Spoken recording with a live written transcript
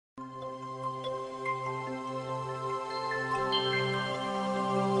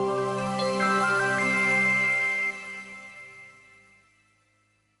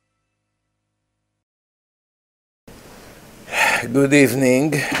Good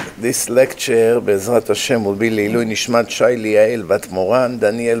evening. This lecture, Bezrat Hashem, will be Leilui Nishmat Shaili Yael Bat Moran,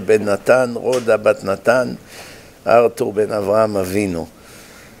 Daniel Ben Natan, Roda Bat Natan, Arthur Ben Avraham Avinu.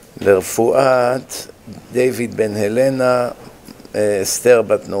 לרפואת David Ben Helena, Esther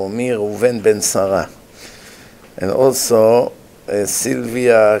Bat Naomi, Reuven Ben Sarah. And also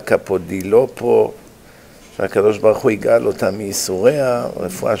Sylvia Capodilopo, שהקדוש ברוך הוא יגאל אותה מייסוריה,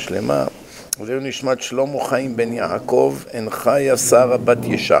 רפואה שלמה. ולאו נשמת שלמה חיים בן יעקב, and חיה שרה בת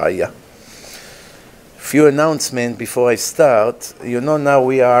ישעיה. Few announcements before I start. You know, now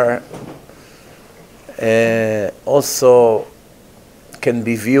we are also can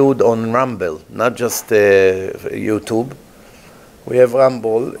be viewed on Rumble, not just YouTube. We have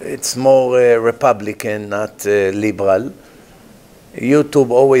Rumble. It's more Republican, not liberal. YouTube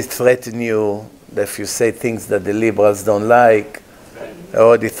always threaten you that if you say things that the liberals don't like,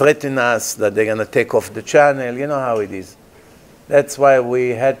 or they threaten us that they're going to take off the channel. You know how it is. That's why we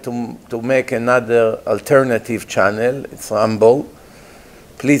had to make another alternative channel. It's Rumble.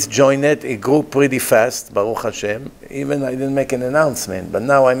 Please join it. It grew pretty fast, Baruch Hashem. Even I didn't make an announcement, but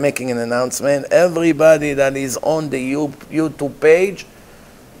now I'm making an announcement. Everybody that is on the YouTube page,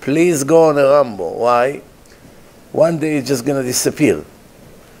 please go on the Rumble. Why? One day it's just going to disappear.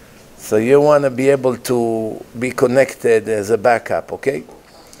 So you want to be able to be connected as a backup, okay?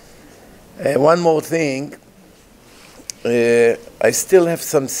 One more thing. I still have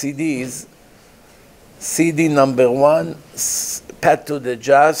some CDs. CD number 1, Pat to the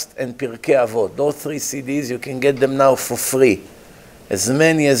Just, and Pirkei Avot. Those 3 CDs, you can get them now for free. As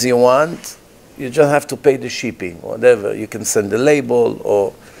many as you want. You just have to pay the shipping, whatever. You can send the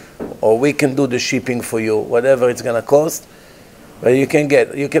label, or we can do the shipping for you, whatever it's going to cost. But you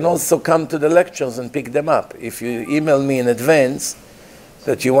can also come to the lectures and pick them up. If you email me in advance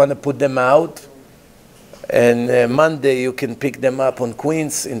that you want to put them out, and Monday you can pick them up on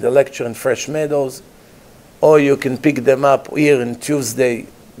Queens in the lecture in Fresh Meadows, or you can pick them up here on Tuesday,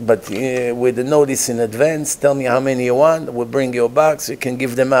 but with the notice in advance. Tell me how many you want, we'll bring you a box, you can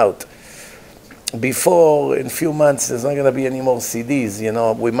give them out. Before, in a few months, there's not going to be any more CDs, you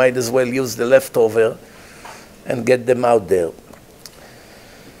know, we might as well use the leftover and get them out there.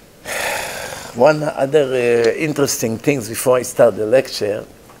 One other interesting things before I start the lecture,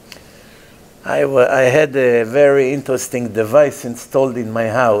 I had a very interesting device installed in my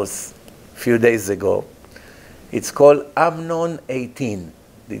house a few days ago. It's called Amnon 18.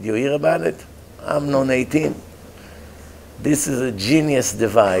 Did you hear about it? Amnon 18. This is a genius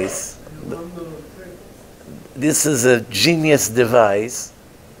device. This is a genius device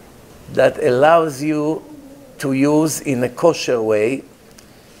that allows you to use in a kosher way,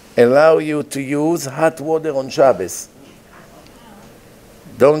 allow you to use hot water on Shabbos.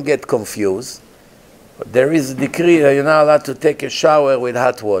 Don't get confused. There is a decree that you're not allowed to take a shower with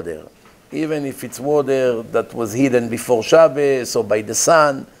hot water. Even if it's water that was hidden before Shabbos or by the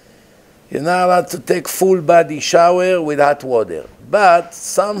sun, you're not allowed to take full body shower with hot water. But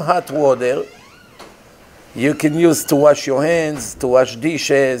some hot water you can use to wash your hands, to wash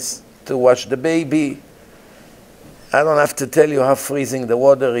dishes, to wash the baby. I don't have to tell you how freezing the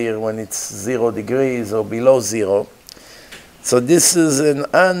water here when it's 0 degrees or below 0. So this is an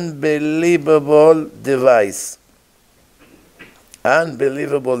unbelievable device.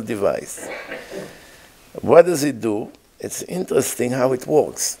 Unbelievable device. What does it do? It's interesting how it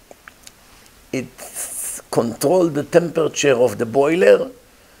works. It controls the temperature of the boiler,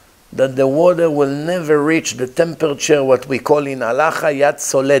 that the water will never reach the temperature what we call in halacha yat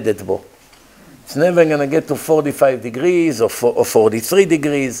soledet bo. It's never going to get to 45 degrees or 43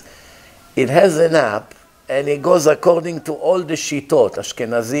 degrees. It has an app, and it goes according to all the shitot,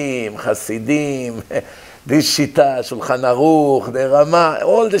 Ashkenazim, Hasidim, this shita, Shulchan Aruch, the Rama,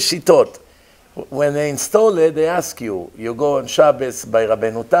 all the shitot. When they install it, they ask you, you go on Shabbos by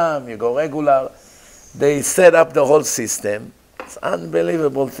Rabbeinu Tam, you go regular. They set up the whole system. It's an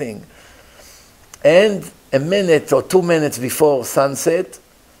unbelievable thing. And a minute or 2 minutes before sunset,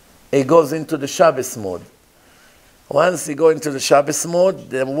 it goes into the Shabbos mode. Once you go into the Shabbos mode,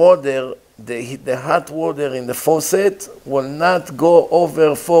 the water, the hot water in the faucet will not go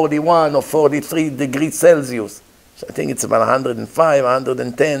over 41 or 43 degrees Celsius. So I think it's about 105,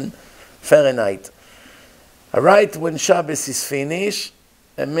 110 Fahrenheit. Right when Shabbos is finished,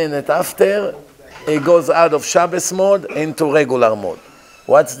 a minute after, it goes out of Shabbos mode into regular mode.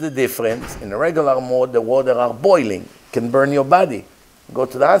 What's the difference? In a regular mode, the water are boiling, can burn your body. Go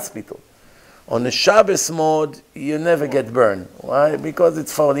to the hospital. On the Shabbos mode, you never get burned. Why? Because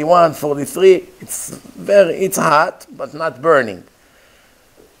it's 41, 43. It's hot, but not burning.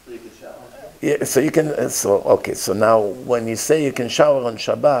 So you can shower? Yeah, so you can, okay, so now when you say you can shower on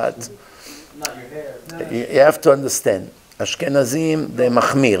Shabbat, Not your hair. you have to understand, Ashkenazim, they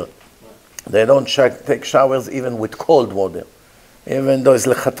machmir. They don't take showers even with cold water. Even though it's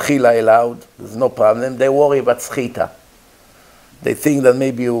lechatchila allowed, there's no problem. They worry about schita. They think that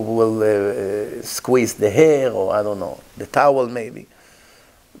maybe you will squeeze the hair, or I don't know, the towel maybe.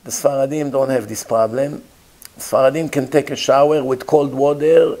 The Sfaradim don't have this problem. Sfaradim can take a shower with cold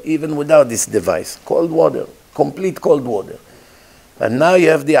water even without this device. Cold water, complete cold water. And now you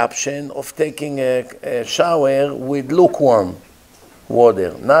have the option of taking a shower with lukewarm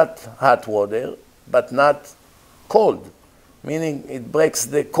water, not hot water, but not cold, meaning it breaks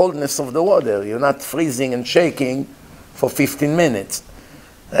the coldness of the water. You're not freezing and shaking for 15 minutes.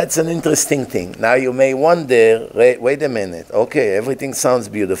 That's an interesting thing. Now you may wonder, wait a minute, okay, everything sounds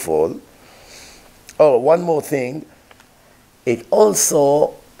beautiful. Oh, one more thing, it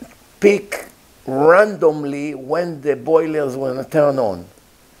also pick randomly when the boilers will turn on.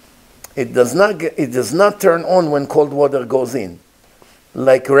 It does not turn on when cold water goes in,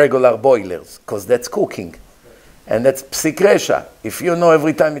 like regular boilers, because that's cooking. And that's psikresha. If you know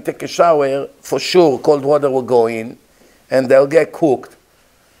every time you take a shower, for sure cold water will go in, and they'll get cooked.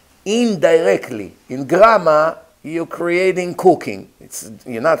 Indirectly, in grama, you're creating cooking.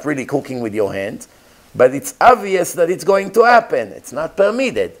 You're not really cooking with your hands, but it's obvious that it's going to happen. It's not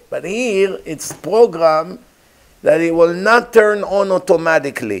permitted. But here, it's programmed that it will not turn on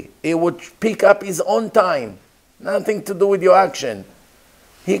automatically. It would pick up his own time. Nothing to do with your action.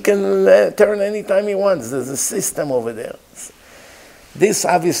 He can turn anytime he wants. There's a system over there. This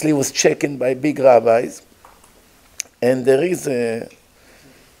obviously was checked by big rabbis. And there is in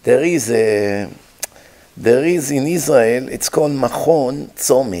Israel, it's called Machon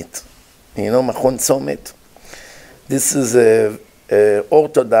Tzomet. You know Machon Tzomet? This is a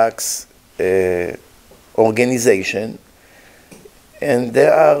Orthodox organization, and they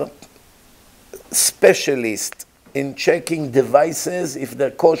are specialists in checking devices if they're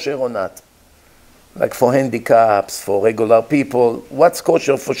kosher or not. Like for handicaps, for regular people, what's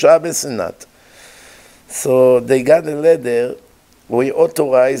kosher for Shabbos and not. So they got a letter, we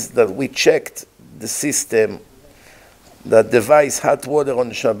authorized that we checked the system, that device hot water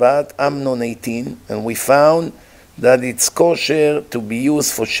on Shabbat, Amnon 18, and we found that it's kosher to be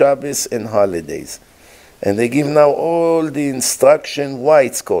used for Shabbos and holidays. And they give now all the instruction why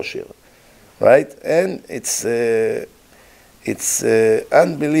it's kosher, right? And it's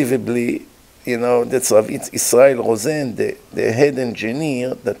unbelievably, you know, that's it's Israel Rosen, the head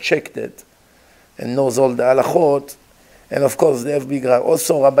engineer that checked it and knows all the halachot. And of course, they have big,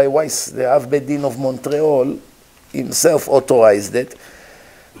 also Rabbi Weiss, the Av Bedin of Montreal, himself authorized it.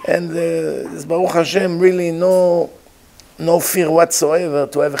 And there's Baruch Hashem really no fear whatsoever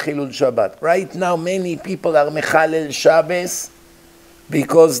to have a Chilul Shabbat. Right now, many people are Mechalel Shabbos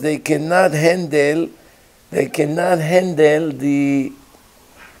because they cannot handle the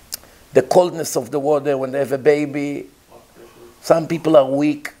coldness of the water when they have a baby. Some people are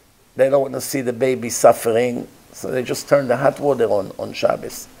weak. They don't want to see the baby suffering. So they just turn the hot water on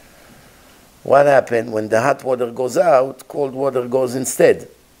Shabbos. What happened? When the hot water goes out, cold water goes instead.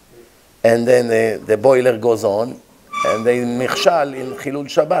 And then the boiler goes on, and they michshal in Chilul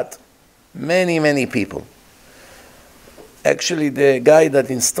Shabbat. Many, many people. Actually, the guy that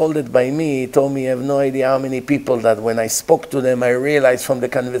installed it by me told me, I have no idea how many people that when I spoke to them, I realized from the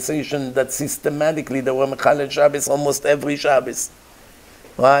conversation that systematically they were Mechalel Shabbos almost every Shabbos.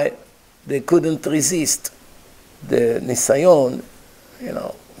 Why? They couldn't resist the nisayon. You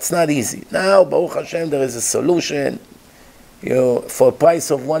know, it's not easy. Now, Baruch Hashem, there is a solution. For a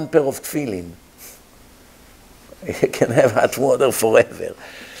price of one pair of tefillin, you can have hot water forever.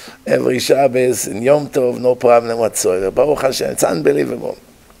 Every Shabbos and Yom Tov, no problem whatsoever. Baruch Hashem, it's unbelievable.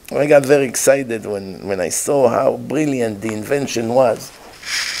 I got very excited when I saw how brilliant the invention was,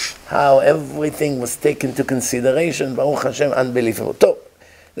 how everything was taken into consideration. Baruch Hashem, unbelievable. So,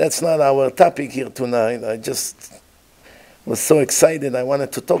 that's not our topic here tonight. I just was so excited. I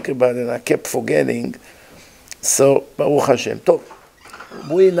wanted to talk about it, and I kept forgetting. So, Baruch Hashem. So,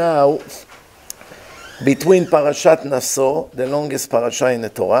 we now, between Parashat Naso, the longest parasha in the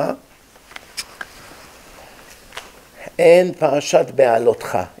Torah, and Parashat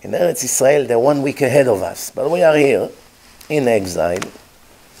Be'alotcha. In Eretz Israel, they're 1 week ahead of us. But we are here, in exile.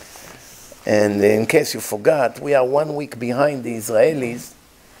 And in case you forgot, we are 1 week behind the Israelis,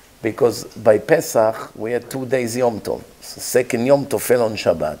 because by Pesach, we had 2 days Yom Tov. So second Yom Tov fell on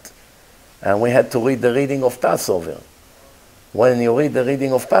Shabbat. And we had to read the reading of Passover. When you read the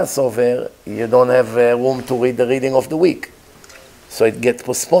reading of Passover, you don't have room to read the reading of the week. So it gets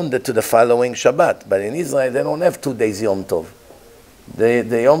postponed to the following Shabbat. But in Israel, they don't have 2 days Yom Tov.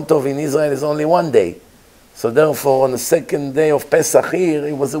 The Yom Tov in Israel is only 1 day. So therefore, on the second day of Pesach here,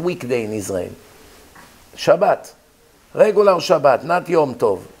 it was a weekday in Israel. Shabbat. Regular Shabbat, not Yom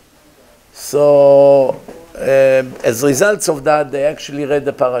Tov. So, as results of that, they actually read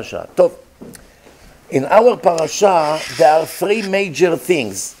the parasha. Tov. In our parasha, there are 3 major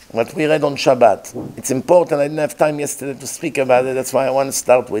things, what we read on Shabbat. It's important, I didn't have time yesterday to speak about it, that's why I want to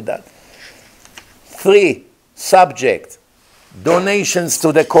start with that. 3 subject, donations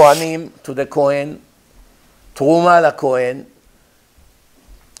to the Kohanim, to the Kohen, Truma la Kohen,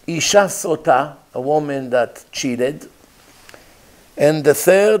 Isha Sota, a woman that cheated, and the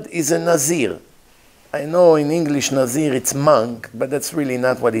third is a Nazir. I know in English Nazir it's monk, but that's really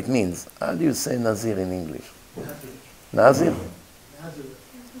not what it means. How do you say Nazir in English? Nazir?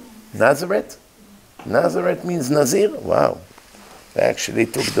 Nazareth? Nazareth means Nazir? Wow. They actually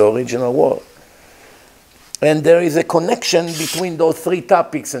took the original word. And there is a connection between those 3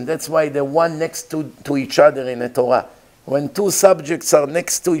 topics, and that's why they're one next to each other in the Torah. When 2 subjects are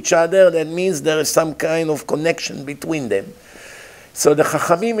next to each other, that means there is some kind of connection between them. So the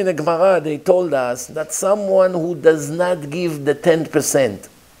Chachamim in the Gemara, they told us that someone who does not give the 10%,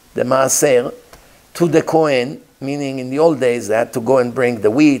 the Maaser, to the Kohen, meaning in the old days they had to go and bring the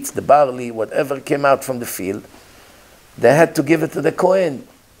wheat, the barley, whatever came out from the field, they had to give it to the Kohen.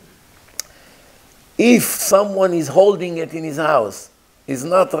 If someone is holding it in his house, is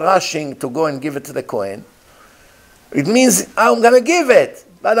not rushing to go and give it to the Kohen, it means I'm going to give it,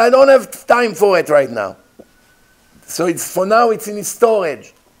 but I don't have time for it right now. So for now it's in his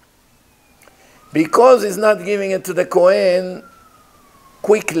storage. Because he's not giving it to the Kohen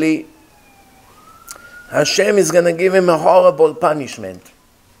quickly, Hashem is going to give him a horrible punishment.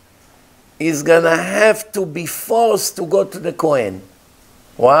 He's going to have to be forced to go to the Kohen.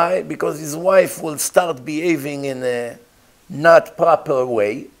 Why? Because his wife will start behaving in a not proper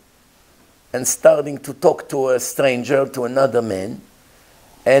way and starting to talk to a stranger, to another man,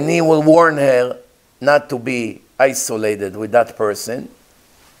 and he will warn her not to be isolated with that person,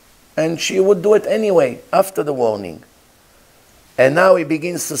 and she would do it anyway after the warning. And now he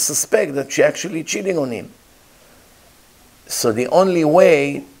begins to suspect that she's actually cheating on him. So the only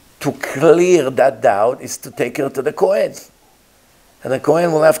way to clear that doubt is to take her to the Kohen. And the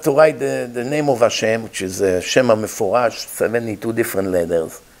Kohen will have to write the name of Hashem, which is Shema Meforash, 72 different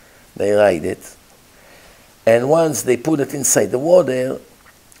letters. They write it. And once they put it inside the water,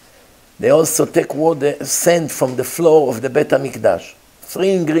 they also take water, sand from the floor of the Bet HaMikdash. 3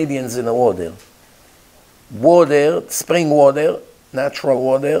 ingredients in the water. Water, spring water, natural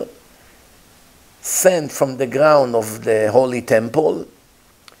water, sand from the ground of the Holy Temple,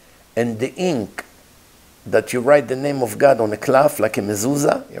 and the ink that you write the name of God on a cloth, like a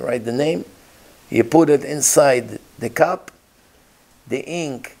mezuzah, you write the name, you put it inside the cup, the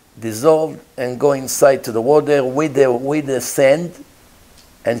ink dissolved and go inside to the water with the sand,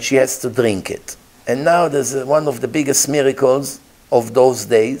 and she has to drink it. And now there's one of the biggest miracles of those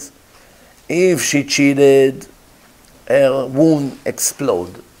days. If she cheated, her wound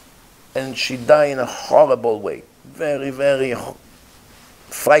exploded, and she died in a horrible way, very, very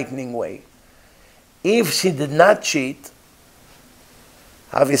frightening way. If she did not cheat,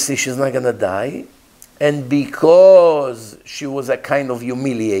 obviously she's not going to die, and because she was a kind of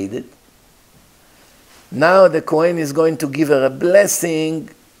humiliated, now the Kohen is going to give her a blessing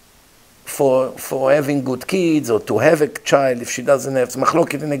for having good kids, or to have a child if she doesn't have. It's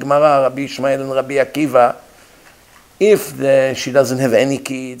machloket in the Gemara, Rabbi Ishmael and Rabbi Akiva. If she doesn't have any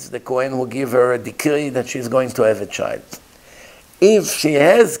kids, the Kohen will give her a decree that she's going to have a child. If she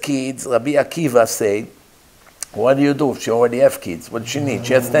has kids, Rabbi Akiva said, what do you do if she already has kids? What does she need?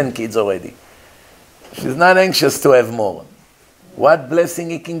 She has 10 kids already. She's not anxious to have more. What blessing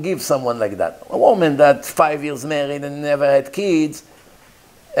he can give someone like that? A woman that 5 years married and never had kids,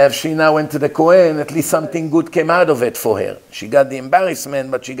 if she now went to the Kohen, at least something good came out of it for her. She got the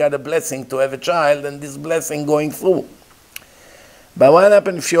embarrassment, but she got a blessing to have a child, and this blessing going through. But what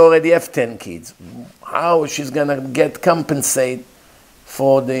happens if she already has 10 kids? How she's going to get compensated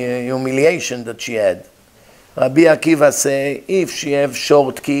for the humiliation that she had? Rabbi Akiva say, if she have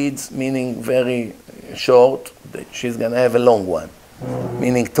short kids, meaning very short, she's going to have a long one,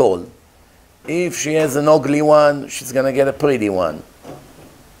 meaning tall. If she has an ugly one, she's going to get a pretty one.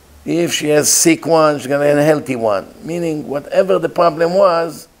 If she has sick one, she's going to have a healthy one. Meaning, whatever the problem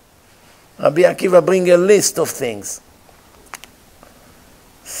was, Rabbi Akiva bring a list of things.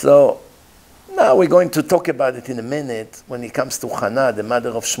 So, now we're going to talk about it in a minute when it comes to Hannah, the mother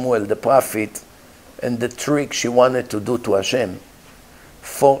of Shmuel, the prophet, and the trick she wanted to do to Hashem.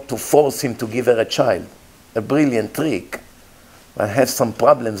 to force him to give her a child. A brilliant trick. I have some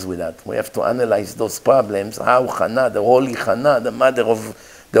problems with that. We have to analyze those problems. How Hannah, the holy Hannah, the mother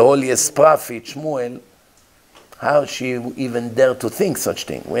of the holiest prophet, Shmuel, how she even dared to think such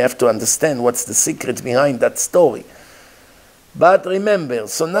thing. We have to understand what's the secret behind that story. But remember,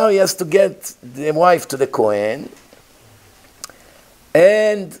 so now he has to get the wife to the Kohen.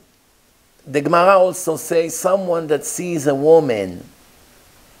 And the Gemara also says someone that sees a woman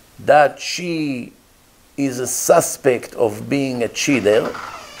that she is a suspect of being a cheater.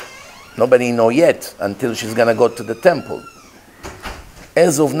 Nobody knows yet until she's going to go to the temple.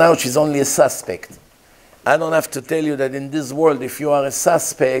 As of now, she's only a suspect. I don't have to tell you that in this world, if you are a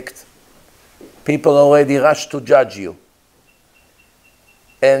suspect, people already rush to judge you.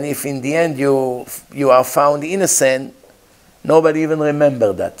 And if in the end you are found innocent, nobody even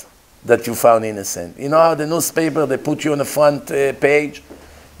remember that you found innocent. You know how the newspaper, they put you on the front page,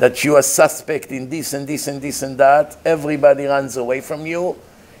 that you are suspect in this and this and this and that. Everybody runs away from you.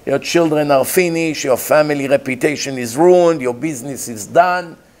 Your children are finished. Your family reputation is ruined. Your business is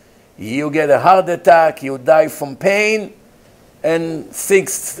done. You get a heart attack. You die from pain. And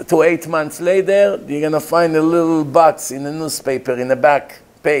 6 to 8 months later, you're going to find a little box in the newspaper in the back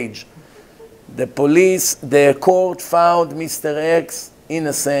page. The police, the court found Mr. X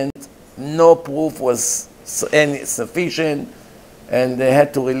innocent. No proof was sufficient. And they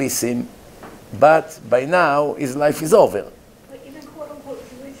had to release him. But by now, his life is over. But even quote-unquote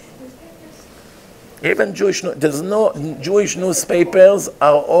Jewish newspapers? Even there's no Jewish newspapers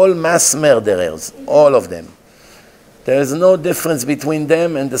are all mass murderers, all of them. There is no difference between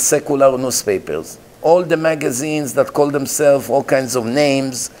them and the secular newspapers. All the magazines that call themselves all kinds of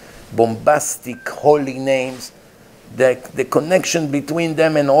names, bombastic, holy names, the connection between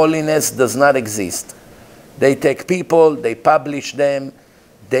them and holiness does not exist. They take people, they publish them,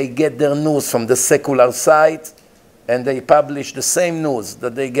 they get their news from the secular side, and they publish the same news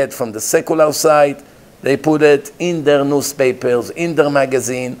that they get from the secular side. They put it in their newspapers, in their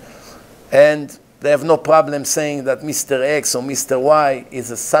magazine, and they have no problem saying that Mr. X or Mr. Y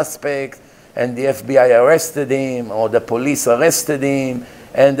is a suspect, and the FBI arrested him, or the police arrested him,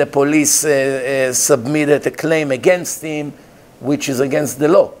 and the police submitted a claim against him, which is against the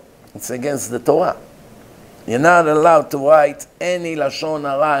law. It's against the Torah. You're not allowed to write any lashon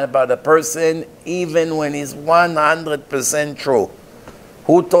hara about a person, even when it's 100% true.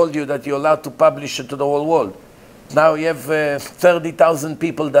 Who told you that you're allowed to publish it to the whole world? Now you have 30,000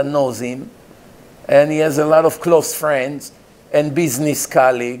 people that knows him, and he has a lot of close friends and business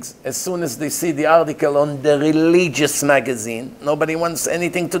colleagues. As soon as they see the article on the religious magazine, nobody wants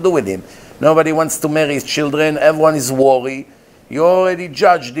anything to do with him. Nobody wants to marry his children. Everyone is worried. You already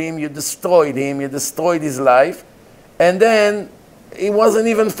judged him, you destroyed his life, and then he wasn't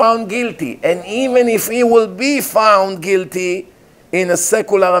even found guilty. And even if he will be found guilty in a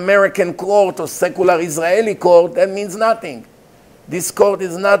secular American court or secular Israeli court, that means nothing. This court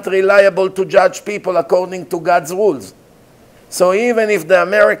is not reliable to judge people according to God's rules. So even if the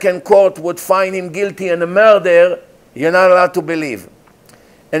American court would find him guilty in a murder, you're not allowed to believe.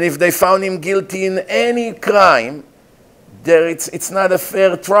 And if they found him guilty in any crime, it's not a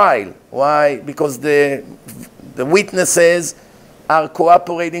fair trial. Why? Because the witnesses are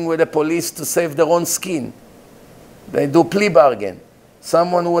cooperating with the police to save their own skin. They do plea bargain.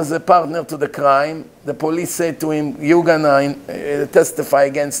 Someone who was a partner to the crime, the police said to him, you're going to testify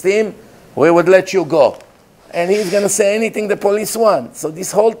against him, we would let you go. And he's going to say anything the police want. So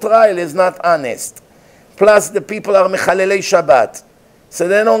this whole trial is not honest. Plus the people are mechalelei Shabbat. So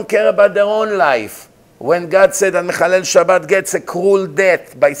they don't care about their own life. When God said that Mechalel Shabbat gets a cruel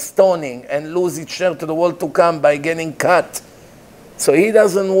death by stoning and lose its share to the world to come by getting cut. So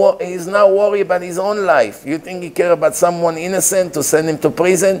he's not worried about his own life. You think he cares about someone innocent to send him to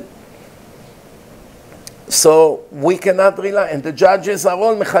prison? So we cannot rely, and the judges are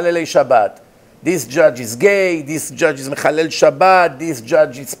all Mechalelei Shabbat. This judge is gay, this judge is Mechalel Shabbat, this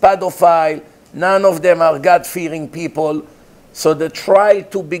judge is pedophile. None of them are God-fearing people. So the trial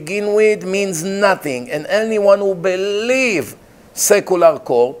to begin with means nothing. And anyone who believes secular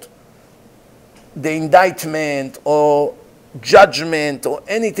court, the indictment or judgment or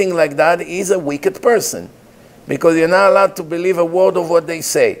anything like that is a wicked person. Because you're not allowed to believe a word of what they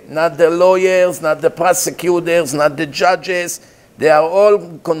say. Not the lawyers, not the prosecutors, not the judges. They are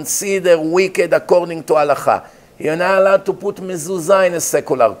all considered wicked according to halacha. You're not allowed to put mezuzah in a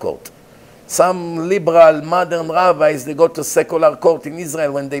secular court. Some liberal, modern rabbis, they go to secular court in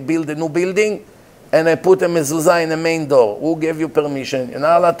Israel when they build a new building, and they put a mezuzah in the main door. Who gave you permission? You're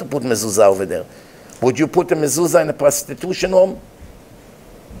not allowed to put mezuzah over there. Would you put a mezuzah in a prostitution home?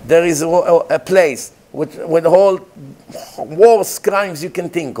 there is a place with all worst crimes you can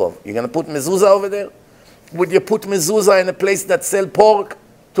think of. You're going to put mezuzah over there? Would you put mezuzah in a place that sells pork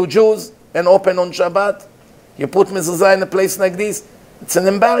to Jews and open on Shabbat? You put mezuzah in a place like this? It's an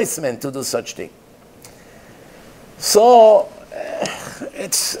embarrassment to do such thing. So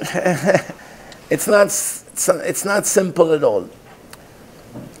it's not simple at all.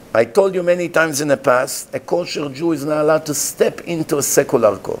 I told you many times in the past, a kosher Jew is not allowed to step into a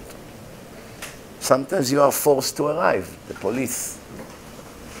secular court. Sometimes you are forced to arrive. The police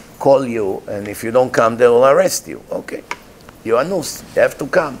call you, and if you don't come, they will arrest you. Okay, you are noose. You have to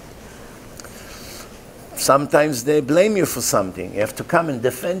come. Sometimes they blame you for something. You have to come and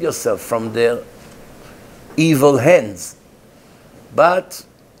defend yourself from their evil hands. But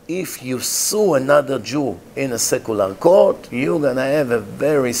if you sue another Jew in a secular court, you're going to have a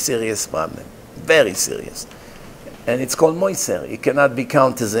very serious problem. Very serious. And it's called moiser. It cannot be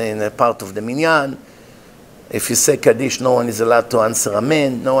counted in a part of the minyan. If you say Kaddish, no one is allowed to answer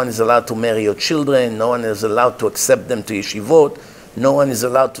Amen. No one is allowed to marry your children. No one is allowed to accept them to yeshivot. No one is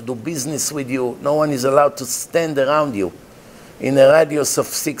allowed to do business with you. No one is allowed to stand around you in a radius of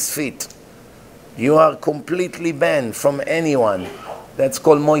 6 feet. You are completely banned from anyone. That's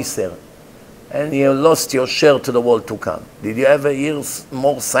called moiser. And you lost your share to the world to come. Did you ever hear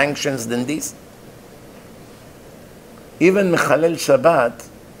more sanctions than this? Even Mechalel Shabbat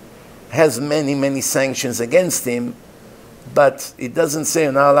has many, many sanctions against him, but it doesn't say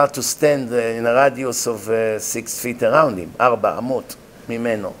you're not allowed to stand in a radius of 6 feet around him. 4 amot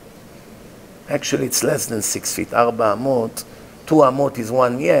mimeno. Actually, it's less than 6 feet. 4 amot. 2 amot is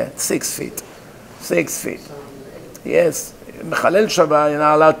 1, 6 feet. 6 feet. Yes. Mechalel Shabbat, you're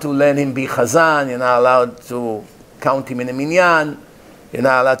not allowed to let him be chazan, you're not allowed to count him in a minyan, you're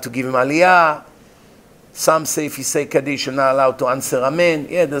not allowed to give him aliyah. Some say if you say Kaddish, you're not allowed to answer Amen.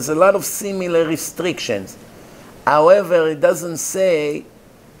 Yeah, there's a lot of similar restrictions. However, it doesn't say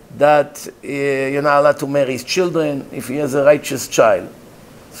that you're not allowed to marry his children if he has a righteous child.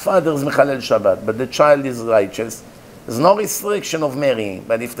 His father is Mechalel Shabbat, but the child is righteous. There's no restriction of marrying.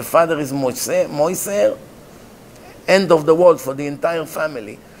 But if the father is moiser, end of the world for the entire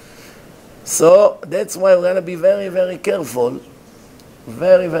family. So that's why we're going to be very, very careful.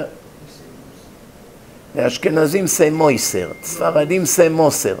 Very, very. The Ashkenazim say moiser. The Sfaradim say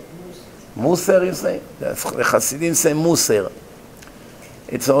moser. Muser, you say? The Hasidim say muser.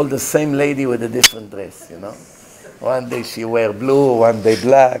 It's all the same lady with a different dress, you know. One day she wear blue, one day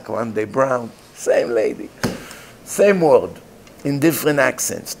black, one day brown. Same lady. Same word in different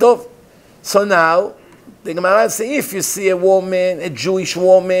accents. So now, the Gemara says, if you see a woman, a Jewish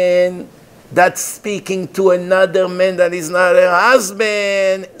woman, that's speaking to another man that is not her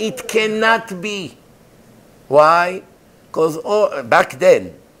husband, it cannot be. Why? Because back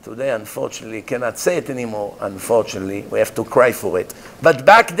then, today unfortunately cannot say it anymore, unfortunately, we have to cry for it. But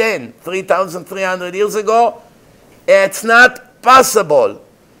back then, 3,300 years ago, it's not possible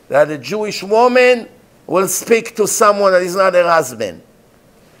that a Jewish woman will speak to someone that is not her husband.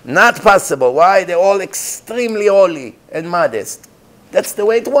 Not possible. Why? They're all extremely holy and modest. That's the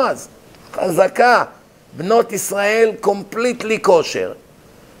way it was. Chazaka, Bnot Israel, completely kosher.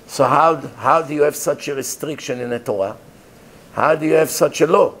 So how do you have such a restriction in the Torah? How do you have such a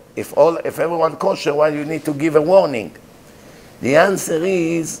law? If everyone kosher, why do you need to give a warning? The answer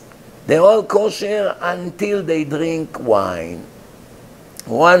is, they're all kosher until they drink wine.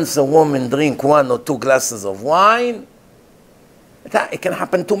 Once a woman drink 1 or 2 glasses of wine, it can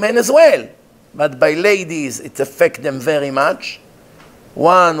happen to men as well. But by ladies, it affects them very much.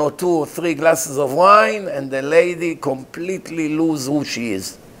 1 or 2 or 3 glasses of wine, and the lady completely loses who she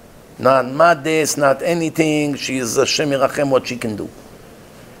is. Not modest, not anything. She is Hashem Yirachem, what she can do.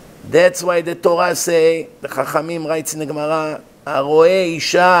 That's why the Torah say, the Chachamim writes in the Gemara, הרואה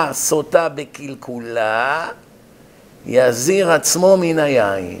אישה סוטה בקלקולה, יזיר עצמו מן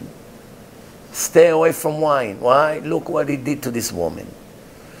היין. Stay away from wine. Why? Look what he did to this woman.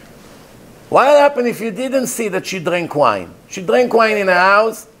 What happened if you didn't see that she drank wine? She drank wine in her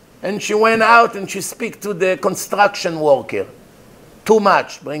house, and she went out and she spoke to the construction worker. Too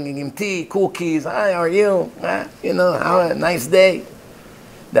much, bringing him tea, cookies. Hi, how are you? You know, how a nice day.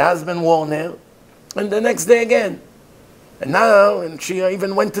 The husband warned her, and the next day again. And now, and she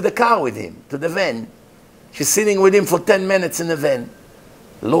even went to the car with him, to the van. She's sitting with him for 10 minutes in the van.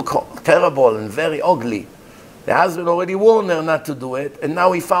 Look terrible and very ugly. The husband already warned her not to do it, and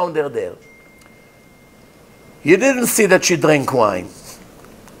now he found her there. You didn't see that she drank wine.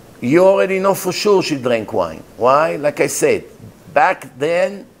 You already know for sure she drank wine. Why? Like I said, back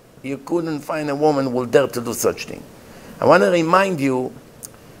then, you couldn't find a woman who would dare to do such thing. I want to remind you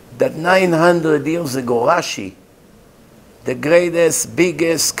that 900 years ago, Rashi, the greatest,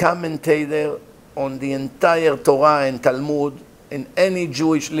 biggest commentator on the entire Torah and Talmud in any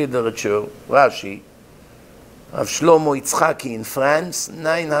Jewish literature, Rashi, of Shlomo Yitzchaki in France,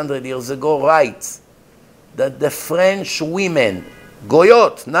 900 years ago, writes that the French women,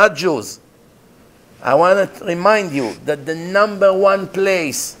 Goyot, not Jews, I want to remind you that the #1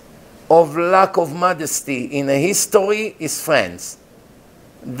 place of lack of modesty in a history is France.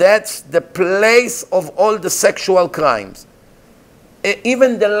 That's the place of all the sexual crimes.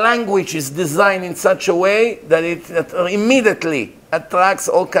 Even the language is designed in such a way that it immediately attracts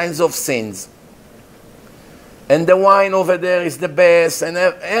all kinds of sins. And the wine over there is the best, and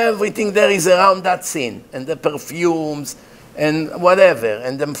everything there is around that sin, and the perfumes, and whatever,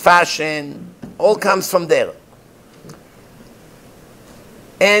 and the fashion, all comes from there.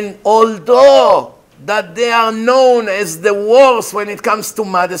 And although that they are known as the worst when it comes to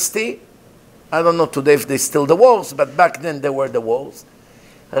modesty, I don't know today if they're still the worst, but back then they were the worst.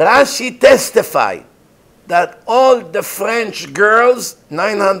 Rashi testified that all the French girls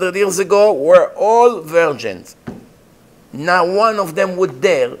 900 years ago were all virgins. Not one of them would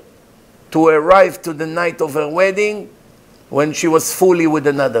dare to arrive to the night of her wedding when she was fully with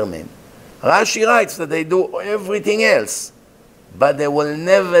another man. Rashi writes that they do everything else, but they will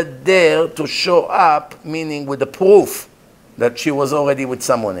never dare to show up, meaning with the proof that she was already with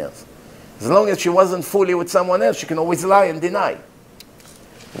someone else. As long as she wasn't fully with someone else, she can always lie and deny.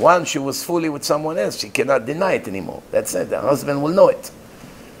 Once she was fully with someone else, she cannot deny it anymore. That's it. The husband will know it.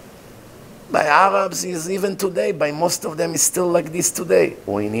 By Arabs, is even today, by most of them, is still like this today,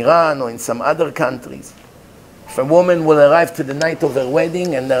 or in Iran, or in some other countries. If a woman will arrive to the night of her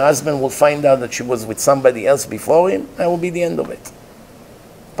wedding and her husband will find out that she was with somebody else before him, that will be the end of it.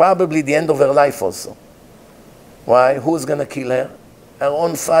 Probably the end of her life also. Why? Who's going to kill her? Her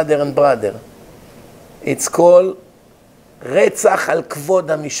own father and brother. It's called Retzach al Kvod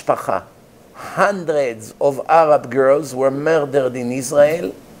HaMishpacha. Hundreds of Arab girls were murdered in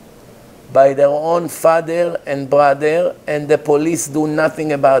Israel by their own father and brother, and the police do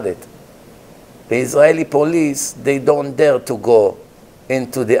nothing about it. The Israeli police, they don't dare to go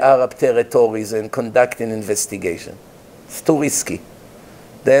into the Arab territories and conduct an investigation. It's too risky.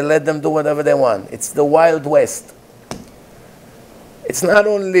 They let them do whatever they want. It's the Wild West. It's not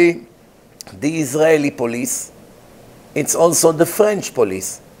only the Israeli police, it's also the French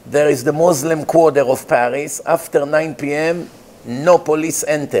police. There is the Muslim quarter of Paris. After 9 p.m., no police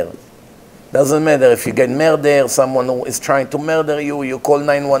enter. Doesn't matter if you get murdered, someone who is trying to murder you, you call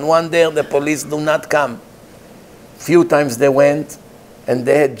 911 there, the police do not come. Few times they went, and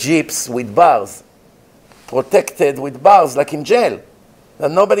they had jeeps with bars, protected with bars, like in jail.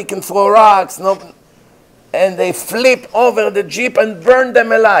 That nobody can throw rocks, and they flip over the jeep and burn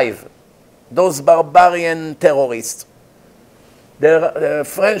them alive, those barbarian terrorists. The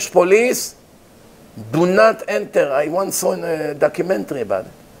French police do not enter. I once saw a documentary about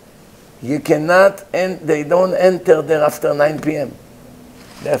it. You cannot, they don't enter there after 9 p.m.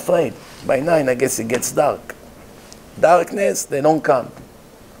 They're afraid. By 9, I guess it gets dark. Darkness, they don't come.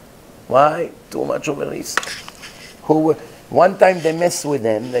 Why? Too much of a risk. One time they messed with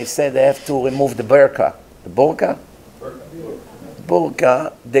them. They said they have to remove the burqa. The burqa?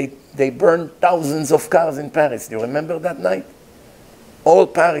 Burqa. They burned thousands of cars in Paris. Do you remember that night? All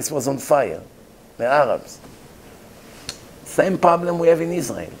Paris was on fire. The Arabs. Same problem we have in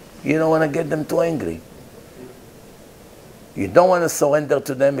Israel. You don't want to get them too angry. You don't want to surrender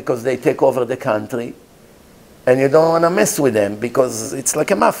to them because they take over the country. And you don't want to mess with them because it's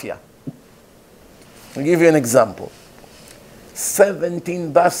like a mafia. I'll give you an example.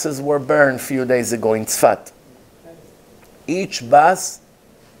 17 buses were burned a few days ago in Tzfat. Each bus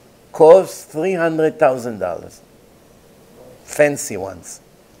cost $300,000. Fancy ones.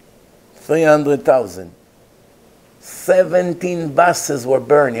 $300,000. 17 buses were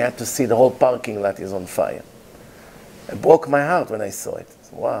burned. You had to see the whole parking lot is on fire. It broke my heart when I saw it.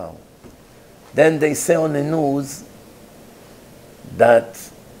 Wow. Then they say on the news that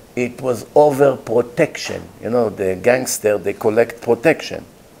it was overprotection. You know, the gangster, they collect protection.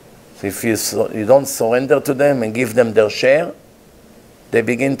 So if you don't surrender to them and give them their share, they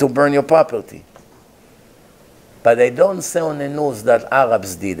begin to burn your property. But they don't say on the news that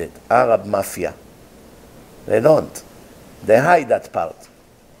Arabs did it, Arab mafia. They don't. They hide that part.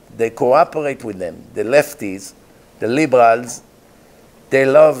 They cooperate with them. The lefties, the liberals, they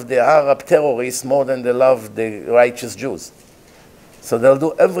love the Arab terrorists more than they love the righteous Jews. So they'll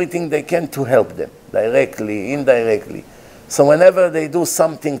do everything they can to help them, directly, indirectly. So whenever they do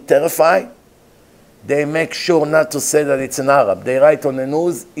something terrifying, they make sure not to say that it's an Arab. They write on the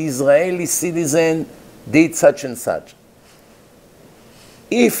news, Israeli citizen did such and such.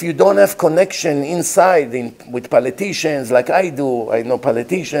 If you don't have connection inside with politicians like I do, I know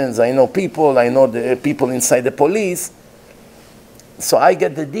politicians, I know people, I know the people inside the police, so I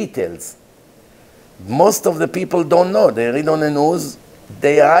get the details. Most of the people don't know. They read on the news,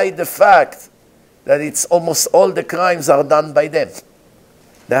 they hide the fact that it's almost all the crimes are done by them.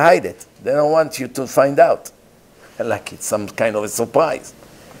 They hide it. They don't want you to find out. Like it's some kind of a surprise.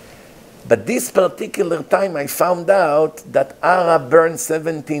 But this particular time I found out that Arab burned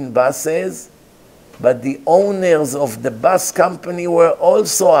 17 buses, but the owners of the bus company were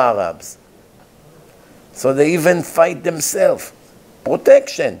also Arabs. So they even fight themselves.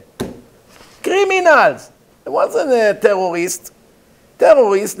 Protection. Criminals. It wasn't a terrorist.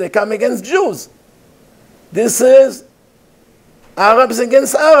 Terrorists, they come against Jews. This is Arabs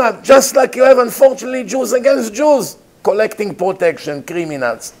against Arabs, just like you have, unfortunately, Jews against Jews, collecting protection,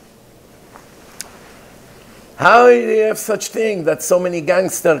 criminals. How do you have such thing that so many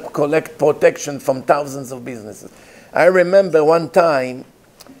gangsters collect protection from thousands of businesses? I remember one time,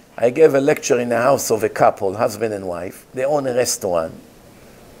 I gave a lecture in the house of a couple, husband and wife. They own a restaurant,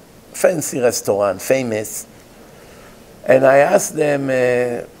 fancy restaurant, famous. And I asked them,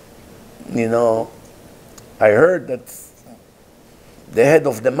 you know, I heard that the head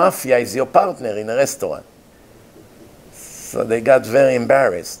of the mafia is your partner in a restaurant. So they got very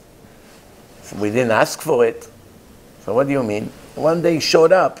embarrassed. So we didn't ask for it. So what do you mean? One day he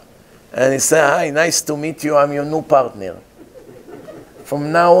showed up and he said, hi, nice to meet you, I'm your new partner.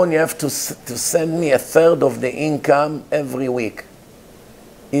 From now on you have to send me 1/3 of the income every week.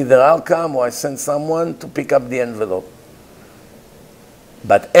 Either I'll come or I send someone to pick up the envelope.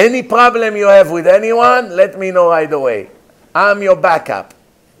 But any problem you have with anyone, let me know right away. I'm your backup.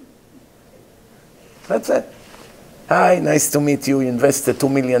 That's it. Hi, nice to meet you. You invested $2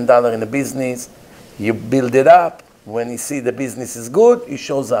 million in a business. You build it up. When you see the business is good, he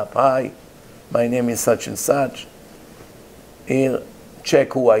shows up. Hi, my name is such and such. Here,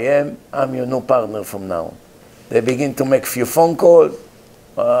 check who I am. I'm your new partner from now. They begin to make few phone calls.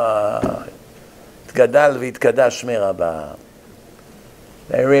 התגדל והתקדש שמי רבה.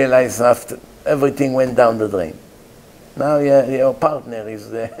 They realize after everything went down the drain. Now your partner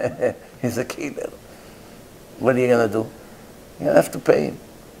is a killer. What are you going to do? You have to pay him.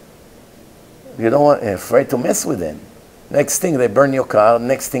 You don't want, you're afraid to mess with them. Next thing they burn your car,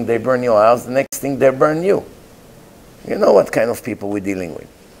 next thing they burn your house, the next thing they burn you. You know what kind of people we're dealing with.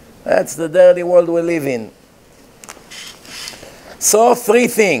 That's the dirty world we live in. So 3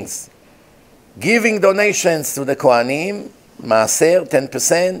 things. Giving donations to the Kohanim, Maaser,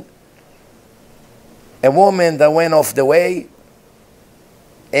 10%. A woman that went off the way,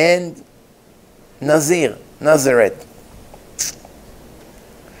 and Nazir, Nazareth.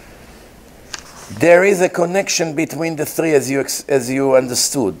 There is a connection between the 3 as you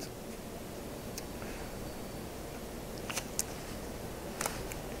understood.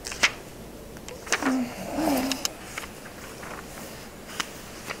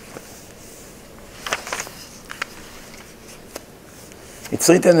 It's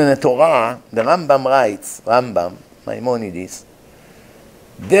written in the Torah, the Rambam writes, Rambam, Maimonides,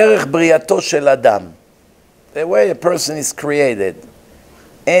 Derech Briato shel Adam, the way a person is created,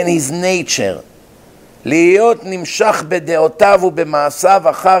 and his nature, להיות נמשך בדעותיו ובמעשיו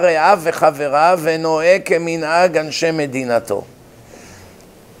אחר רעיו וחבריו ונוהג כמנהג אנשי מדינתו.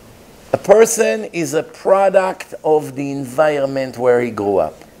 A person is a product of the environment where he grew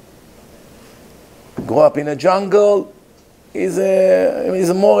up. Grew up in a jungle, he's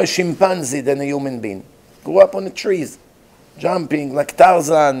more a chimpanzee than a human being. Grew up on the trees, jumping like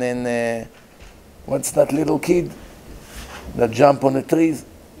Tarzan and what's that little kid that jump on the trees?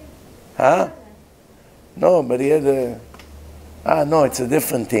 Huh? No, but he had a... no, it's a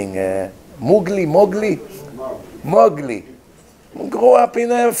different thing. Mowgli. Grew up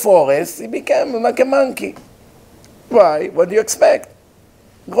in a forest, he became like a monkey. Why? What do you expect?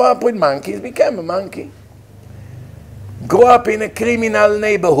 Grew up with monkeys, became a monkey. Grew up in a criminal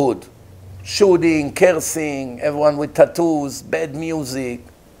neighborhood. Shooting, cursing, everyone with tattoos, bad music,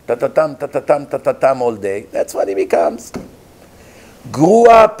 ta-ta-tam, ta-ta-tam, ta-ta-tam all day. That's what he becomes. Grew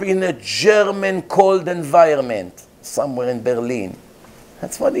up in a German cold environment, somewhere in Berlin.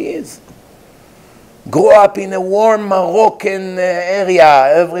 That's what he is. Grew up in a warm Moroccan area,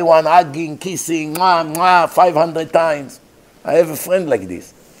 everyone hugging, kissing, mwah, mwah, 500 times. I have a friend like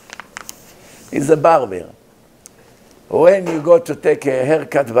this. He's a barber. When you go to take a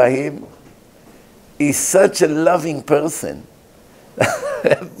haircut by him, he's such a loving person.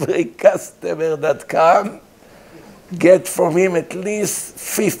 Every customer that comes, get from him at least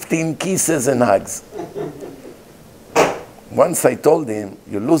 15 kisses and hugs. Once I told him,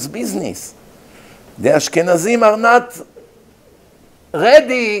 you lose business. The Ashkenazim are not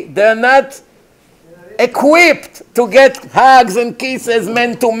ready, they're not equipped to get hugs and kisses,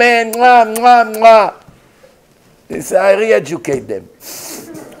 man to man, mwah, mwah, mwah. They say, I re-educate them.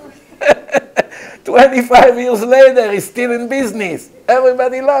 25 years later, he's still in business.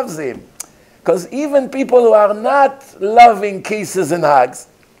 Everybody loves him. Because even people who are not loving kisses and hugs,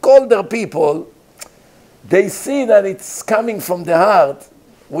 colder people, they see that it's coming from the heart.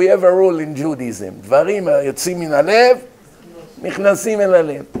 We have a rule in Judaism. דברים היוצאים מן הלב, נכנסים אל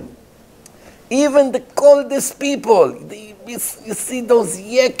הלב. Even the coldest people, you see those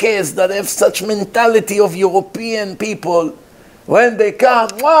yekes that have such mentality of European people, when they come,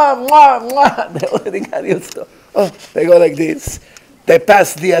 mwah, mwah, mwah, they already got used to. Oh, they go like this. They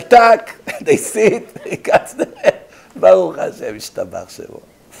pass the attack, they sit, they cut the head. Baruch Hashem, yishtabach shemo.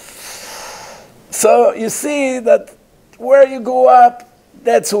 So you see that where you grow up,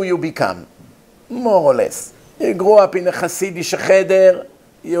 that's who you become, more or less. You grow up in a Hasidic cheder,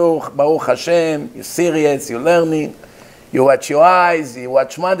 you, Baruch Hashem, you're serious, you're learning, you watch your eyes, you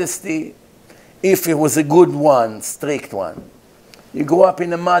watch modesty. If it was a good one, strict one. You grow up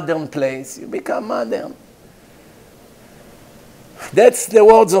in a modern place, you become modern. That's the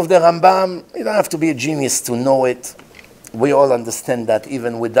words of the Rambam. You don't have to be a genius to know it. We all understand that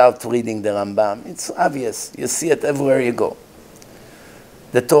even without reading the Rambam. It's obvious. You see it everywhere you go.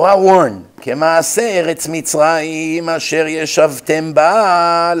 The Torah warned, כמעשה ארץ מצרים אשר ישבתם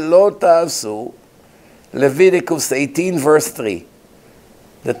בה לא תעשו. Leviticus 18 verse 3.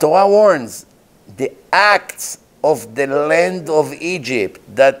 The Torah warns, the acts of the land of Egypt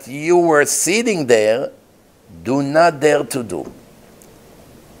that you were sitting there, do not dare to do.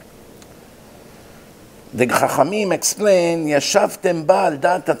 The Chachamim explain, ישבתם בה על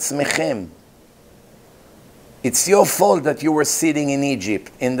דעת עצמכם. It's your fault that you were sitting in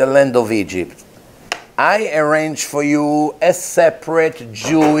Egypt, in the land of Egypt. I arranged for you a separate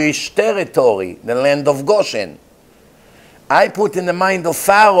Jewish territory, the land of Goshen. I put in the mind of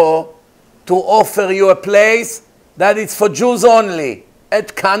Pharaoh to offer you a place that is for Jews only, a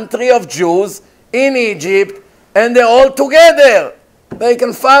country of Jews in Egypt, and they're all together. They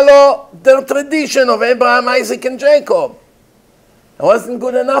can follow their tradition of Abraham, Isaac, and Jacob. It wasn't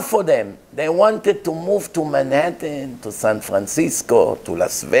good enough for them. They wanted to move to Manhattan, to San Francisco, to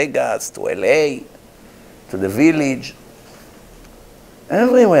Las Vegas, to LA, to the village.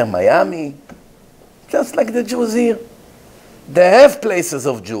 Everywhere, Miami, just like the Jews here. They have places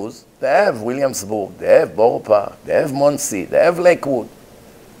of Jews. They have Williamsburg, they have Borough Park, they have Muncie, they have Lakewood,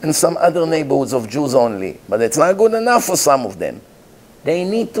 and some other neighborhoods of Jews only. But it's not good enough for some of them. They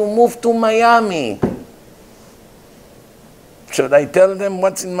need to move to Miami. Should I tell them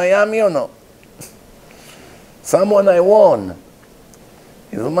what's in Miami or no? Someone I warned,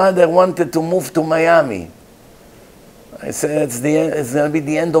 his mother wanted to move to Miami. I said it's going to be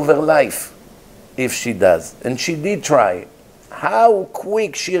the end of her life if she does. And she did try. How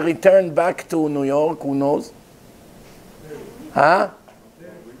quick she returned back to New York, who knows? Huh?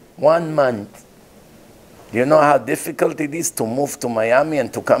 1 month. Do you know how difficult it is to move to Miami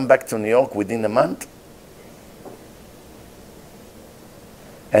and to come back to New York within a month?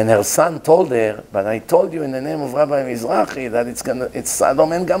 And her son told her, but I told you in the name of Rabbi Mizrachi that it's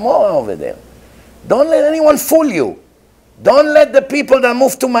Sodom and Gomorrah over there. Don't let anyone fool you. Don't let the people that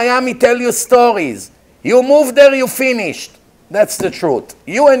move to Miami tell you stories. You moved there, you finished. That's the truth.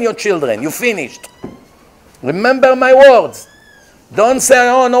 You and your children, you finished. Remember my words. Don't say,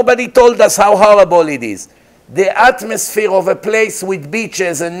 oh, nobody told us how horrible it is. The atmosphere of a place with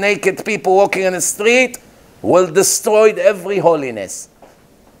beaches and naked people walking on the street will destroy every holiness.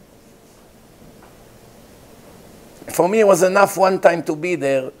 For me, it was enough one time to be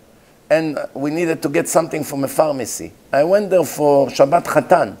there, and we needed to get something from a pharmacy. I went there for Shabbat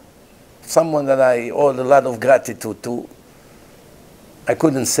Chatan, someone that I owe a lot of gratitude to. I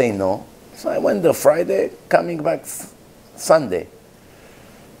couldn't say no. So I went there Friday, coming back Sunday.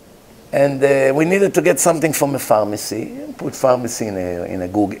 And we needed to get something from a pharmacy. Put pharmacy in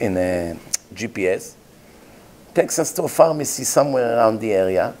a GPS. Takes us to a pharmacy somewhere around the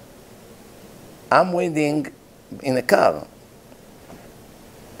area. I'm waiting in a car.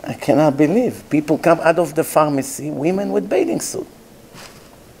 I cannot believe. People come out of the pharmacy, women with bathing suit.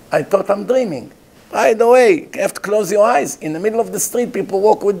 I thought I'm dreaming. By the way, you have to close your eyes. In the middle of the street, people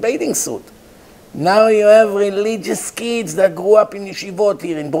walk with bathing suit. Now you have religious kids that grew up in yeshivot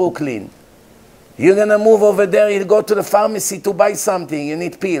here in Brooklyn. You're going to move over there, you go to the pharmacy to buy something, you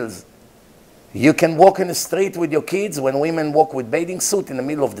need pills. You can walk in the street with your kids when women walk with bathing suit in the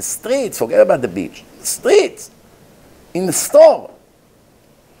middle of the streets. Forget about the beach. The streets. In the store.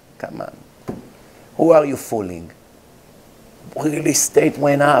 Come on. Who are you fooling? Real estate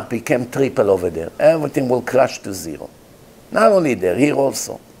went up, became triple over there. Everything will crash to zero. Not only there, here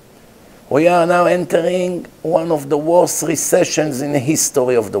also. We are now entering one of the worst recessions in the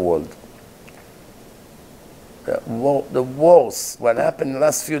history of the world. The worst. What happened the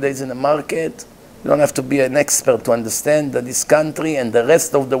last few days in the market, you don't have to be an expert to understand that this country and the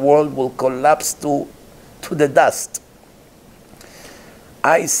rest of the world will collapse to the dust.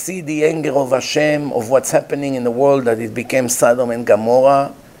 I see the anger of Hashem, of what's happening in the world, that it became Sodom and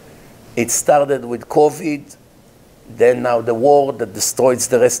Gomorrah. It started with COVID, then now the war that destroys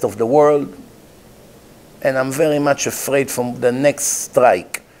the rest of the world. And I'm very much afraid from the next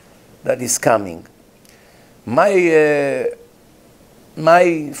strike that is coming. My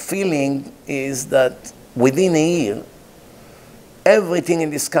feeling is that within a year, everything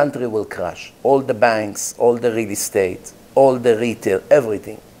in this country will crash. All the banks, all the real estate, all the retail,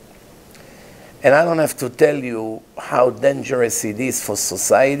 everything. And I don't have to tell you how dangerous it is for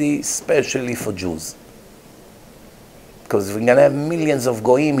society, especially for Jews. Because we're going to have millions of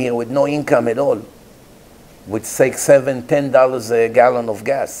goyim here with no income at all, with $6, $7, $10 a gallon of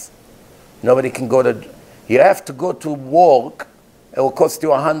gas. Nobody can go to... You have to go to work, it will cost you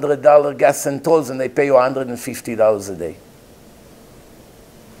 $100 gas and tolls, and they pay you $150 a day.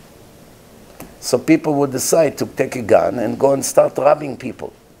 So people would decide to take a gun and go and start robbing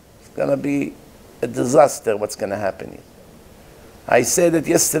people. It's going to be a disaster what's going to happen here. I said it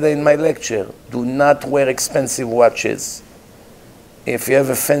yesterday in my lecture, do not wear expensive watches. If you have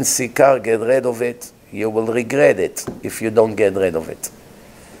a fancy car, get rid of it. You will regret it if you don't get rid of it.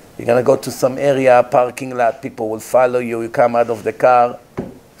 You're going to go to some area, parking lot, people will follow you, you come out of the car.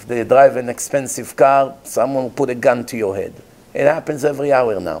 If they drive an expensive car, someone will put a gun to your head. It happens every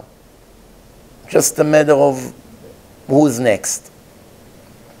hour now. Just a matter of who's next.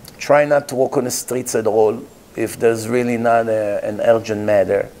 Try not to walk on the streets at all if there's really not an urgent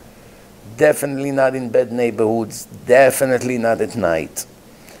matter. Definitely not in bad neighborhoods, definitely not at night.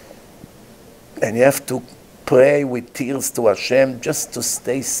 And you have to pray with tears to Hashem just to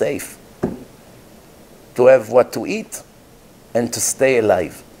stay safe, to have what to eat, and to stay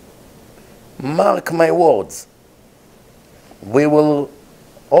alive. Mark my words. We will,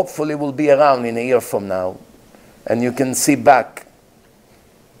 hopefully will be around in a year from now, and you can see back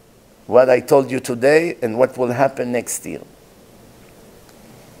what I told you today and what will happen next year.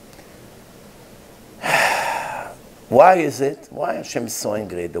 Why is it? Why Hashem is so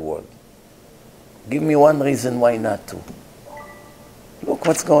angry at the world? Give me one reason why not to. Look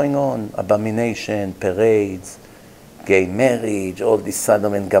what's going on. Abomination, parades, gay marriage, all this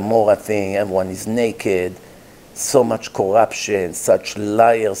Sodom and Gomorrah thing, everyone is naked, so much corruption, such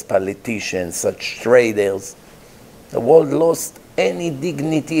liars, politicians, such traders. The world lost any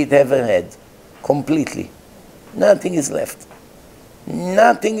dignity it ever had, completely. Nothing is left.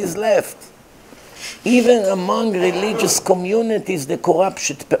 Nothing is left. Even among religious communities, the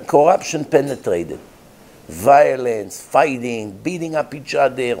corruption penetrated. Violence, fighting, beating up each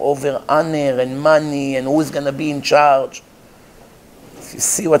other over honor and money and who's going to be in charge. You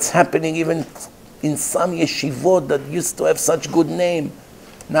see what's happening even in some yeshivot that used to have such good name.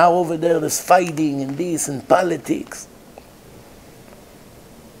 Now over there there's fighting and this and politics.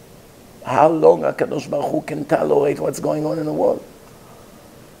 How long HaKadosh Baruch Hu can tolerate what's going on in the world?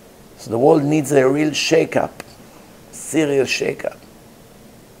 So the world needs a real shake-up, serious shake-up.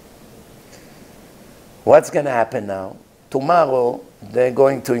 What's going to happen now? Tomorrow, they're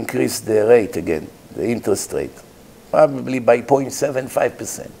going to increase the rate again, the interest rate, probably by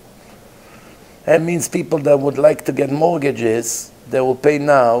 0.75%. That means people that would like to get mortgages, they will pay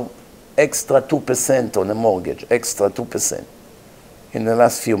now extra 2% on a mortgage, extra 2% in the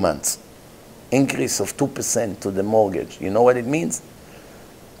last few months. Increase of 2% to the mortgage. You know what it means?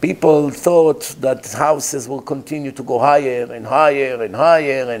 People thought that houses will continue to go higher and higher and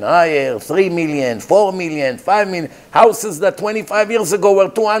higher and higher, 3 million, 4 million, 5 million. Houses that 25 years ago were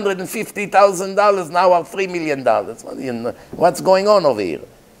 $250,000 now are $3 million. What's going on over here?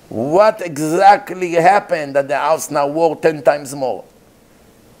 What exactly happened that the house now worth 10 times more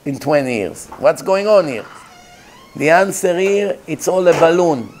in 20 years? What's going on here? The answer here, it's all a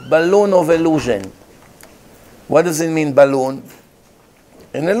balloon of illusion. What does it mean, balloon?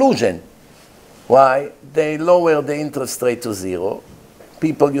 An illusion. Why? They lower the interest rate to 0.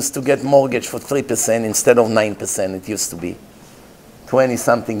 People used to get mortgage for 3% instead of 9% it used to be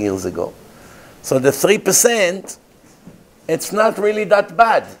 20-something years ago. So the 3%, it's not really that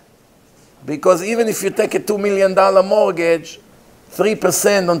bad. Because even if you take a $2 million mortgage,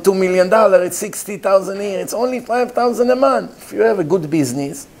 3% on $2 million, it's $60,000 a year. It's only $5,000 a month. If you have a good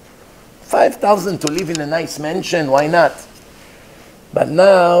business, $5,000 to live in a nice mansion, why not? But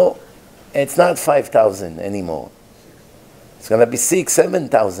now, it's not $5,000 anymore. It's going to be $6,000,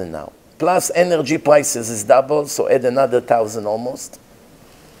 $7,000 now. Plus energy prices is double, so add another $1,000 almost.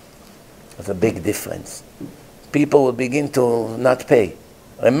 That's a big difference. People will begin to not pay.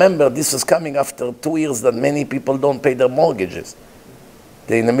 Remember, this is coming after 2 years that many people don't pay their mortgages.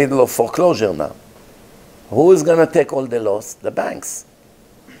 They're in the middle of foreclosure now. Who is going to take all the loss? The banks.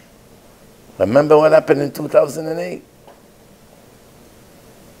 Remember what happened in 2008?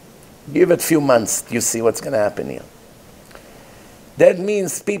 Give it a few months, you see what's going to happen here. That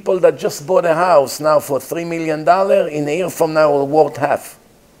means people that just bought a house now for $3 million, in a year from now will worth half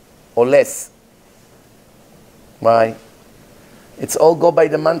or less. Why? It's all go by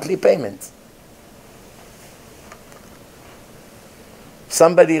the monthly payments.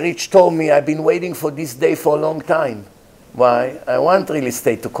 Somebody rich told me, I've been waiting for this day for a long time. Why? I want real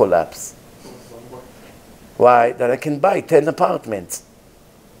estate to collapse. Why? That I can buy 10 apartments.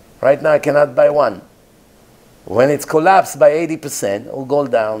 Right now I cannot buy one. When it's collapsed by 80%, it will go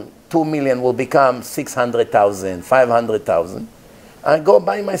down. 2 million will become 600,000, 500,000. I go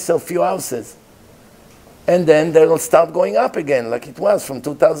buy myself a few houses. And then they will start going up again, like it was from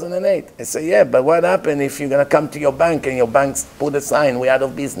 2008. I say, yeah, but what happened if you're going to come to your bank and your bank put a sign, we're out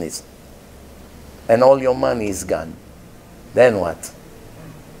of business, and all your money is gone? Then what?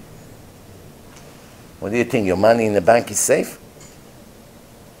 What do you think? Your money in the bank is safe?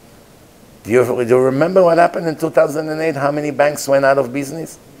 Do you remember what happened in 2008? How many banks went out of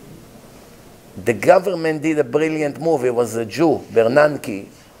business? The government did a brilliant move. It was a Jew, Bernanke.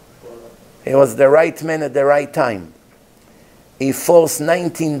 He was the right man at the right time. He forced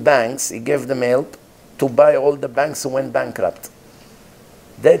 19 banks, he gave them help, to buy all the banks who went bankrupt.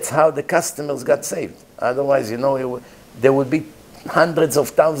 That's how the customers got saved. Otherwise, you know, there would be hundreds of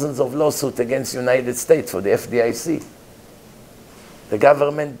thousands of lawsuits against the United States for the FDIC. The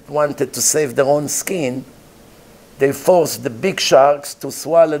government wanted to save their own skin. They forced the big sharks to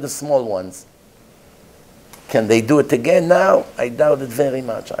swallow the small ones. Can they do it again now? I doubt it very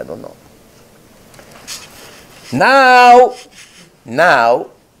much. I don't know. Now,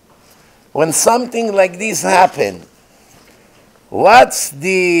 when something like this happens, what's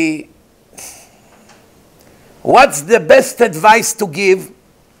the best advice to give?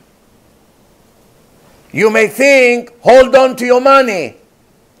 You may think, hold on to your money.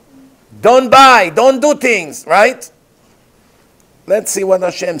 Don't buy, don't do things, right? Let's see what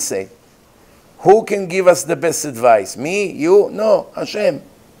Hashem say. Who can give us the best advice? Me? You? No, Hashem.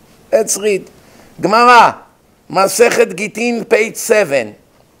 Let's read. Gemara, Masechet Gitin, page 7.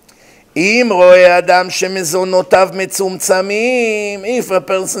 אם רואה אדם שמזונותיו מצומצמים, if a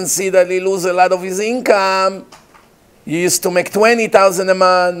person see that he lose a lot of his income, he used to make 20,000 a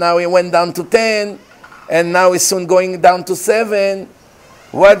month, now he went down to 10, and now he's soon going down to 7.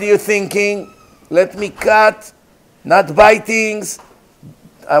 What are you thinking? Let me cut, not buy things.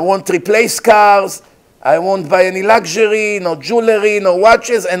 I won't replace cars. I won't buy any luxury, no jewelry, no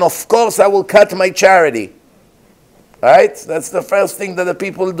watches, and of course I will cut my charity. Right? That's the first thing that the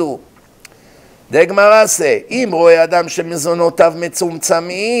people do. The Gemara say, אם רואה אדם שמזונותיו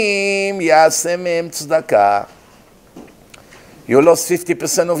מצומצמים, יעשה מהם צדקה. You lost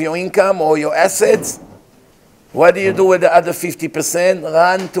 50% of your income or your assets. What do you do with the other 50%?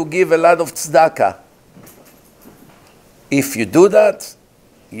 Run to give a lot of tzedakah. If you do that,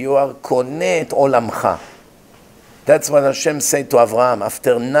 you are koneh et olamcha. That's what Hashem said to Avraham.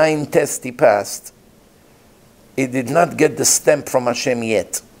 After 9 tests he passed, he did not get the stamp from Hashem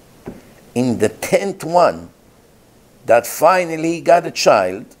yet. In the 10th one, that finally he got a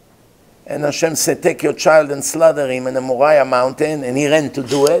child, and Hashem said, take your child and slaughter him in the Moriah mountain, and he ran to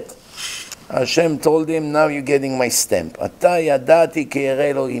do it. Hashem told him, now you're getting my stamp. Ata yadati ki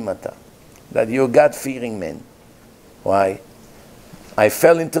yireh Elohim ata. That you're a God-fearing man. Why? I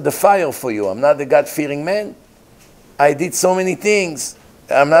fell into the fire for you. I'm not a God-fearing man. I did so many things.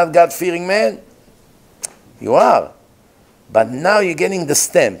 I'm not a God-fearing man. You are. But now you're getting the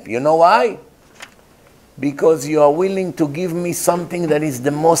stamp. You know why? Because you are willing to give me something that is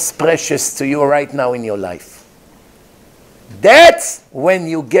the most precious to you right now in your life. That's when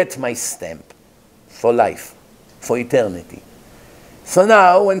you get my stamp for life, for eternity. So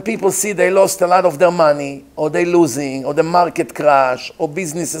now when people see they lost a lot of their money, or they're losing, or the market crash, or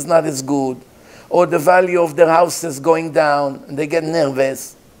business is not as good, or the value of their house is going down, and they get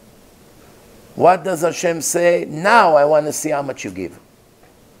nervous, What does Hashem say? Now I want to see how much you give.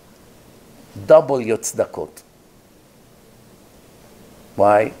 Double your tzedakot.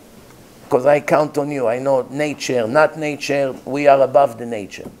 Why? Because I count on you. I know nature, not nature, we are above the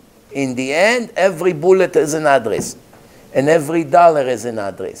nature. In the end, every bullet is an address. And every dollar is an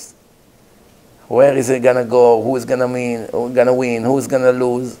address. Where is it going to go? Who's going to win? Who's going to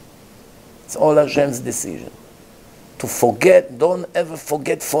lose? It's all Hashem's decision. To forget, don't ever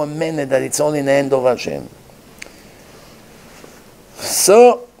forget for a minute that it's all in the hand of Hashem.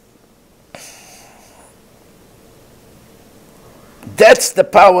 So, that's the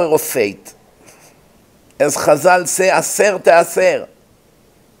power of faith. As Chazal say, aser te'aser.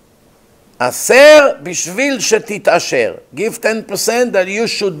 Aser bishvil shetit'asher. Give 10% that you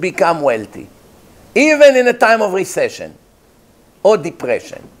should become wealthy. Even in a time of recession, or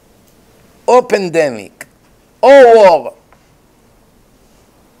depression, or pandemic, or war.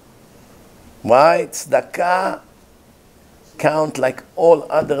 Why? Tzedakah count like all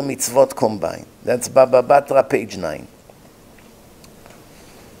other mitzvot combined. That's Baba Batra, page 9.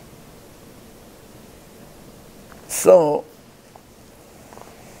 So,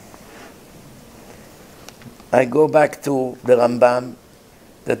 I go back to the Rambam.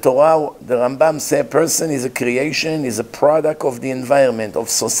 The Torah, the Rambam says a person is a creation, is a product of the environment, of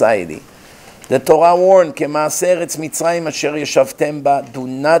society. The Torah warned, כמעשה ארץ מצרים אשר ישבתם בה, do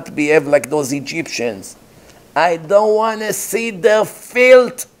not behave like those Egyptians. I don't want to see their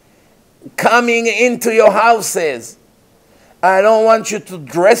filth coming into your houses. I don't want you to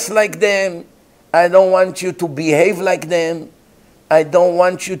dress like them. I don't want you to behave like them. I don't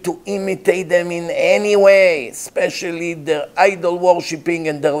want you to imitate them in any way, especially their idol worshipping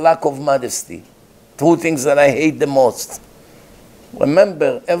and their lack of modesty. Two things that I hate the most.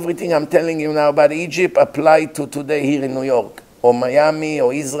 Remember, everything I'm telling you now about Egypt apply to today here in New York, or Miami,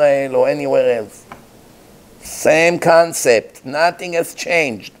 or Israel, or anywhere else. Same concept. Nothing has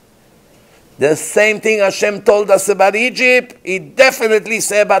changed. The same thing Hashem told us about Egypt, He definitely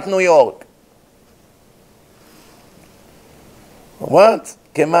said about New York. What?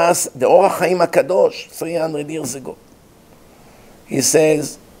 The Orach Chaim HaKadosh, 300 years ago. He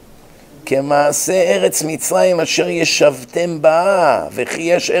says, כמעשה ארץ מצרים אשר ישבתם בה, וכי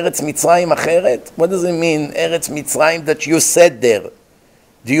יש ארץ מצרים אחרת? What does it mean, ארץ מצרים, that you said there?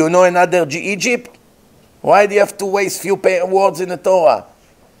 Do you know another Egypt? Why do you have to waste few words in the Torah?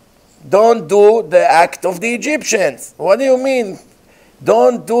 Don't do the act of the Egyptians. What do you mean?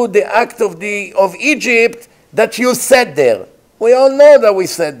 Don't do the act of Egypt that you said there. We all know that we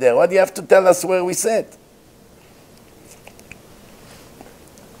said there. Why do you have to tell us where we said?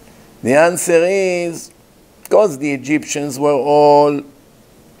 The answer is, because the Egyptians were all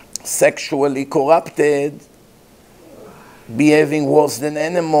sexually corrupted, behaving worse than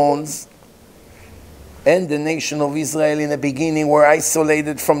animals, and the nation of Israel in the beginning were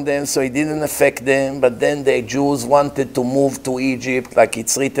isolated from them, so it didn't affect them, but then the Jews wanted to move to Egypt, like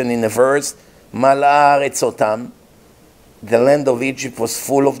it's written in a verse, Mal'a haaretz otam. The land of Egypt was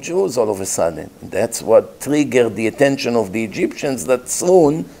full of Jews all of a sudden. That's what triggered the attention of the Egyptians, that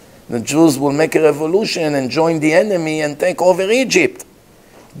soon the Jews will make a revolution and join the enemy and take over Egypt.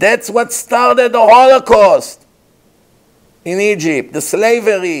 That's what started the Holocaust in Egypt, the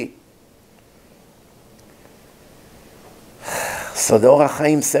slavery. So the Orach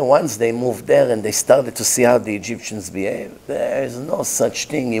Chaim said once they moved there and they started to see how the Egyptians behave, there is no such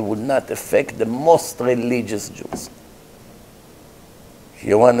thing. It would not affect the most religious Jews. If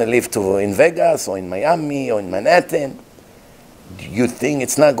you want to live in Vegas or in Miami or in Manhattan, do you think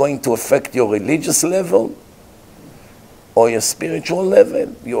it's not going to affect your religious level or your spiritual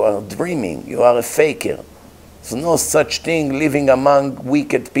level? You are dreaming. You are a faker. There's no such thing living among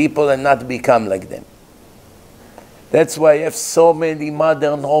wicked people and not become like them. That's why you have so many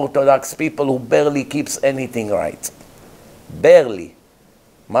modern Orthodox people who barely keeps anything right. Barely.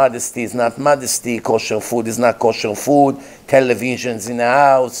 Modesty is not modesty, kosher food is not kosher food, televisions in the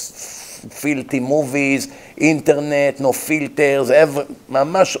house, filthy movies, internet, no filters,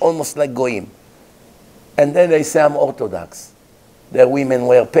 mamash almost like goyim. And then they say I'm Orthodox. Their women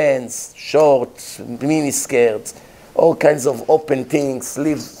wear pants, shorts, mini skirts, all kinds of open things,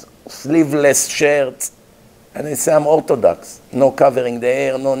 sleeveless shirts. And they say I'm Orthodox, no covering the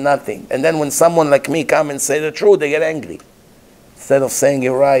hair, no nothing. And then when someone like me come and say the truth, they get angry. Instead of saying,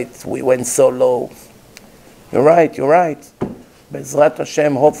 you're right, we went so low. You're right, you're right. Bezrat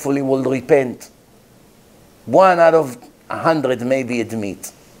Hashem hopefully will repent. 1 out of 100 maybe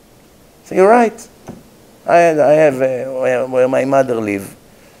admit. So you're right. I have where my mother lived,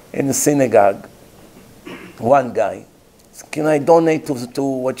 in the synagogue, one guy, Can I donate to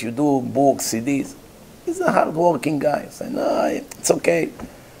what you do, books, CDs? He's a hard-working guy. I said, no, it's okay.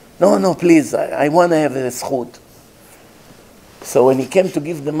 No, please, I want to have a zchut. So when he came to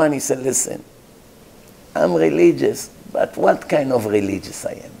give the money, he said, listen, I'm religious, but what kind of religious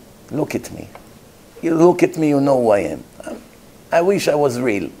I am? Look at me. You look at me, you know who I am. I wish I was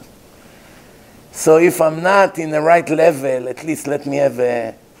real. So if I'm not in the right level, at least let me have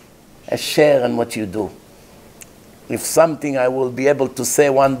a share in what you do. If something I will be able to say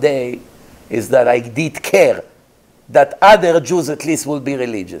one day is that I did care that other Jews at least will be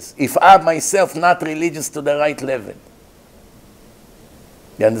religious. If I myself not religious to the right level.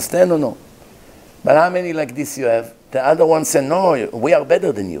 You understand or no? But how many like this you have? The other one say, no, we are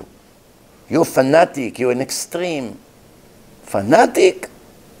better than you. You're fanatic, you're an extreme. Fanatic?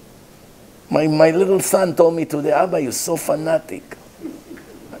 My little son told me today, Abba, you're so fanatic.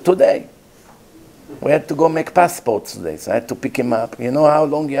 Today. We had to go make passports today, so I had to pick him up. You know how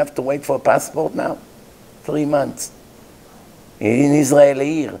long you have to wait for a passport now? 3 months. In Israel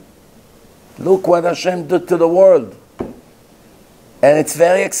here. Look what Hashem did to the world. And it's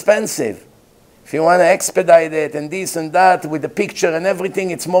very expensive. If you want to expedite it and this and that with the picture and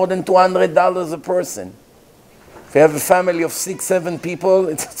everything, it's more than $200 a person. If you have a family of 6, 7 people,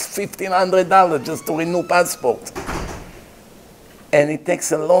 it's $1,500 just to renew passport. And it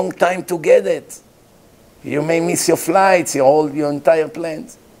takes a long time to get it. You may miss your flights, your entire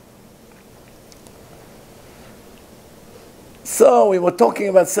plans. So we were talking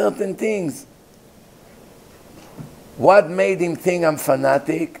about certain things. What made him think I'm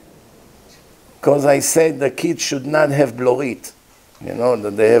fanatic? Because I said the kids should not have blorit. You know,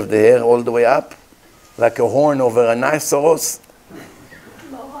 that they have the hair all the way up, like a horn over a rhinoceros.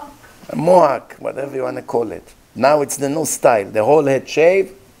 Mohawk. A mohawk, whatever you want to call it. Now it's the new style. The whole head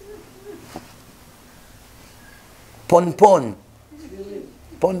shave. Pon-pon.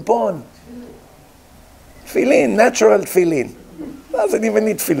 Pon-pon. Tefillin, natural tefillin. Doesn't even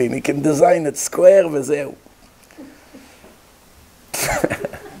need tefillin. He can design it square וזהו.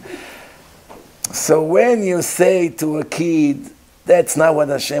 So when you say to a kid, that's not what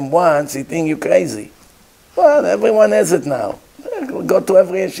Hashem wants, he thinks you're crazy. Well, everyone has it now. Go to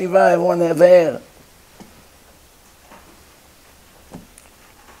every yeshiva, everyone have hair.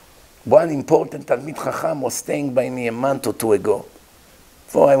 One important Talmid Chacham was staying by me a month or 2 ago,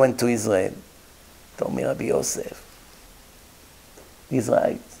 before I went to Israel. Told me, Rabbi Yosef, he's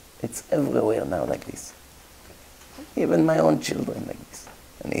right. It's everywhere now like this. Even my own children like this.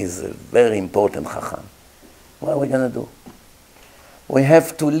 And he's a very important Chacham. What are we going to do? We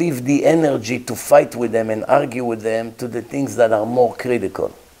have to leave the energy to fight with them and argue with them to the things that are more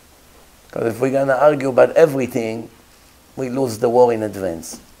critical. Because if we're going to argue about everything, we lose the war in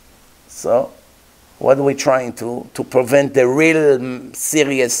advance. So, what are we trying to prevent the real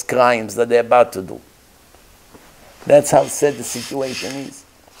serious crimes that they're about to do? That's how sad the situation is.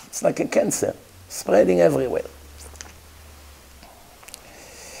 It's like a cancer, spreading everywhere.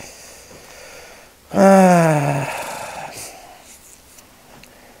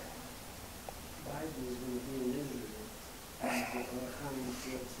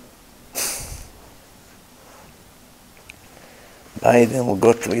 Biden will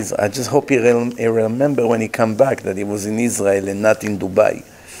go to Israel. I just hope he remember when he come back that he was in Israel and not in Dubai.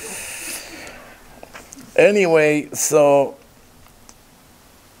 Anyway, so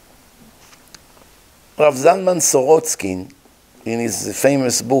Rav Zalman Sorotskin, in his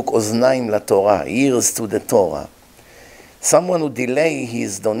famous book Oznaim LaTorah, Ears to the Torah, someone who delay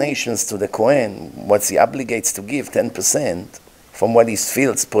his donations to the Kohen, what he obligates to give, 10% from what his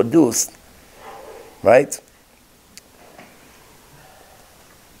fields produced, right?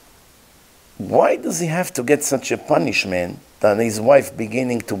 Why does he have to get such a punishment than his wife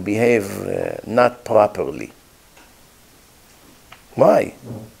beginning to behave not properly? Why?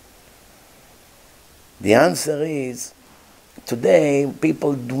 The answer is, today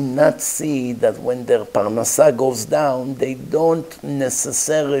people do not see that when their parnasa goes down, they don't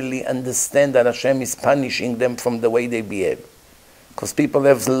necessarily understand that Hashem is punishing them from the way they behave. Because people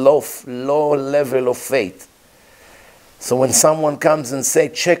have low level of faith. So when someone comes and say,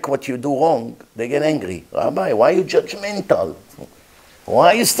 check what you do wrong, they get angry. Rabbi, why are you judgmental? Why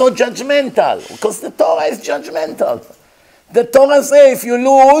are you so judgmental? Because the Torah is judgmental. The Torah says if you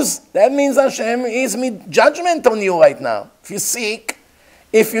lose, that means Hashem is judgment on you right now. If you're sick,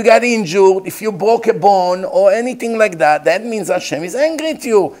 if you got injured, if you broke a bone or anything like that, that means Hashem is angry at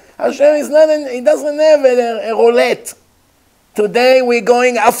you. Hashem is not, he doesn't have a roulette. Today we're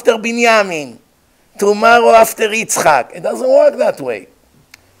going after Binyamin. Tomorrow after Yitzchak. It doesn't work that way.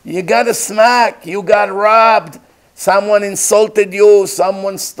 You got a smack, you got robbed, someone insulted you,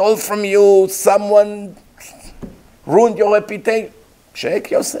 someone stole from you, someone ruined your reputation, check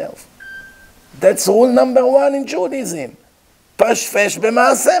yourself. That's rule number 1 in Judaism. פשפש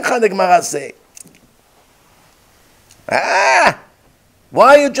במעשיך, the Gemara say. Why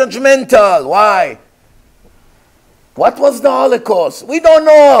are you judgmental? Why? What was the Holocaust? We don't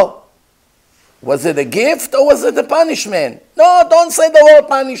know. Was it a gift or was it a punishment? No, don't say the word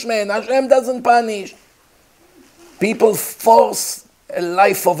punishment. Hashem doesn't punish. People force a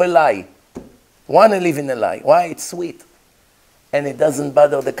life of a lie. Want to live in a lie. Why? It's sweet. And it doesn't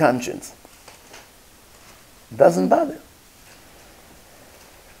bother the conscience. It doesn't bother.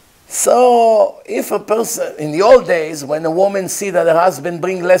 So, if a person, in the old days, when a woman sees that her husband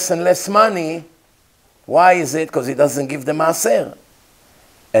brings less and less money, why is it? Because he doesn't give the maaser.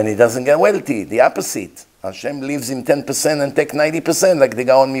 And he doesn't get wealthy. The opposite. Hashem leaves him 10% and take 90%, like the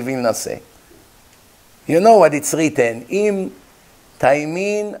Gaon Mivilna say. You know what it's written. Im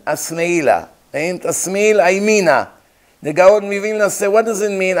taimin asmeila. Im tasmil aimina. The Gaon Mivilna say, what does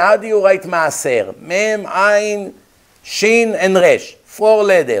it mean? How do you write maaser? Mem, ain, shin, and resh. 4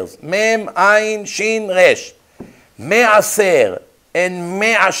 letters. Mem, ain, shin, resh. Me'aser and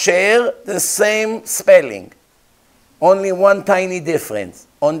me'asher, the same spelling. Only one tiny difference.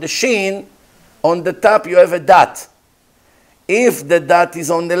 On the shin, on the top you have a dot. If the dot is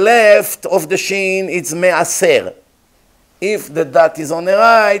on the left of the shin, it's me'aser. If the dot is on the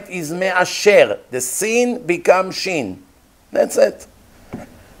right, it's me'asher. The sin becomes shin. That's it.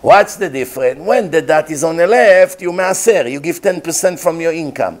 What's the difference? When the dot is on the left, you me'aser. You give 10% from your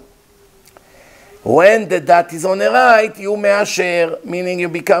income. When the dot is on the right, you me'asher, meaning you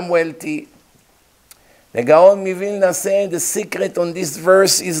become wealthy. The Gaon Mivilna said the secret on this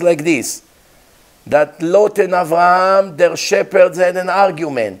verse is like this. That Lot and Avraham, their shepherds had an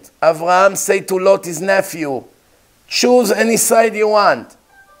argument. Avraham said to Lot, his nephew, choose any side you want.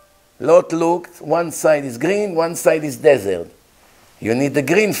 Lot looked, one side is green, one side is desert. You need the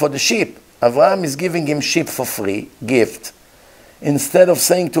green for the sheep. Avraham is giving him sheep for free, gift. Instead of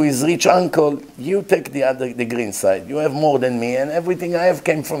saying to his rich uncle, you take the green side, you have more than me and everything I have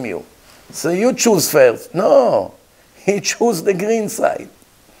came from you. So you choose first. No, he chose the green side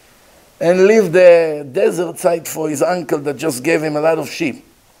and leave the desert side for his uncle that just gave him a lot of sheep.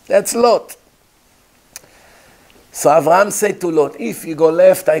 That's Lot. So Avraham said to Lot, if you go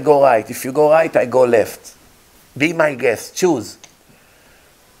left, I go right. If you go right, I go left. Be my guest, choose.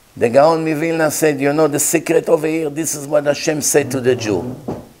 The Gaon Mivilna said, you know the secret over here? This is what Hashem said to the Jew.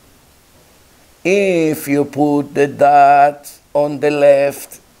 If you put the dot on the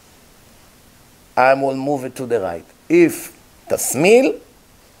left, I will move it to the right. If tasmil,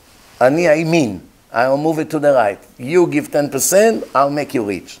 ani aimin, I will move it to the right. You give 10%, I'll make you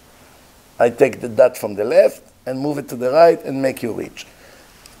rich. I take the dot from the left and move it to the right and make you rich.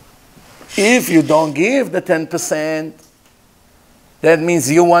 If you don't give the 10%, that means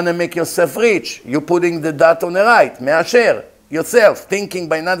you want to make yourself rich. You're putting the dot on the right, me'asher, yourself, thinking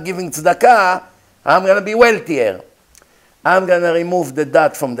by not giving tzedakah, I'm going to be wealthier. I'm going to remove the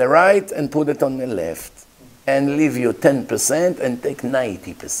dot from the right and put it on the left and leave you 10% and take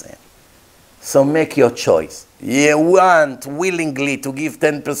 90%. So make your choice. You want willingly to give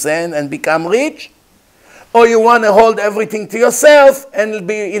 10% and become rich? Or you want to hold everything to yourself and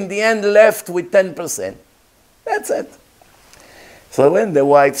be in the end left with 10%? That's it. So when the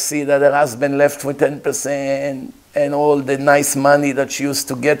wife sees that her husband left with 10% and all the nice money that she used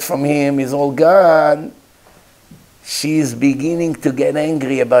to get from him is all gone, she is beginning to get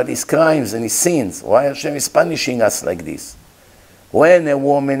angry about his crimes and his sins. Why Hashem is punishing us like this? When a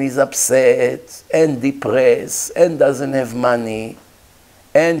woman is upset and depressed and doesn't have money,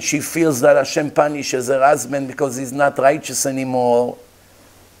 and she feels that Hashem punishes her husband because he's not righteous anymore,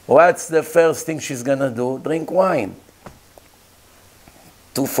 what's the first thing she's going to do? Drink wine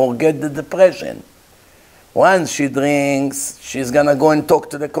to forget the depression. Once she drinks, she's going to go and talk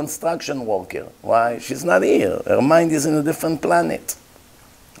to the construction worker. Why? She's not here. Her mind is in a different planet.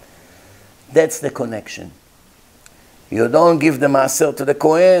 That's the connection. You don't give the maaser to the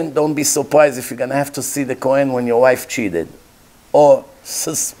Kohen, don't be surprised if you're going to have to see the Kohen when your wife cheated or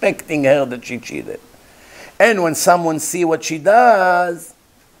suspecting her that she cheated. And when someone sees what she does,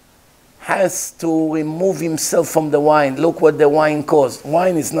 has to remove himself from the wine. Look what the wine caused.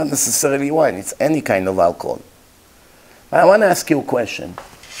 Wine is not necessarily wine. It's any kind of alcohol. I want to ask you a question.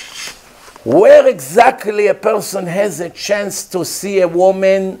 Where exactly a person has a chance to see a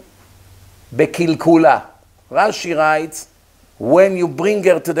woman bekilkula? Rashi writes, when you bring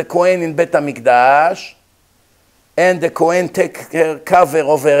her to the Kohen in Bet HaMikdash, and the Kohen takes her cover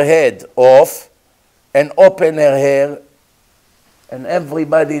of her head off, and open her hair, and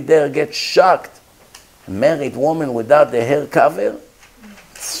everybody there gets shocked. A married woman without the hair cover?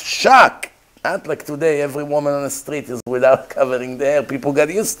 Shock! Not like today, every woman on the street is without covering the hair. People got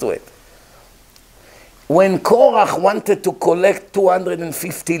used to it. When Korach wanted to collect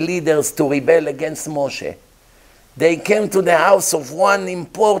 250 leaders to rebel against Moshe, they came to the house of one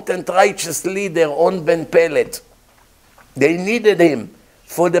important righteous leader, On Ben Pelet. They needed him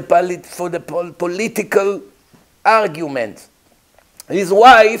for the political argument. His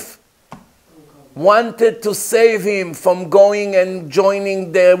wife wanted to save him from going and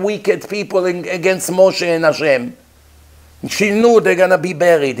joining the wicked people against Moshe and Hashem. She knew they're going to be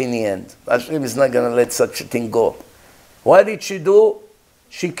buried in the end. Hashem is not going to let such a thing go. What did she do?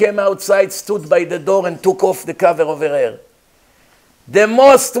 She came outside, stood by the door, and took off the cover of her hair. The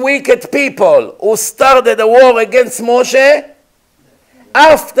most wicked people who started a war against Moshe,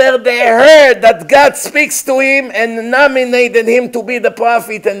 after they heard that God speaks to him and nominated him to be the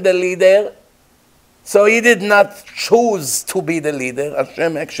prophet and the leader, so he did not choose to be the leader,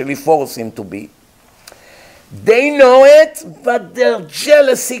 Hashem actually forced him to be. They know it, but their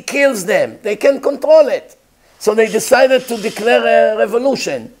jealousy kills them. They can't control it. So they decided to declare a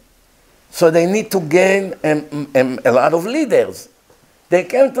revolution. So they need to gain a lot of leaders. They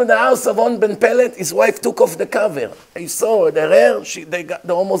came to the house of On Ben Pelet. His wife took off the cover. They saw their hair. They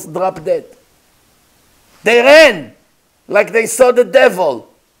almost dropped dead. They ran like they saw the devil.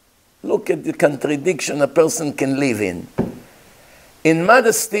 Look at the contradiction a person can live in. In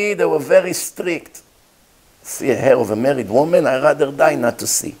modesty, they were very strict. See a hair of a married woman, I'd rather die not to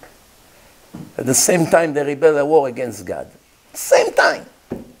see. At the same time, they rebel a war against God. Same time.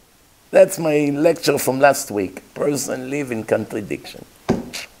 That's my lecture from last week. Person live in contradiction.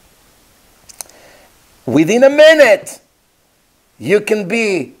 Within a minute, you can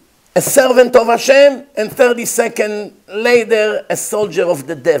be a servant of Hashem, and 30 seconds later, a soldier of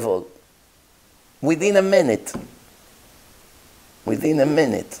the devil. Within a minute. Within a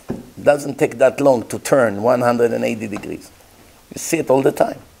minute. It doesn't take that long to turn 180 degrees. You see it all the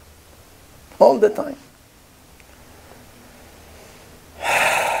time. All the time.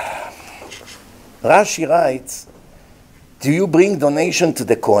 Rashi writes, do you bring donation to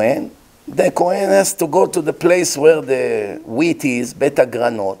the Kohen? The Kohen has to go to the place where the wheat is, beta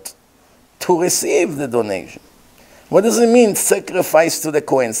granot, to receive the donation. What does it mean, sacrifice to the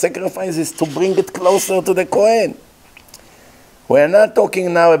Kohen? Sacrifice is to bring it closer to the Kohen. We're not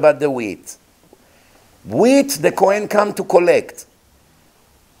talking now about the wheat. Wheat, the Kohen come to collect.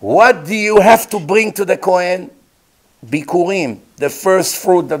 What do you have to bring to the Kohen? Bikurim, the first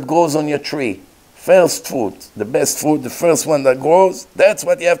fruit that grows on your tree. First fruit, the best fruit, the first one that grows. That's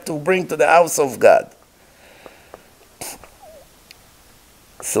what you have to bring to the house of God.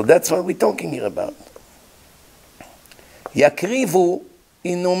 So that's what we're talking here about. Yakrivu,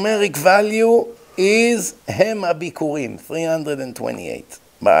 in numeric value, is Hem Abikurim, 328.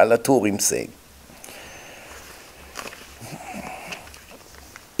 Baal HaTurim say.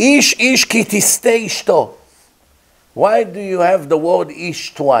 Ish ish ki tiste ishto. Why do you have the word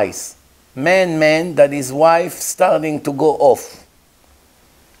ish twice? Man, that his wife starting to go off.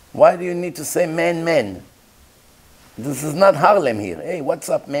 Why do you need to say man? This is not Harlem here. Hey, what's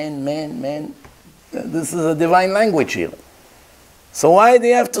up, man? This is a divine language here. So why do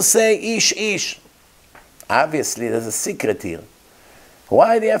you have to say ish? Obviously, there's a secret here.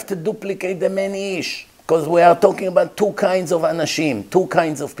 Why do you have to duplicate the man ish? Because we are talking about two kinds of anashim, two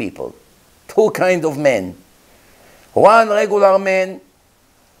kinds of people, two kinds of men. One regular man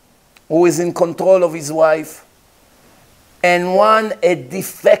who is in control of his wife, and one a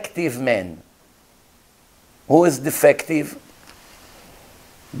defective man. Who is defective?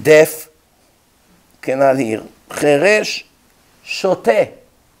 Deaf, cannot hear. Cheresh, shoteh,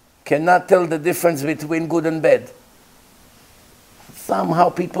 cannot tell the difference between good and bad. Somehow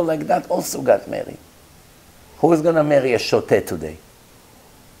people like that also got married. Who is going to marry a shoteh today?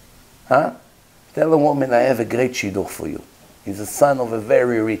 Huh? Tell a woman, I have a great shidduch for you. He's the son of a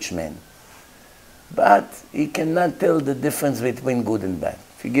very rich man. But he cannot tell the difference between good and bad.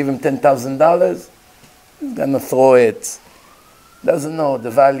 If you give him $10,000, he's going to throw it. Doesn't know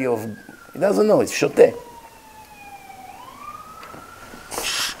the value of... He doesn't know, it's shoteh.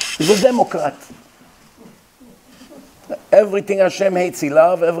 He's a Democrat. Everything Hashem hates, he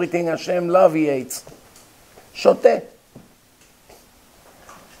loves. Everything Hashem loves, he hates. Shoteh.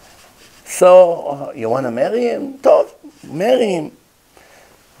 So, you want to marry him? Tov, marry him.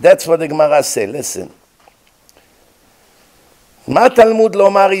 That's what the Gemara says. Listen. מה תלמוד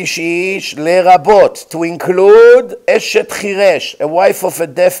לומר איש איש? לרבות, to include אשת חירש, a wife of a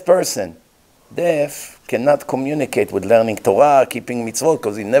deaf person. deaf cannot communicate with learning Torah, keeping mitzvot,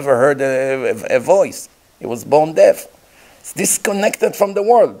 because he never heard a voice. He was born deaf. It's disconnected from the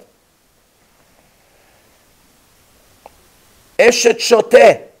world. Eshet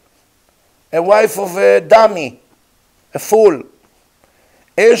shoteh, a wife of a dummy, a fool.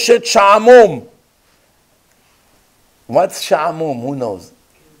 Eshet sha'amum. What's sha'amum? Who knows?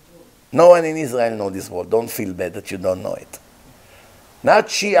 No one in Israel knows this word. Don't feel bad that you don't know it. Not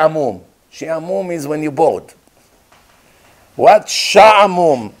shi'amum. Shi'amum is when you're bored. What's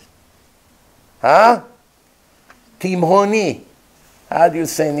sha'amum? Huh? Timhoni. How do you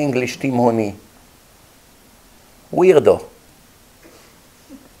say in English timhoni? Weirdo.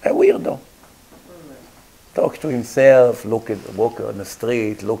 A weirdo. Talk to himself, walk on the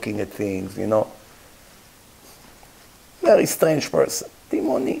street, looking at things, you know. Very strange person.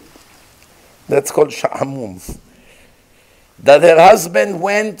 Timoni. That's called sha'amum. That her husband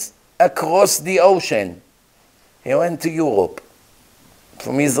went across the ocean. He went to Europe.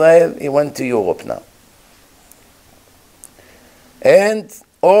 From Israel, he went to Europe now.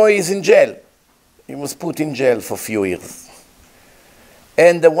 Or he's in jail. He was put in jail for a few years.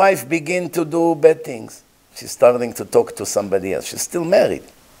 And the wife began to do bad things. She's starting to talk to somebody else. She's still married.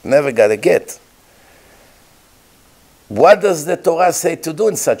 Never got a get. What does the Torah say to do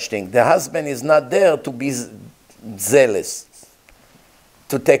in such thing? The husband is not there to be zealous,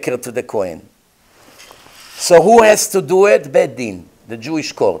 to take her to the Kohen. So who has to do it? Beit Din, the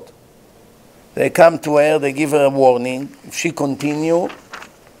Jewish court. They come to her, they give her a warning. If she continue,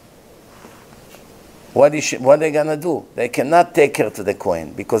 what are they going to do? They cannot take her to the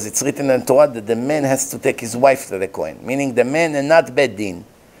Kohen, because it's written in the Torah that the man has to take his wife to the Kohen, meaning the man and not Beit Din.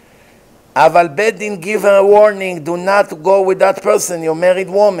 Aval Beit Din give her a warning, do not go with that person, you're a married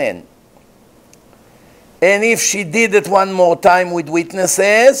woman. And if she did it one more time with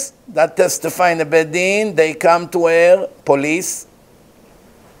witnesses that testify in the Beit Din, they come to her, police,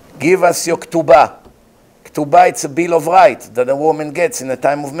 give us your ketubah. Ketubah, it's a bill of rights that a woman gets in the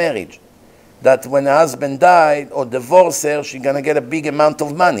time of marriage. That when her husband died or divorced her, she's going to get a big amount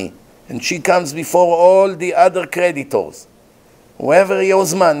of money. And she comes before all the other creditors. Whoever he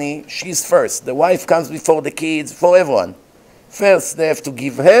owes money, she's first. The wife comes before the kids, for everyone. First, they have to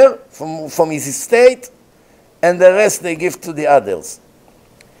give her from his estate, and the rest they give to the others.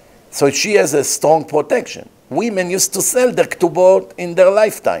 So she has a strong protection. Women used to sell their ketubot in their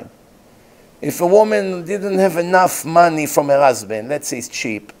lifetime. If a woman didn't have enough money from her husband, let's say it's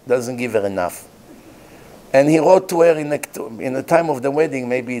cheap, doesn't give her enough, and he wrote to her in the time of the wedding,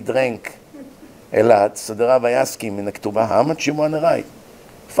 maybe he drank a lot, so the rabbi asked him in the ketubah, how much you want to write?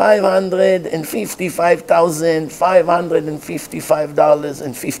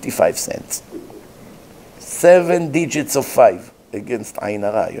 $555,555.55. 7 digits of 5 against Ain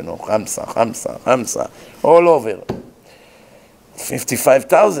Hara, you know, Hamsa, all over.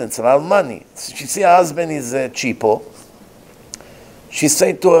 55,000, it's a lot of money. So she see her husband is cheapo. She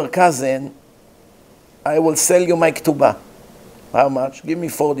said to her cousin, I will sell you my ketubah. How much? Give me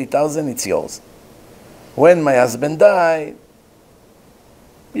 40,000, it's yours. When my husband died,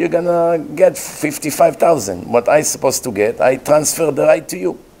 you're gonna get 55,000. What I supposed to get, I transfer the right to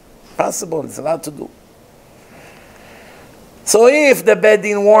you. Possible, it's allowed to do. So if the Beit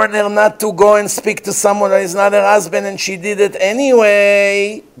Din warned her not to go and speak to someone that is not her husband and she did it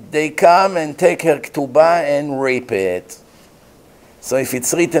anyway, they come and take her ketubah and rape it. So if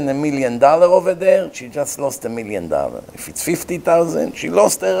it's written $1 million over there, she just lost $1 million. If it's 50,000, she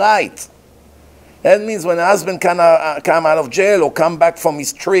lost her right. That means when her husband come out of jail or come back from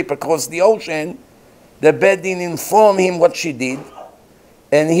his trip across the ocean, the Beit Din inform him what she did,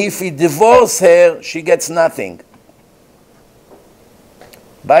 and if he divorces her, she gets nothing.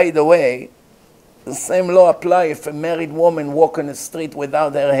 By the way, the same law applies if a married woman walks on the street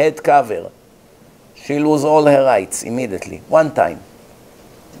without her head covered. She loses all her rights immediately, one time.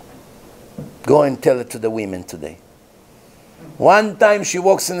 Go and tell it to the women today. One time she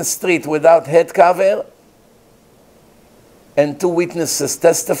walks in the street without head cover, and 2 witnesses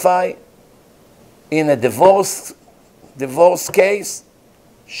testify in a divorce case,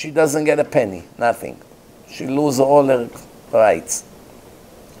 she doesn't get a penny, nothing. She loses all her rights.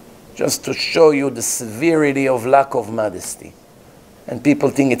 Just to show you the severity of lack of modesty. And people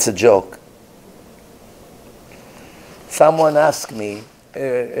think it's a joke. Someone asked me,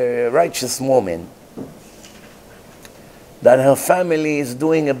 a righteous woman, that her family is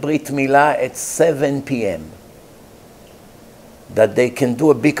doing a Brit Milah at 7 p.m. That they can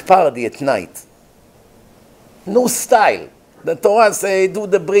do a big party at night. No style. The Torah says do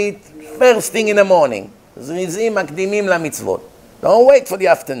the Brit first thing in the morning. זריזים מקדימים למצוות. Don't wait for the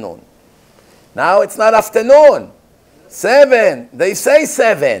afternoon. Now it's not afternoon. 7. They say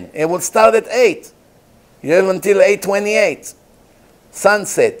 7. It will start at 8. You have until 8:28.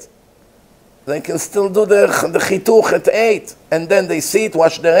 Sunset. They can still do the chituch at 8. And then they sit,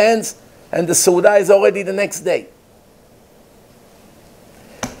 wash their hands, and the Suda is already the next day.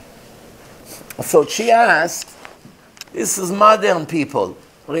 So she asked, this is modern people,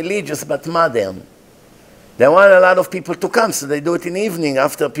 religious but modern. They want a lot of people to come, so they do it in the evening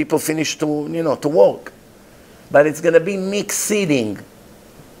after people finish to work. But it's going to be mixed seating.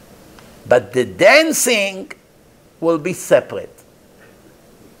 But the dancing will be separate.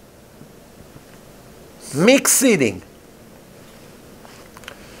 Mixed seating.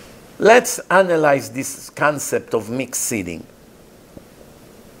 Let's analyze this concept of mixed seating.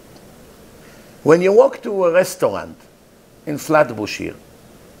 When you walk to a restaurant in Flatbush here,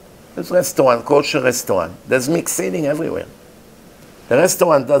 there's a restaurant, kosher restaurant. There's mixed seating everywhere. The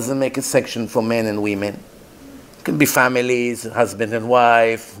restaurant doesn't make a section for men and women. It can be families, husband and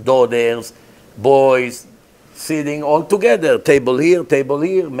wife, daughters, boys, sitting all together. Table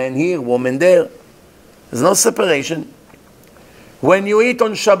here, men here, woman there. There's no separation. When you eat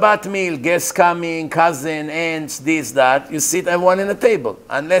on Shabbat meal, guests coming, cousin, aunts, this, that, you sit everyone in a table.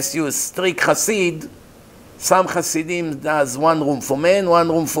 Unless you're a strict Hasid, some Hasidim does one room for men, one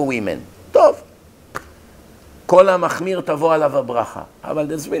room for women. טוב. כל המחמיר תבוא עליו הברכה. אבל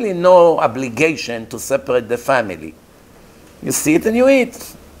there's really no obligation to separate the family. You sit and you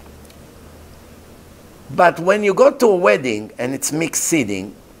eat. But when you go to a wedding and it's mixed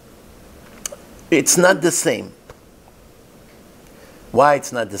seating, it's not the same. Why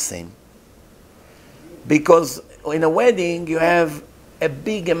it's not the same? Because in a wedding you have a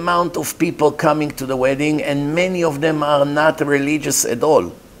big amount of people coming to the wedding, and many of them are not religious at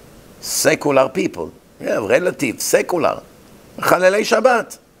all. Secular people. Yeah, relatives, secular. Chalalei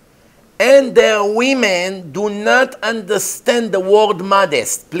Shabbat. And their women do not understand the word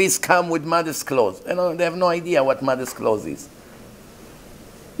modest. Please come with modest clothes. They have no idea what modest clothes is.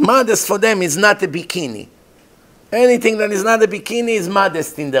 Modest for them is not a bikini. Anything that is not a bikini is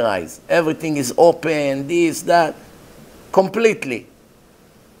modest in their eyes. Everything is open, this, that, completely.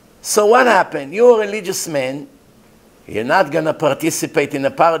 So what happened? You're a religious man. You're not going to participate in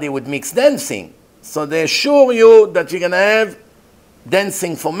a party with mixed dancing. So they assure you that you're going to have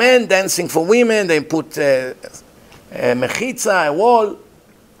dancing for men, dancing for women. They put a mechitza, a wall.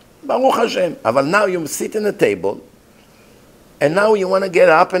 Baruch Hashem. But now you sit in a table, and now you want to get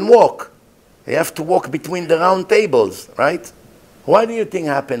up and walk. You have to walk between the round tables, right? What do you think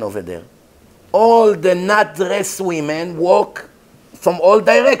happened over there? All the not dressed women walk from all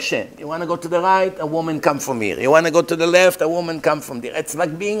directions. You want to go to the right, a woman come from here. You want to go to the left, a woman come from there. It's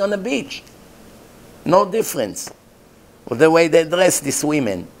like being on a beach. No difference with the way they dress, these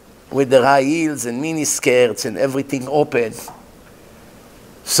women, with their high heels and mini skirts and everything open.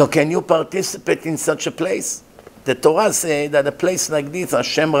 So can you participate in such a place? The Torah says that a place like this,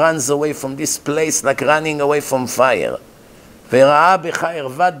 Hashem runs away from this place like running away from fire. וראה בך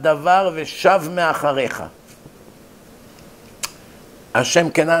ערוות דבר ושב מאחריך.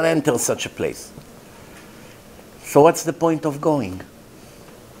 Hashem cannot enter such a place. So what's the point of going?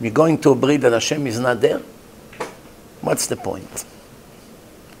 You're going to a brit that Hashem is not there? What's the point?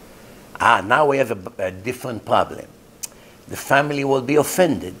 Now we have a different problem. The family will be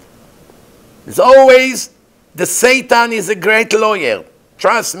offended. There's always, the Satan is a great lawyer.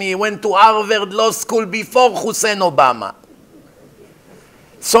 Trust me, he went to Harvard Law School before Hussein Obama.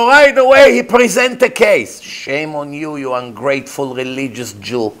 So right away he presents a case. Shame on you, you ungrateful religious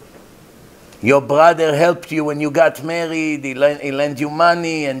Jew. Your brother helped you when you got married, he lent you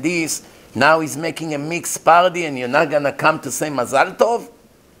money and this. Now he's making a mixed party and you're not going to come to say Mazal Tov?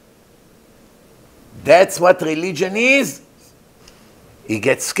 That's what religion is. He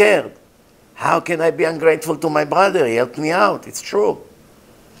gets scared. How can I be ungrateful to my brother? He helped me out. It's true.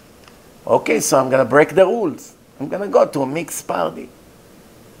 Okay, so I'm going to break the rules. I'm going to go to a mixed party.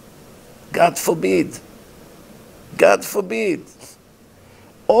 God forbid. God forbid.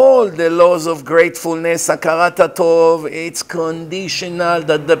 All the laws of gratefulness, hakarat hatov, it's conditional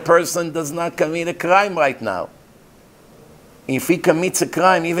that the person does not commit a crime right now. If he commits a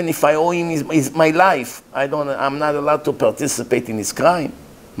crime, even if I owe him my life, I'm not allowed to participate in his crime.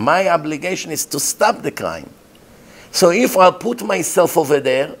 My obligation is to stop the crime. So if I'll put myself over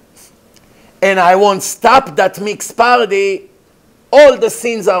there, and I won't stop that mixed party, all the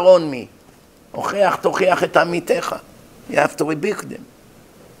sins are on me. You have to rebuke them.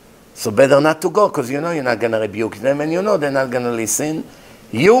 So better not to go, because you know you're not going to rebuke them, and you know they're not going to listen.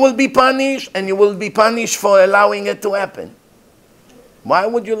 You will be punished, and you will be punished for allowing it to happen. Why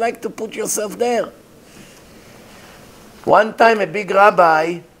would you like to put yourself there? One time a big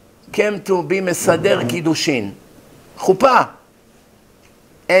rabbi came to be Mesader Kiddushin, Chuppah,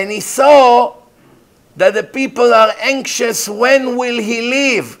 and he saw that the people are anxious, when will he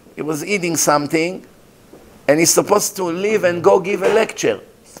leave? He was eating something, and he's supposed to leave and go give a lecture.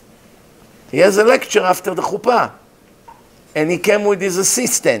 He has a lecture after the Chuppah, and he came with his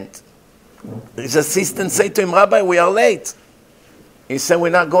assistant. His assistant said to him, Rabbi, we are late. He said, we're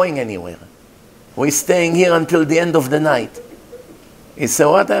not going anywhere. We're staying here until the end of the night. He said,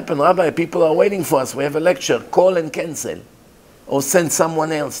 what happened, Rabbi? People are waiting for us. We have a lecture. Call and cancel. Or send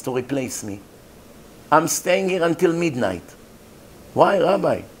someone else to replace me. I'm staying here until midnight. Why,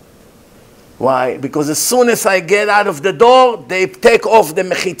 Rabbi? Why? Because as soon as I get out of the door, they take off the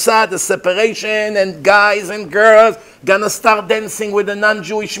mechitza, the separation, and guys and girls gonna start dancing with the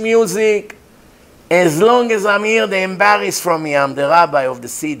non-Jewish music. As long as I'm here, they're embarrassed from me. I'm the rabbi of the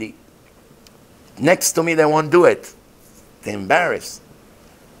city. Next to me, they won't do it. They're embarrassed.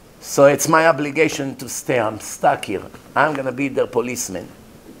 So it's my obligation to stay. I'm stuck here. I'm going to be their policeman.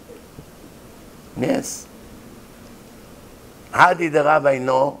 Yes. How did the rabbi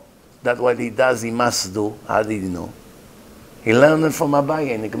know that what he does, he must do? How did he know? He learned it from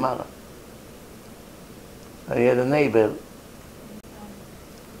Abaye in the Gemara. He had a neighbor.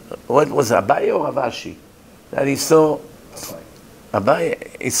 What was Abaye or Ravashi? That he saw,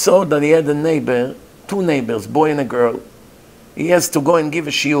 Abaye, he saw that he had a neighbor, two neighbors, boy and a girl. He has to go and give a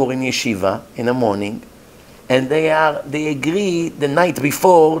shiur in yeshiva in the morning, and they agree the night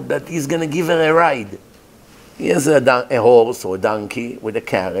before that he's going to give her a ride. He has a horse or a donkey with a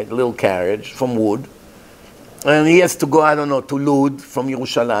carriage, a little carriage from wood, and he has to go, I don't know, to Lud from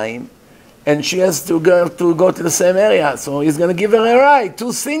Yerushalayim, and she has to go to the same area, so he's going to give her a ride.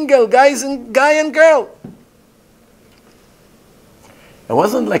 Two single guy and girl. It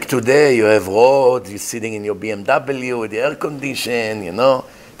wasn't like today, you have roads, you're sitting in your BMW with the air condition, you know,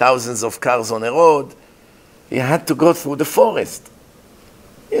 thousands of cars on the road. You had to go through the forest,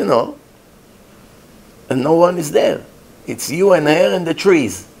 you know, and no one is there. It's you and her and the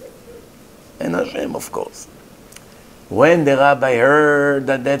trees. And Hashem, of course. When the rabbi heard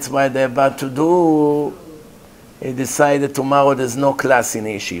that that's what they're about to do, he decided tomorrow there's no class in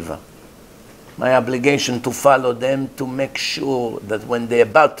yeshiva. My obligation to follow them to make sure that when they're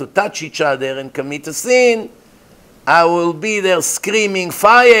about to touch each other and commit a sin, I will be there screaming,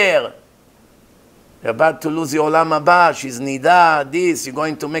 fire! You're about to lose your olam haba, she's nida, this, you're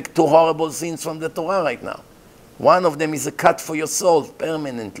going to make two horrible sins from the Torah right now. One of them is a cut for your soul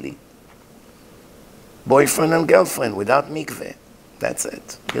permanently. Boyfriend and girlfriend without mikveh. That's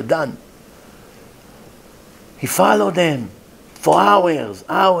it. You're done. He followed them for hours,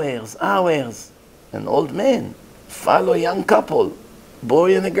 hours, hours. An old man follow a young couple,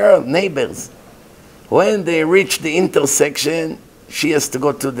 boy and a girl, neighbors. When they reach the intersection, she has to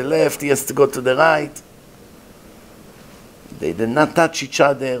go to the left, he has to go to the right. They did not touch each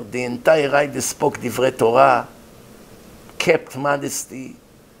other. The entire ride they spoke divrei Torah, kept modesty.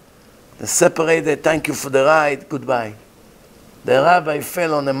 They separated, thank you for the ride, goodbye. The rabbi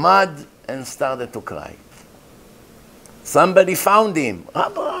fell on the mud and started to cry. Somebody found him.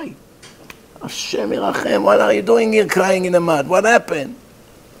 Rabbi, Hashem Yirachem, what are you doing here crying in the mud? What happened?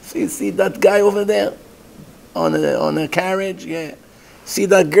 See that guy over there on a carriage? Yeah. See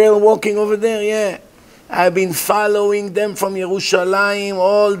that girl walking over there? Yeah. I've been following them from Yerushalayim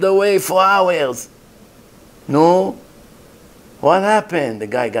all the way for hours. No? What happened? The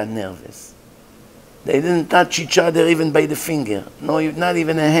guy got nervous. They didn't touch each other even by the finger. No, not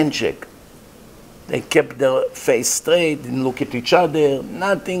even a handshake. They kept their face straight, didn't look at each other.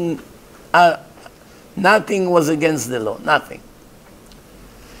 Nothing was against the law. Nothing.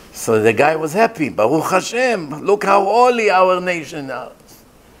 So the guy was happy. Baruch Hashem, look how holy our nation is.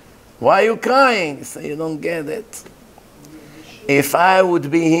 Why are you crying? He said, you don't get it. If I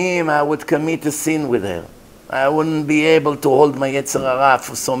would be him, I would commit a sin with her. I wouldn't be able to hold my Yetzer Hara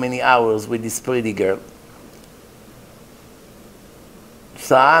for so many hours with this pretty girl.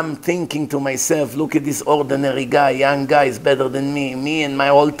 So I'm thinking to myself, look at this ordinary guy, young guy is better than me and my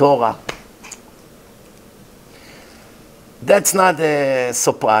whole Torah. That's not a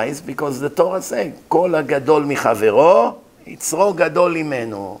surprise, because the Torah says, Kol hagadol michavero, yitzro gadol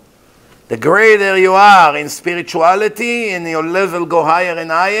imenu. The greater you are in spirituality and your level go higher and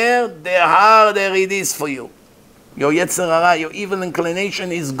higher, the harder it is for you. Your Yetzer Hara, your evil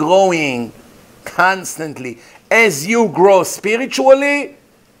inclination is growing constantly. As you grow spiritually,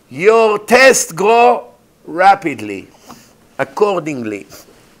 your tests grow rapidly, accordingly.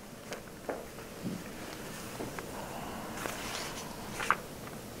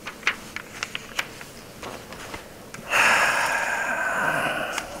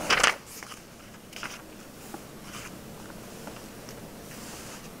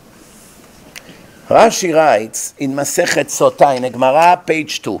 Rashi writes in Masechet Sota, in Gemara,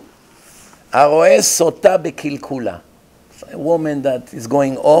 page 2, הרואה סוטה בקלקולה. A woman that is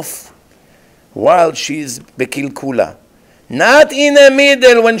going off while she is בקלקולה. Not in the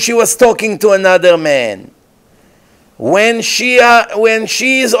middle when she was talking to another man. When she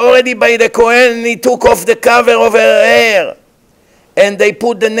is already by the Kohen and he took off the cover of her hair and they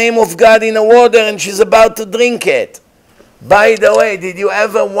put the name of God in the water and she's about to drink it. By the way, did you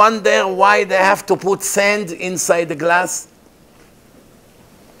ever wonder why they have to put sand inside the glass?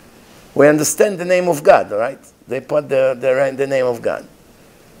 We understand the name of God, right? They put the name of God.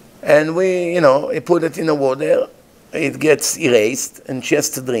 And we put it in the water, it gets erased, and she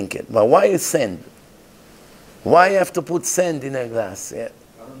has to drink it. But why is sand? Why you have to put sand in a glass? Yeah.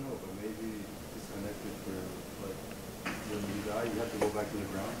 I don't know, but maybe it's connected for, like, when you die, you have to go back to the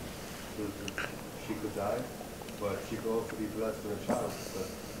ground. So she could die, but she could also be blessed for a child. But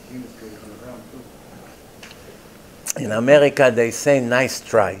he was created from the ground, too. In America, they say, nice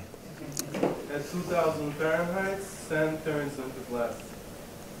try. At 2000 Fahrenheit, sand turns into glass.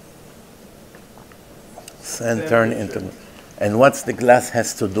 Sand turn into... And what's the glass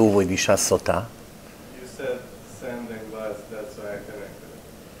has to do with Isha Sota? You said sand and glass, that's why I connected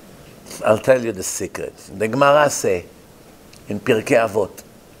it. I'll tell you the secret. The Gemara say, in Pirkei Avot,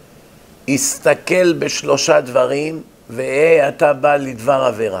 הסתכל בשלושה דברים, ואה אתה בא לדבר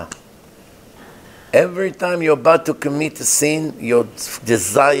עבירה. Every time you're about to commit a sin, your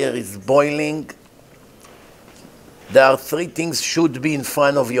desire is boiling. There are three things should be in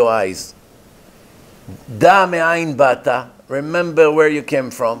front of your eyes. Da me'ain bata, remember where you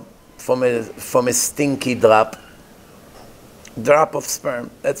came from a stinky drop of sperm,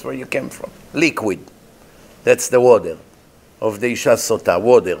 that's where you came from. Liquid, that's the water of the Isha Sota,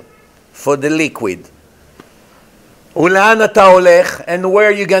 water, for the liquid. Ulan ata olech, and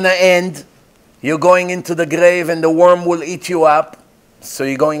where you gonna end? You're going into the grave and the worm will eat you up, so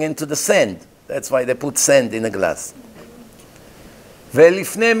you're going into the sand. That's why they put sand in a glass.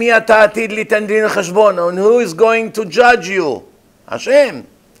 ולפני מי אתה עתיד ליתן דין וחשבון? And who is going to judge you? Hashem.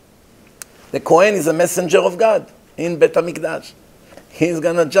 The Kohen is a messenger of God in Bet HaMikdash. He's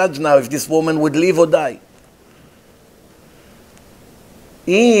going to judge now if this woman would live or die.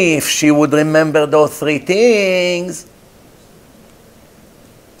 If she would remember those three things,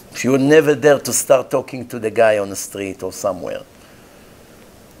 she would never dare to start talking to the guy on the street or somewhere.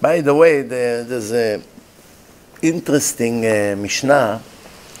 By the way, there's a interesting Mishnah.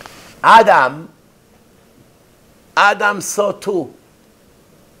 Adam saw two.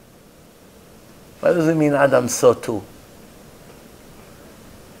 What does it mean Adam saw two?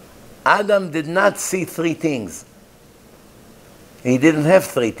 Adam did not see three things. He didn't have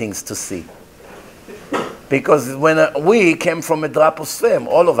three things to see. Because when we came from a drop of sperm,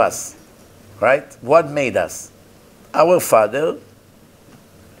 all of us, right? What made us? Our father.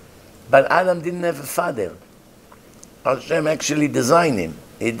 But Adam didn't have a father. Hashem actually designed him.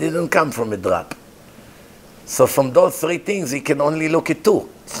 He didn't come from a drop. So from those three things, he can only look at two.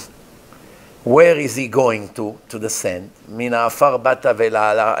 Where is he going to? To the sand. Min ha'afar bata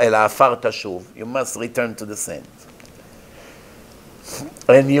ve'el ha'afar tashuv. You must return to the sand.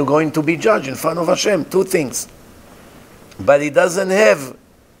 And you're going to be judged in front of Hashem. Two things. But he doesn't have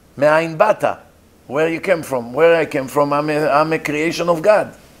me'ain bata. Where you came from? Where I came from, I'm a creation of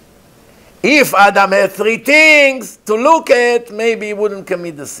God. If Adam had three things to look at, maybe he wouldn't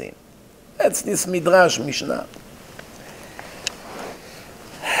commit the sin. That's this Midrash, Mishnah.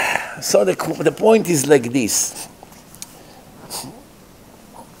 So the point is like this.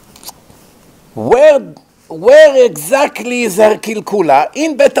 Where exactly is her kilkula?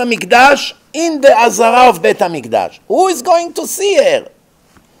 In Bet HaMikdash, in the Azara of Bet HaMikdash. Who is going to see her?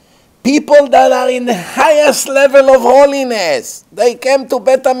 People that are in the highest level of holiness. They came to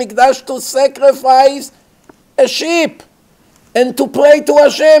Bet HaMikdash to sacrifice a sheep and to pray to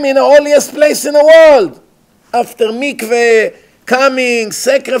Hashem in the holiest place in the world. After mikveh, coming,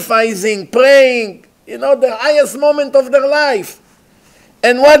 sacrificing, praying, the highest moment of their life.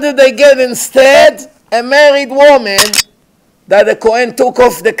 And what did they get instead? A married woman that the Kohen took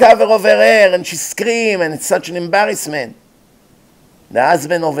off the cover of her hair and she screamed, and it's such an embarrassment. The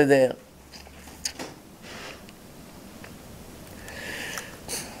husband over there.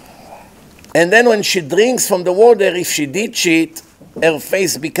 And then when she drinks from the water, if she did cheat, her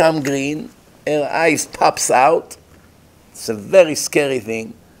face becomes green, her eyes pops out. It's a very scary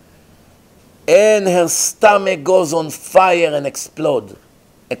thing. And her stomach goes on fire and explode.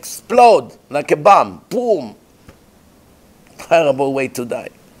 Explode like a bomb. Boom. Terrible way to die.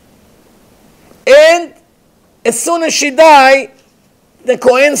 And as soon as she dies, The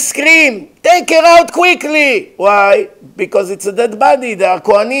Kohen scream, take her out quickly. Why? Because it's a dead body. There are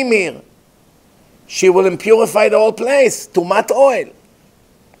Kohanim here. She will impurify the whole place, tumat oil.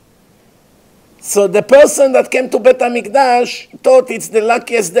 So the person that came to Bet HaMikdash thought it's the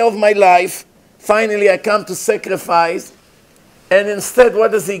luckiest day of my life. Finally, I come to sacrifice. And instead,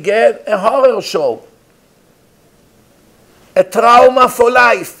 what does he get? A horror show. A trauma for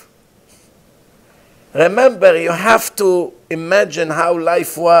life. Remember, you have to imagine how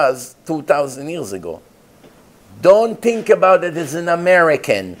life was 2,000 years ago. Don't think about it as an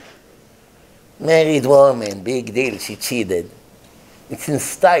American. Married woman, big deal, she cheated. It's in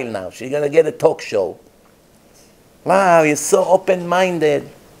style now. She's going to get a talk show. Wow, you're so open-minded.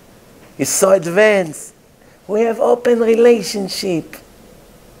 You're so advanced. We have open relationship.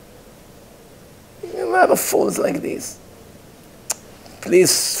 You lot of fools like this.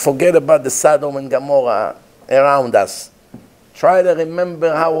 Please forget about the Sodom and Gomorrah around us. Try to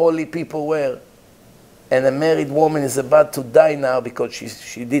remember how holy people were. And a married woman is about to die now because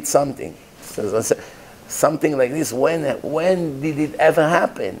she did something. Something like this, when did it ever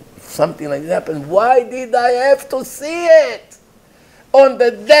happen? If something like that happened, why did I have to see it? On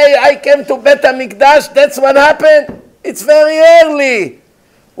the day I came to Bet HaMikdash, that's what happened? It's very early.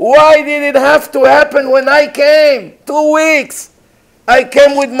 Why did it have to happen when I came? 2 weeks. I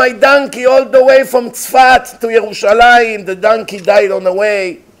came with my donkey all the way from Tzfat to Yerushalayim. The donkey died on the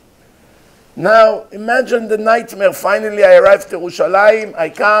way. Now, imagine the nightmare. Finally, I arrived to Yerushalayim. I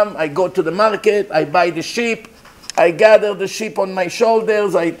come, I go to the market, I buy the sheep. I gather the sheep on my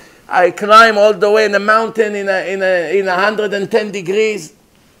shoulders. I climb all the way in the mountain in 110 degrees.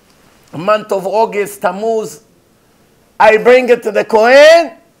 Month of August, Tammuz. I bring it to the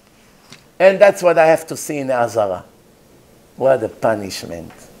Kohen, and that's what I have to see in the Azara. What a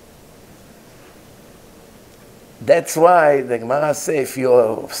punishment. That's why the Gemara says, if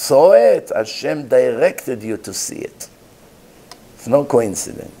you saw it, Hashem directed you to see it. It's no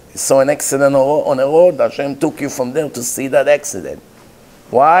coincidence. You saw an accident on a road, Hashem took you from there to see that accident.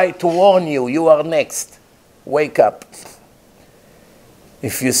 Why? To warn you, you are next. Wake up.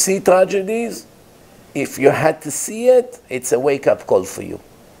 If you see tragedies, if you had to see it, it's a wake-up call for you.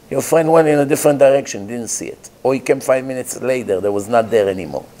 Your friend went in a different direction, didn't see it. Or he came 5 minutes later, there was not there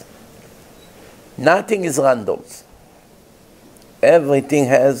anymore. Nothing is random. Everything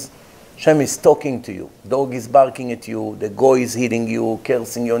has, Hashem is talking to you. Dog is barking at you, the goy is hitting you,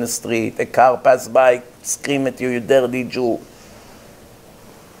 cursing you on the street, a car passed by, scream at you, you dirty Jew.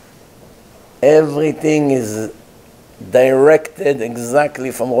 Everything is directed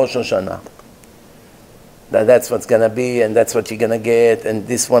exactly from Rosh Hashanah. That's what's going to be, and that's what you're going to get, and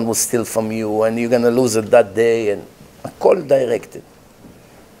this one will steal from you, and you're going to lose it that day, and all directed.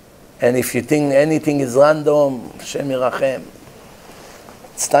 And if you think anything is random, Hashem Yirachem,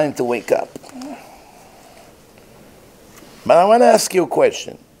 it's time to wake up. But I want to ask you a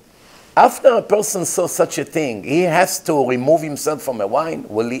question. After a person saw such a thing, he has to remove himself from a wine.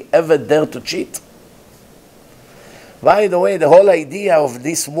 Will he ever dare to cheat? By the way, the whole idea of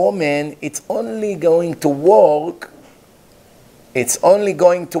this woman, it's only going to work. It's only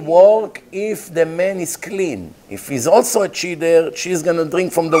going to work if the man is clean. If he's also a cheater, she's going to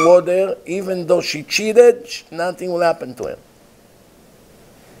drink from the water. Even though she cheated, nothing will happen to her.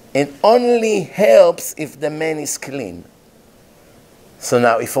 It only helps if the man is clean. So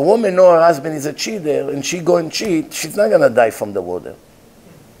now, if a woman knows her husband is a cheater and she go and cheat, she's not going to die from the water.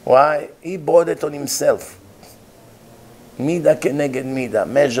 Why? He brought it on himself. Mida keneged mida,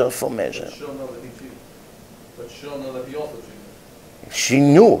 measure for measure. But she'll know that he cheated. But she'll know that he also cheated. She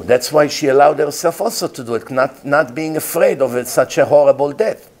knew. That's why she allowed herself also to do it, not being afraid of it, such a horrible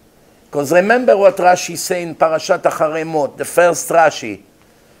death. Because remember what Rashi say in Parashat Acharei Mot, the first Rashi.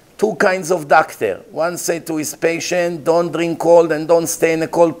 2 kinds of doctor. One say to his patient, don't drink cold and don't stay in a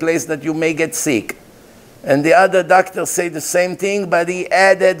cold place that you may get sick. And the other doctor say the same thing, but he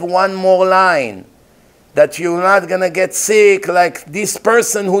added one more line. That you're not going to get sick like this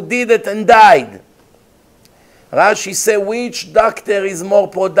person who did it and died. Rashi said, which doctor is more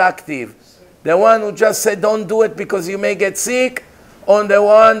productive? The one who just said, don't do it because you may get sick, or the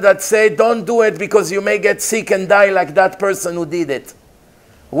one that said, don't do it because you may get sick and die like that person who did it?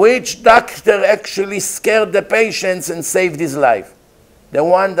 Which doctor actually scared the patients and saved his life? The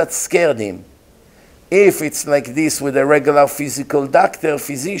one that scared him. If it's like this with a regular physical doctor,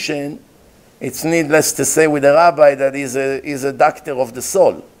 physician, it's needless to say with a rabbi that he's a doctor of the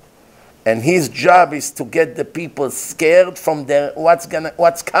soul. And his job is to get the people scared from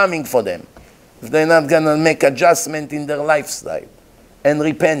what's coming for them. If they're not going to make adjustment in their lifestyle and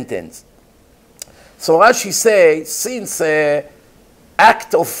repentance. So Rashi says, since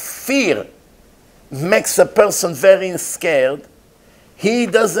act of fear makes a person very scared, he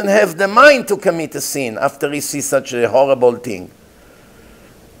doesn't have the mind to commit a sin after he sees such a horrible thing.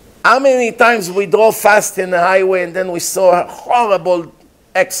 How many times we drove fast in the highway and then we saw a horrible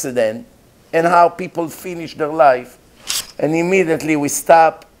accident and how people finish their life, and immediately we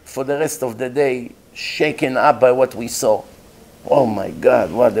stop for the rest of the day shaken up by what we saw. Oh my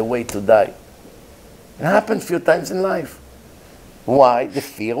God, what a way to die. It happened a few times in life. Why? The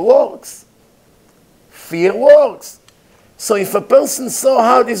fear works. Fear works. So if a person saw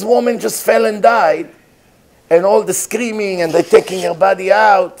how this woman just fell and died, and all the screaming and they're taking her body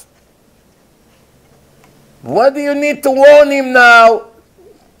out, what do you need to warn him now?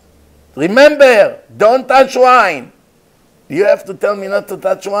 Remember, don't touch wine. You have to tell me not to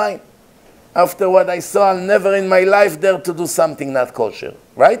touch wine? After what I saw, I'll never in my life dare to do something not kosher.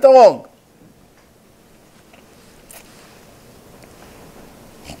 Right or wrong?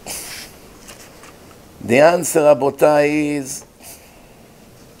 The answer, Rabotai, is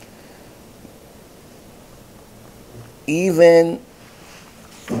even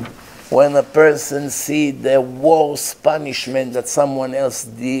when a person sees the worst punishment that someone else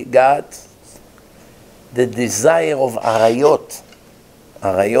got, the desire of arayot,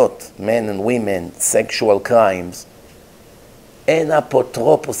 men and women, sexual crimes, en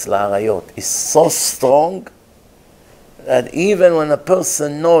apotropos la'arayot, is so strong that even when a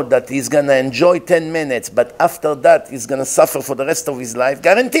person knows that he's going to enjoy 10 minutes, but after that he's going to suffer for the rest of his life,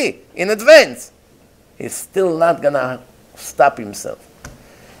 guarantee, in advance, he's still not going to stop himself.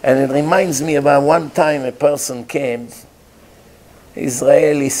 And it reminds me about one time a person came,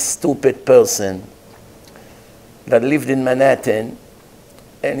 Israeli stupid person, that lived in Manhattan,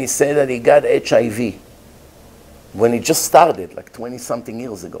 and he said that he got HIV when he just started, like 20-something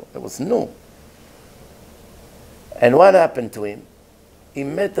years ago. It was new. And what happened to him? He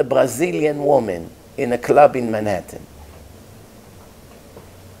met a Brazilian woman in a club in Manhattan.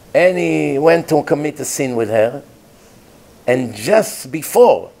 And he went to commit a sin with her. And just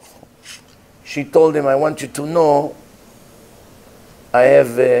before, she told him, I want you to know I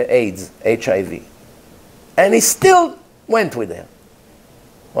have AIDS, HIV. And he still went with her.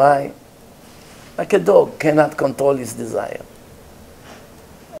 Why? Like a dog cannot control his desire.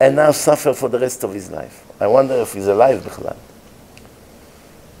 And now suffer for the rest of his life. I wonder if he's alive, Bichlal.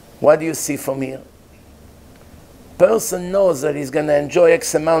 What do you see from here? Person knows that he's going to enjoy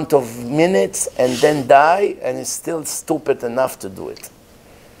X amount of minutes and then die, and is still stupid enough to do it.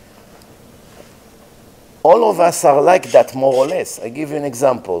 All of us are like that, more or less. I give you an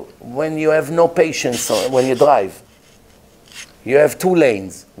example. When you have no patience when you drive, you have two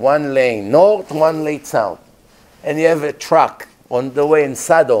lanes. One lane north, one lane south. And you have a truck on the way in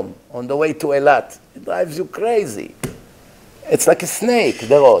Sodom, on the way to Eilat. It drives you crazy. It's like a snake,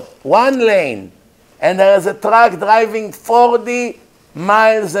 the road. One lane. And there is a truck driving 40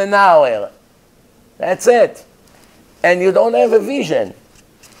 miles an hour. That's it. And you don't have a vision,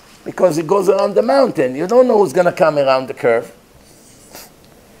 because it goes around the mountain. You don't know who's going to come around the curve.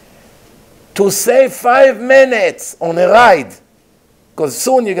 To save 5 minutes on a ride, because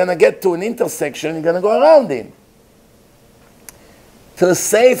soon you're going to get to an intersection, you're going to go around him. To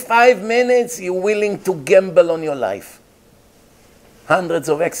save 5 minutes, you're willing to gamble on your life. Hundreds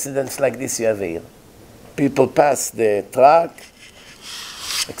of accidents like this you have here. People pass the truck,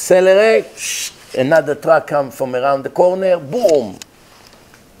 accelerate, another truck comes from around the corner, boom.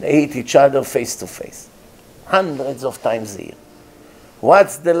 They hit each other face to face. Hundreds of times a year.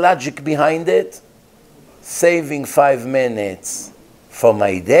 What's the logic behind it? Saving 5 minutes for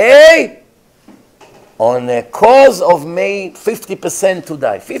my day on a cause of me 50% to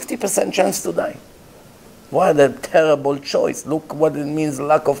die. 50% chance to die. What a terrible choice. Look what it means,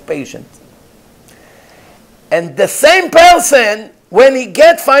 lack of patience. And the same person, when he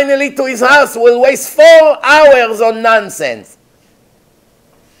gets finally to his house, will waste 4 hours on nonsense.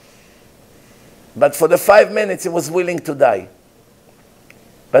 But for the 5 minutes, he was willing to die.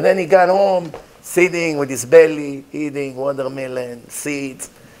 But then he got home, sitting with his belly, eating watermelon, seeds,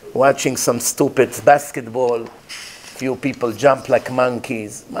 watching some stupid basketball. Few people jump like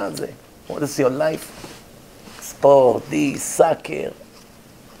monkeys. Maze, what is your life? Sport, this, soccer,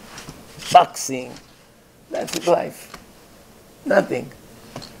 boxing. That's his life. Nothing.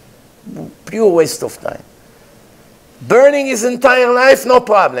 Pure waste of time. Burning his entire life, no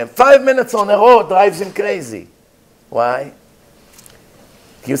problem. 5 minutes on a road drives him crazy. Why?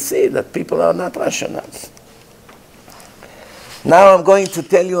 You see that people are not rational. Now I'm going to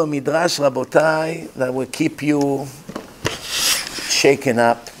tell you a midrash, Rabotai, that will keep you shaken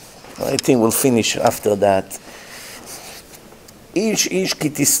up. I think we'll finish after that. איש איש כי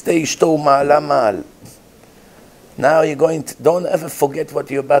תסתה אשתו ומעלה מעל. Now you're going to, don't ever forget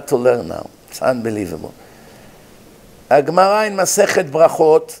what you're about to learn now. It's unbelievable. הגמרא in מסכת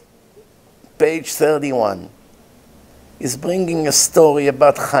ברכות, page 31, is bringing a story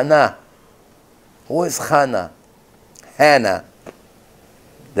about Hannah. Who is Hannah? Hannah,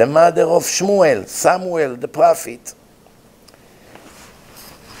 the mother of Shmuel, Samuel, the prophet.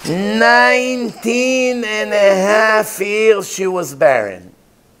 19 and a half years she was barren.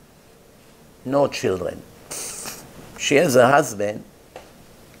 No children. She has a husband,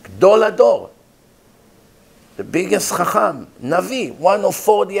 Gdol Ador, the biggest Chacham, Navi, one of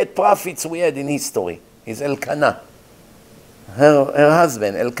 48 prophets we had in history, is Elkanah. Her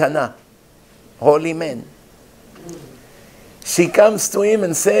husband, Elkanah, holy man. She comes to him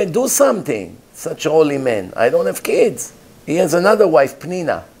and says, do something, such a holy man. I don't have kids. He has another wife,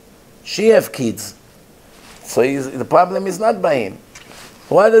 Pnina. She has kids. So the problem is not by him.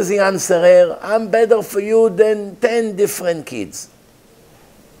 What does he answer her? I'm better for you than 10 different kids.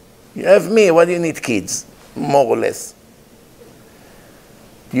 You have me, what do you need kids? More or less.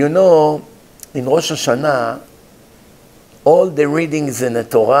 You know, in Rosh Hashanah, all the readings in the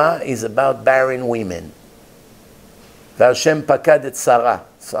Torah is about barren women. Hashem pakad et Sarah.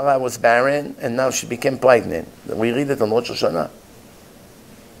 Sarah was barren and now she became pregnant. We read it on Rosh Hashanah.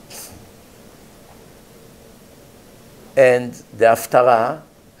 And the Haftarah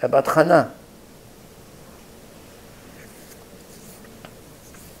about Hannah.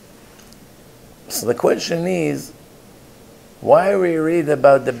 So the question is, why we read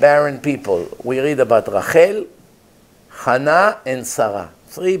about the barren people? We read about Rachel, Hannah, and Sarah.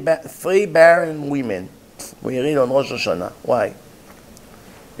 Three barren women. We read on Rosh Hashanah. Why?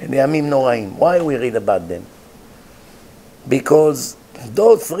 In the Yamim Noraim. Why we read about them? Because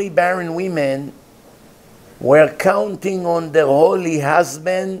those 3 barren women were counting on their holy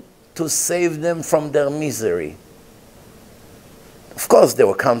husband to save them from their misery. Of course, they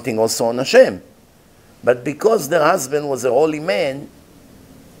were counting also on Hashem. But because their husband was a holy man,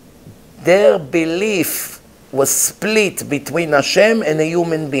 their belief was split between Hashem and a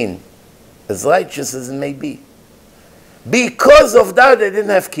human being, as righteous as it may be. Because of that, they didn't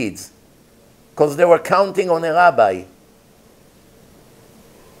have kids, because they were counting on a rabbi.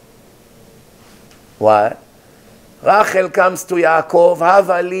 Why? Rachel comes to Yaakov,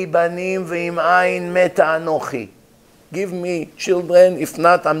 Hava li banim ve'im ayin meta anochi. Give me children, if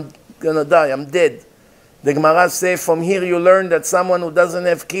not, I'm going to die, I'm dead. The Gemara says, from here you learn that someone who doesn't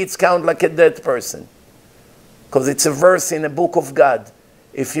have kids count like a dead person. Because it's a verse in the book of God.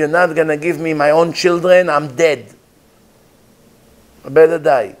 If you're not going to give me my own children, I'm dead. I better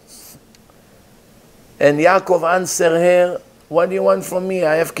die. And Yaakov answered her, what do you want from me?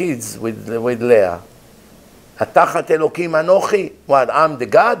 I have kids with Leah. Atachat Elokim Anochi. What, I'm the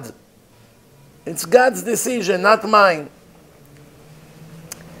God? It's God's decision, not mine.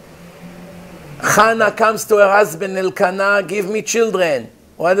 Hannah comes to her husband Elkanah, give me children.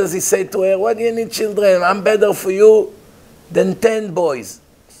 What does he say to her? What do you need children? I'm better for you than 10 boys.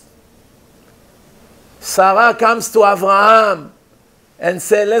 Sarah comes to Avraham and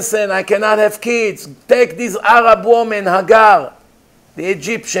say, listen, I cannot have kids. Take this Arab woman, Hagar, the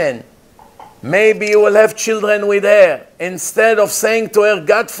Egyptian. Maybe you will have children with her. Instead of saying to her,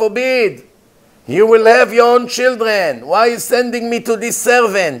 God forbid, you will have your own children. Why are you sending me to this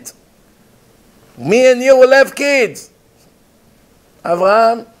servant? Me and you will have kids.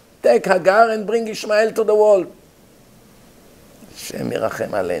 Avraham, take Hagar and bring Ishmael to the world. Hashem yirachem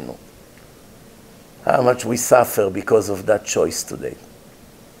aleinu. How much we suffer because of that choice today.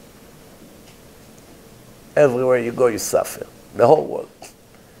 Everywhere you go, you suffer. The whole world.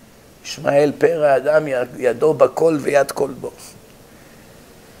 Ishmael pera adam yado bakol v'yad kol bo.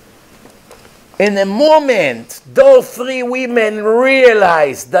 In a moment, those 3 women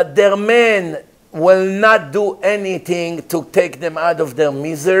realized that their men will not do anything to take them out of their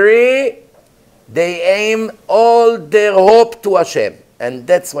misery. They aim all their hope to Hashem. And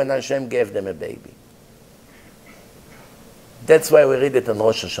that's when Hashem gave them a baby. That's why we read it on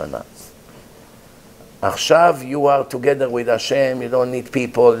Rosh Hashanah. Achshav, you are together with Hashem. You don't need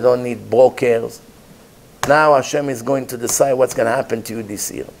people. You don't need brokers. Now Hashem is going to decide what's going to happen to you this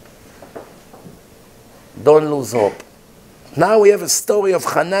year. Don't lose hope. Now we have a story of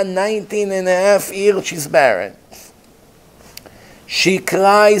Hannah, 19 and a half years, she's barren. She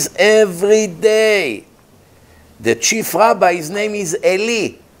cries every day. The chief rabbi, his name is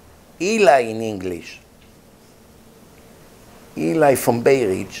Eli in English. Eli from Bay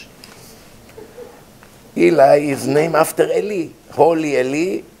Ridge. Eli is named after Eli, Holy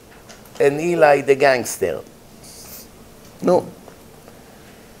Eli, and Eli the gangster. No,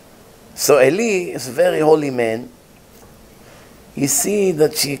 So Eli is a very holy man. You see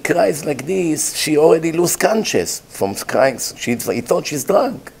that she cries like this, she already lose conscious from crying. He thought she's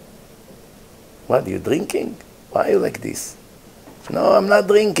drunk. What, are you drinking? Why are you like this? No, I'm not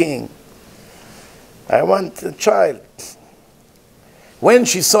drinking. I want a child. When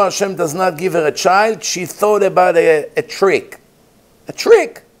she saw Hashem does not give her a child, she thought about a trick. A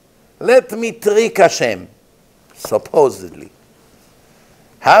trick. Let me trick Hashem, supposedly.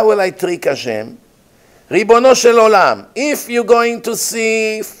 How will I trick Hashem? Ribono shel olam. If you're going to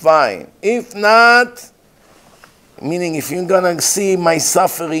see, fine. If not, meaning if you're going to see my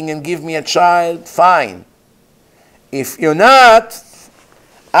suffering and give me a child, fine. If you're not,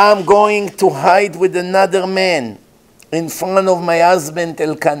 I'm going to hide with another man in front of my husband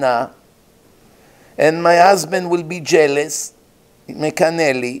Elkanah, and my husband will be jealous,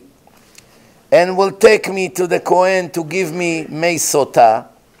 mekaneli, and will take me to the Kohen to give me meisota.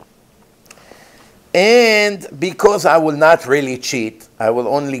 And because I will not really cheat, I will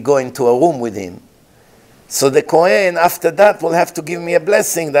only go into a room with him. So the Kohen, after that, will have to give me a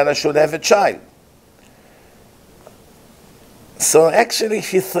blessing that I should have a child. So actually,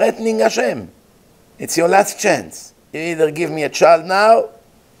 she's threatening Hashem. It's your last chance. You either give me a child now,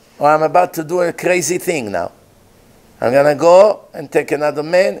 or I'm about to do a crazy thing now. I'm going to go and take another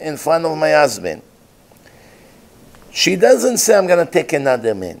man in front of my husband. She doesn't say I'm going to take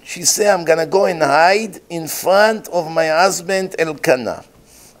another man. She says I'm going to go and hide in front of my husband Elkanah.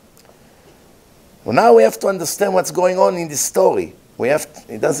 Well, now we have to understand what's going on in this story.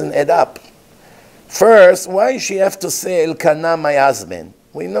 It doesn't add up. First, why does she have to say Elkanah, my husband?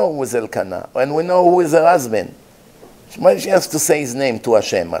 We know who is Elkanah, and we know who is her husband. Why does she have to say his name to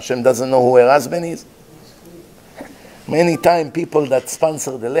Hashem? Hashem doesn't know who her husband is? Many times people that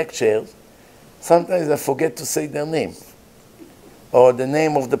sponsor the lectures, sometimes they forget to say their name. Or the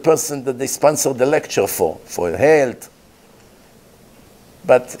name of the person that they sponsor the lecture for health.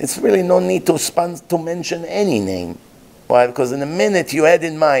 But it's really no need to mention any name. Why? Because in a minute you had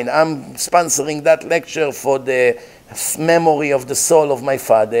in mind, I'm sponsoring that lecture for the memory of the soul of my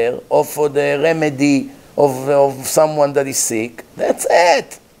father, or for the remedy of someone that is sick. That's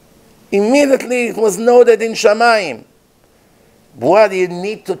it. Immediately it was noted in Shamayim. What, do you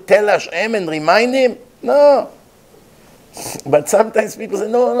need to tell Hashem and remind him? No. But sometimes people say,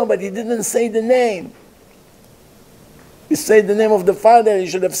 no, but he didn't say the name. He said the name of the father, he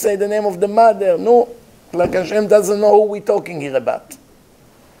should have said the name of the mother. No, like Hashem doesn't know who we're talking here about.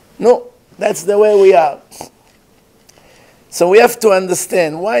 No, that's the way we are. So we have to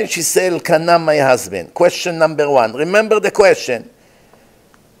understand why she said Elkanah, my husband. Question number one. Remember the question.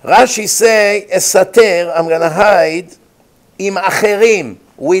 Rashi say, esater, I'm going to hide, im acherim,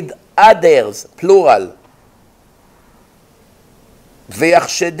 with others, plural.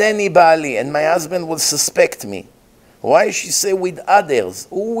 Veyachshedeni baali, and my husband will suspect me. Why she say with others?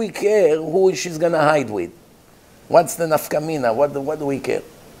 Who we care who she's going to hide with? What's the nafkamina? What do we care?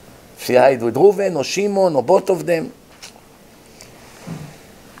 She hide with Reuven or Shimon or both of them?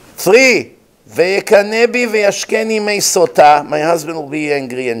 3. Veyekane bi veyashkeni meisota. My husband will be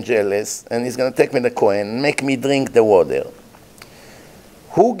angry and jealous, and he's going to take me to the Kohen and make me drink the water.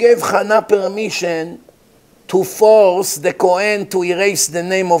 Who gave Hannah permission to force the Kohen to erase the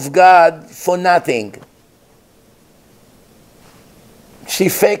name of God for nothing? She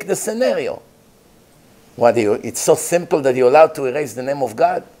faked the scenario. It's so simple that you're allowed to erase the name of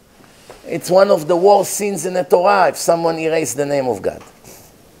God? It's one of the worst sins in the Torah if someone erased the name of God.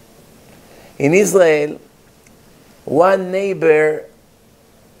 In Israel, one neighbor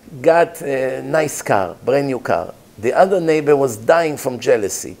got a nice car, brand new car. The other neighbor was dying from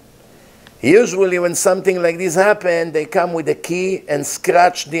jealousy. Usually when something like this happens, they come with a key and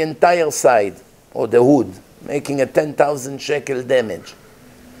scratch the entire side or the hood, making a 10,000 shekel damage.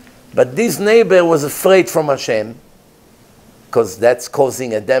 But this neighbor was afraid from Hashem, because that's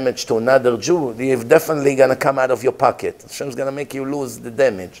causing a damage to another Jew. You're definitely going to come out of your pocket. Hashem's going to make you lose the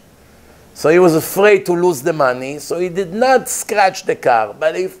damage. So he was afraid to lose the money, so he did not scratch the car,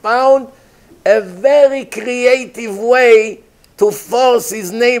 but he found a very creative way to force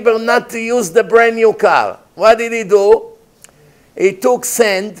his neighbor not to use the brand new car. What did he do? He took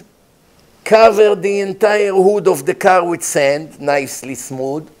sand, covered the entire hood of the car with sand, nicely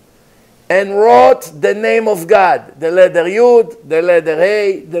smooth, and wrote the name of God, the letter Yud, the letter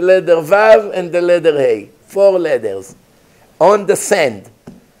Hey, the letter Vav, and the letter Hey. 4 letters on the sand.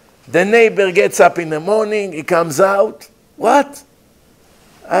 The neighbor gets up in the morning, he comes out. What?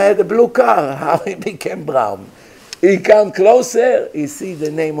 I had a blue car. How it became brown? He come closer, he see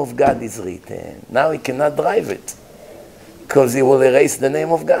the name of God is written. Now he cannot drive it, because he will erase the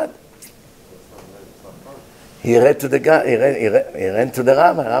name of God. He ran to the guy, he ran to the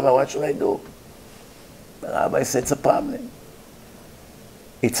rabbi. Rabbi, what should I do? The rabbi said, it's a problem.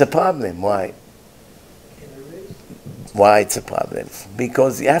 It's a problem. Why? Why it's a problem?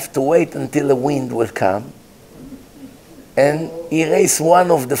 Because you have to wait until the wind will come and erase one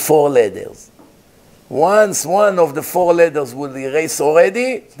of the 4 letters. Once one of the 4 letters will erase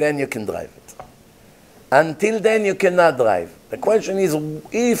already, then you can drive it. Until then, you cannot drive. The question is,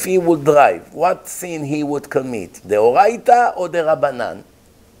 if he would drive, what sin he would commit? The Oraita or the Rabbanan?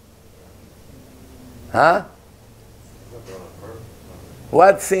 Huh?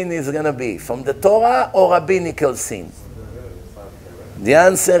 What sin is going to be? From the Torah or rabbinical sin? The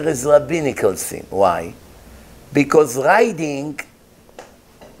answer is rabbinical sin. Why? Because riding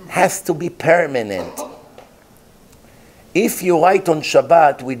has to be permanent. If you write on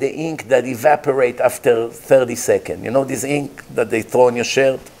Shabbat with the ink that evaporates after 30 seconds, you know this ink that they throw on your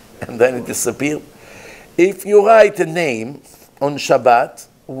shirt and then it disappears? If you write a name on Shabbat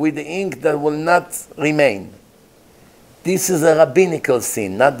with the ink that will not remain, this is a rabbinical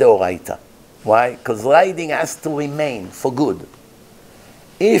sin, not the Oraita. Why? Because writing has to remain for good.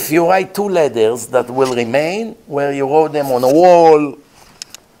 If you write 2 letters that will remain, where you wrote them on a wall,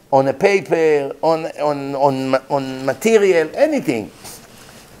 on a paper, on material, anything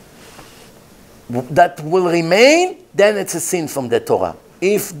that will remain, then it's a sin from the Torah.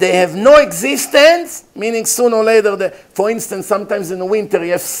 If they have no existence, meaning sooner or later, for instance, sometimes in the winter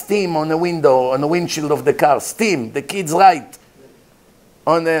you have steam on the window, on the windshield of the car, steam, the kids write.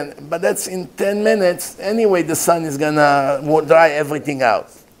 But that's in 10 minutes, anyway the sun is gonna dry everything out.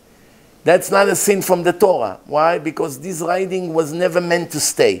 That's not a sin from the Torah. Why? Because this writing was never meant to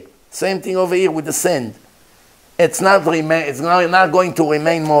stay. Same thing over here with the sand. It's not going to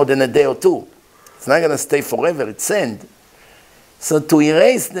remain more than a day or 2. It's not going to stay forever. It's sand. So to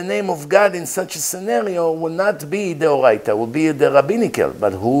erase the name of God in such a scenario will not be the Oraita, will be the rabbinical.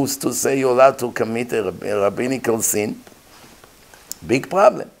 But who's to say you're allowed to commit a rabbinical sin? Big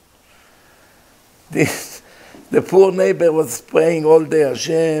problem. The poor neighbor was praying all day,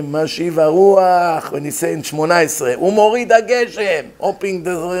 Hashem, Mashiv HaRuach, when he said in 18, Umorid HaGeshem, hoping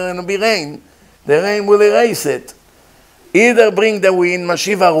there's going to be rain. The rain will erase it. Either bring the wind,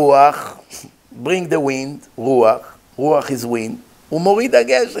 Mashiv HaRuach, bring the wind, Ruach, Ruach is wind, Umorid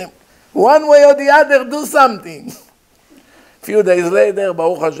HaGeshem. One way or the other, do something. A few days later,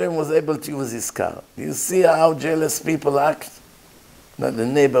 Baruch Hashem was able to use his car. You see how jealous people act? That the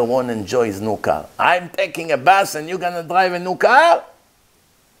neighbor won't enjoy his new car. I'm taking a bus and you're going to drive a new car?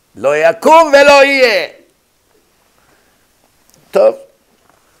 לא יקום ולא יהיה. טוב.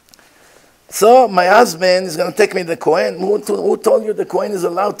 So my husband is going to take me to the Kohen. Who told you the Kohen is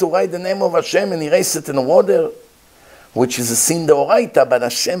allowed to write the name of Hashem and erase it in the water? Which is a sin deoraita, but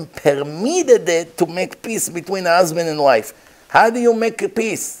Hashem permitted it to make peace between a husband and wife. How do you make a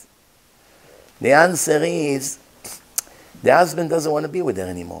peace? The answer is, the husband doesn't want to be with her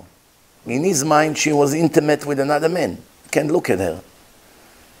anymore. In his mind, she was intimate with another man. Can't look at her.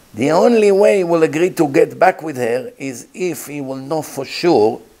 The only way he will agree to get back with her is if he will know for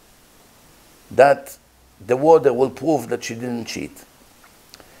sure that the water will prove that she didn't cheat.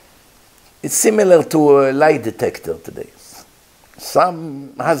 It's similar to a lie detector today.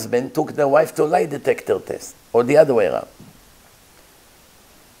 Some husband took their wife to a lie detector test, or the other way around.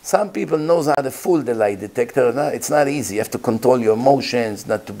 Some people knows how to fool the lie detector. It's not easy. You have to control your emotions,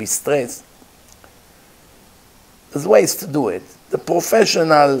 not to be stressed. There's ways to do it. The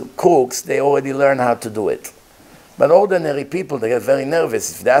professional crooks, they already learn how to do it. But ordinary people, they get very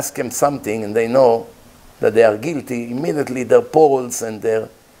nervous. If they ask them something and they know that they are guilty, immediately their pulse and their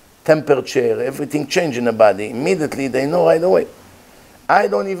temperature, everything change in the body. Immediately they know right away. I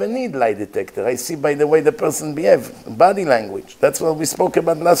don't even need lie detector. I see by the way the person behaves, body language. That's what we spoke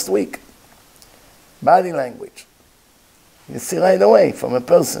about last week. Body language. You see right away from a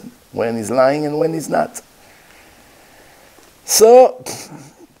person when he's lying and when he's not. So,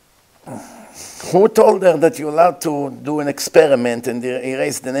 who told her that you're allowed to do an experiment and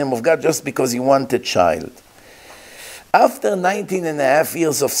erase the name of God just because you want a child? After 19 and a half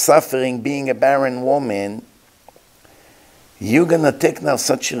years of suffering being a barren woman, you're going to take now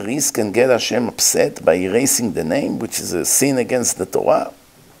such a risk and get Hashem upset by erasing the name, which is a sin against the Torah?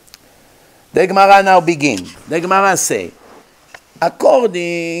 The Gemara now begin. The Gemara say,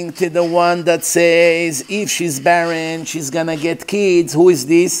 according to the one that says if she's barren, she's going to get kids, who is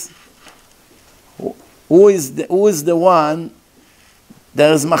this? Who is the one?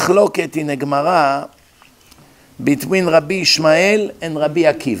 There's machloket in the Gemara between Rabbi Ishmael and Rabbi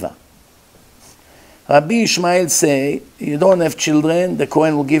Akiva. Rabbi Ishmael say, you don't have children, the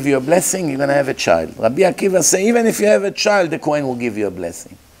Kohen will give you a blessing, you're going to have a child. Rabbi Akiva say, even if you have a child, the Kohen will give you a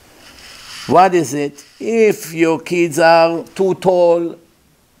blessing. What is it? If your kids are too tall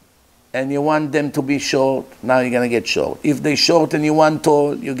and you want them to be short, now you're going to get short. If they're short and you want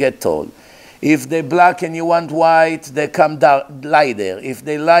tall, you get tall. If they're black and you want white, they come lighter. If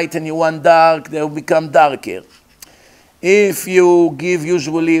they're light and you want dark, they'll become darker. If you give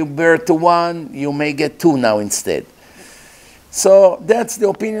usually birth to one, you may get two now instead. So that's the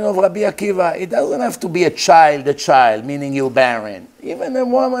opinion of Rabbi Akiva. It doesn't have to be a child, meaning you're barren. Even a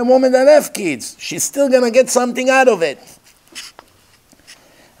woman that has kids, she's still going to get something out of it.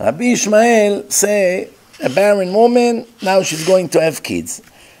 Rabbi Ishmael say, a barren woman, now she's going to have kids.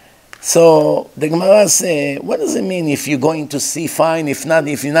 So the Gemara say, what does it mean if you're going to see, fine, if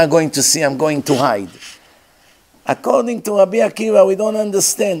you're not going to see, I'm going to hide? According to Rabbi Akiva, we don't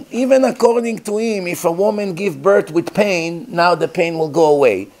understand. Even according to him, if a woman gives birth with pain, now the pain will go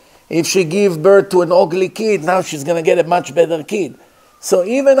away. If she gives birth to an ugly kid, now she's going to get a much better kid. So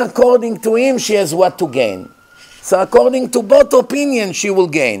even according to him, she has what to gain. So according to both opinions, she will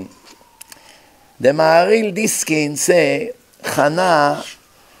gain. The Maharil Diskin say, Chana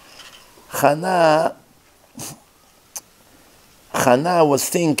was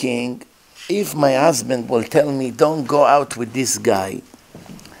thinking, if my husband will tell me, don't go out with this guy,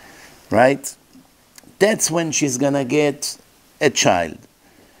 right? That's when she's going to get a child.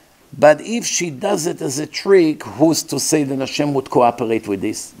 But if she does it as a trick, who's to say that Hashem would cooperate with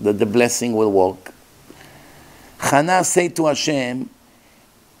this, that the blessing will work? Chana say to Hashem,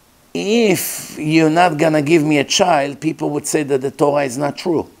 if you're not going to give me a child, people would say that the Torah is not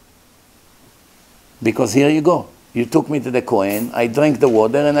true. Because here you go. You took me to the Kohen, I drank the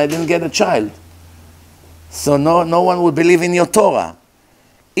water, and I didn't get a child. So no one will believe in your Torah.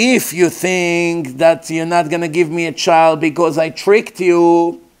 If you think that you're not going to give me a child because I tricked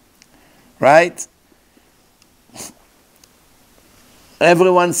you, right?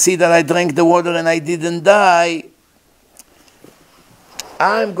 Everyone see that I drank the water and I didn't die.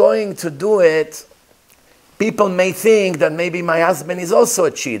 I'm going to do it. People may think that maybe my husband is also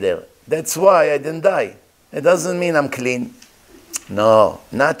a cheater. That's why I didn't die. It doesn't mean I'm clean. No,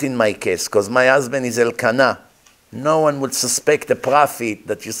 not in my case, because my husband is Elkanah. No one would suspect a prophet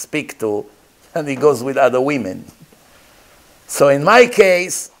that you speak to and he goes with other women. So in my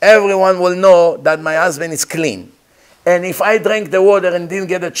case, everyone will know that my husband is clean. And if I drank the water and didn't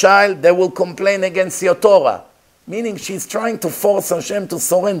get a child, they will complain against your Torah. Meaning she's trying to force Hashem to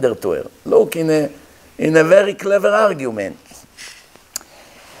surrender to her. Look, in a very clever argument.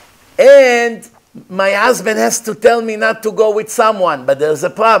 And my husband has to tell me not to go with someone, but there's a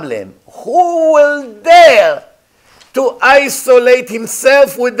problem. Who will dare to isolate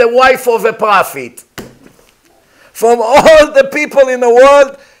himself with the wife of a prophet? From all the people in the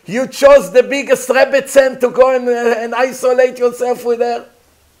world, you chose the biggest rebbetzin to go and isolate yourself with her?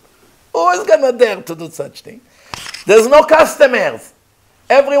 Who is going to dare to do such thing? There's no customers.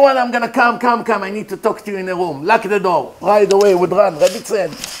 Everyone, I'm going to come. I need to talk to you in a room. Lock the door. Right away, would run.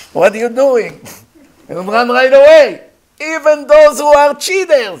 Rebbetzin, what are you doing? You would run right away. Even those who are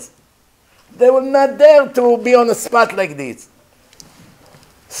cheaters, they will not dare to be on a spot like this.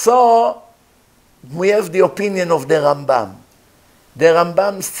 So, we have the opinion of the Rambam. The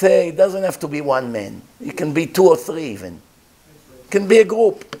Rambam say it doesn't have to be one man. It can be 2 or 3 even. It can be a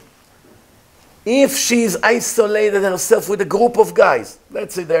group. If she's isolated herself with a group of guys,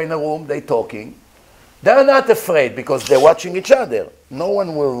 let's say they're in a room, they're talking, they're not afraid because they're watching each other. No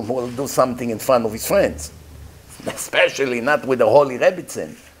one will do something in front of his friends, especially not with a holy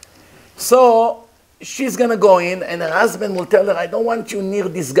rebbetzin. So she's going to go in and her husband will tell her, I don't want you near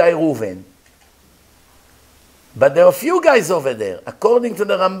this guy Reuven. But there are a few guys over there. According to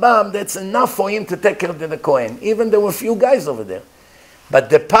the Rambam, that's enough for him to take her to the Kohen. Even there were a few guys over there. But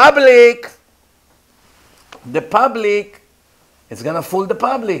the public is going to fool the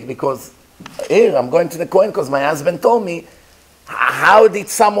public because here I'm going to the Kohen because my husband told me. How did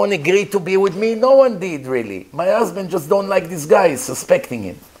someone agree to be with me? No one did really. My husband just don't like this guy, is suspecting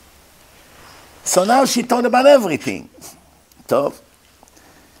him. So now she thought about everything. Tov.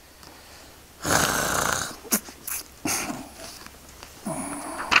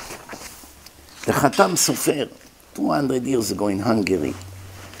 The Khatam Sofer, 200 years ago in Hungary.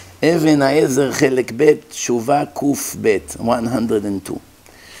 Even Ha'ezer Chelek Bet, Shuvah Kuf Bet, 102.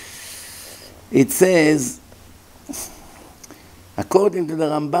 It says, according to the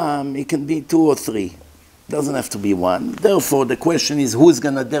Rambam, it can be 2 or 3. It doesn't have to be 1. Therefore, the question is, who's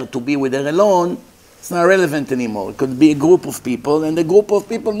going to dare to be with her alone? It's not relevant anymore. It could be a group of people, and a group of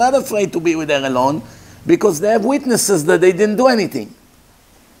people not afraid to be with her alone, Because they have witnesses that they didn't do anything.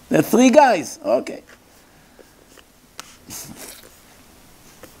 They're 3 guys. Okay.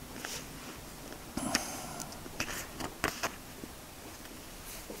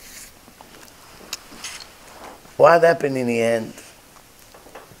 What happened in the end?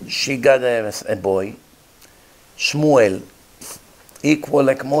 She got a boy, Shmuel, equal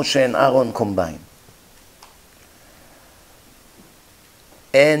like Moshe and Aaron combined.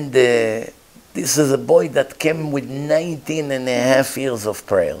 And this is a boy that came with 19 and a half years of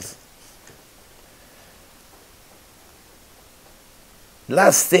prayers.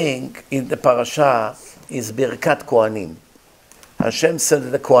 Last thing in the parasha is Birkat Kohanim. Hashem said to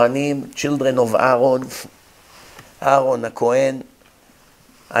the Kohanim, children of Aaron, Aaron a Kohen,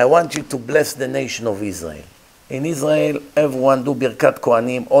 I want you to bless the nation of Israel. In Israel, everyone do Birkat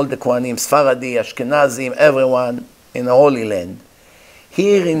Kohanim, all the Kohanim, Sfaradi, Ashkenazim, everyone in the Holy Land.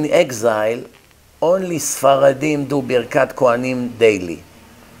 Here in exile, only Sfaradim do Birkat Kohanim daily.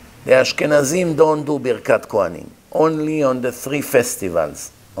 The Ashkenazim don't do Birkat Kohanim. Only on the 3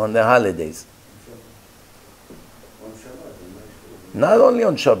 festivals, on the holidays. Not only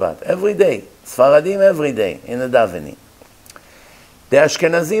on Shabbat, every day. Sfaradim every day in the davening. The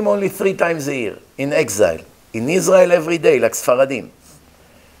Ashkenazim only 3 times a year, in exile. In Israel every day, like Sfaradim.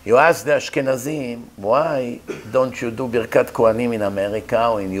 You ask the Ashkenazim, why don't you do Birkat Kohanim in America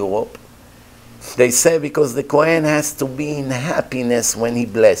or in Europe? They say because the Kohen has to be in happiness when he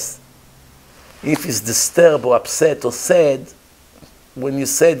bless. If he's disturbed or upset or sad, when you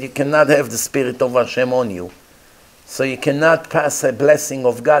said you cannot have the Spirit of Hashem on you, so you cannot pass a blessing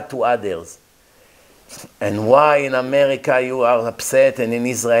of God to others. And why in America you are upset and in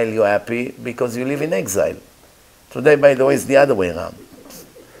Israel you're happy? Because you live in exile. Today, by the way, it's the other way around.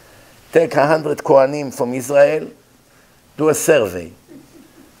 Take 100 Kohanim from Israel, do a survey.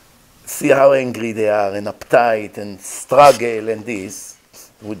 See how angry they are and uptight and struggle and this,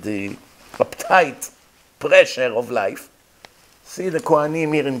 with the uptight pressure of life. See the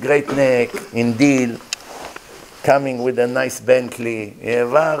Kohanim here in Great Neck, in Deal, coming with a nice Bentley.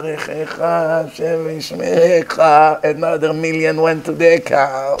 Another million went to the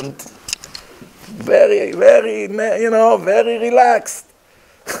account. Very, very, very relaxed.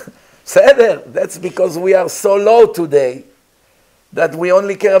 That's because we are so low today that we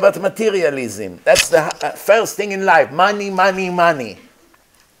only care about materialism. That's the first thing in life. Money, money, money.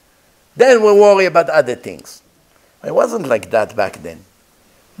 Then we worry about other things. It wasn't like that back then.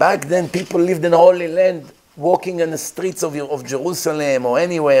 Back then, people lived in the Holy Land, walking in the streets of Jerusalem or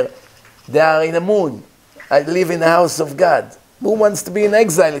anywhere. They are in the moon. I live in the house of God. Who wants to be in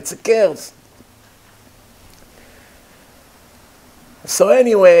exile? It's a curse. So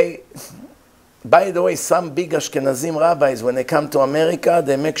anyway, by the way, some big Ashkenazim rabbis, when they come to America,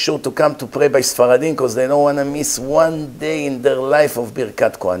 they make sure to come to pray by Sfaradim because they don't want to miss one day in their life of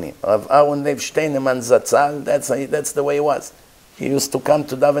Birkat Kohanim. Rav Aaron Lev Steinemann Zatzal, that's the way it was. He used to come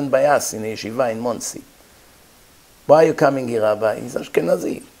to daven by us in the yeshiva in Monsey. Why are you coming here, Rabbi? He's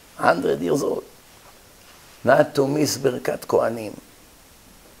Ashkenazi, 100 years old. Not to miss Birkat Kohanim.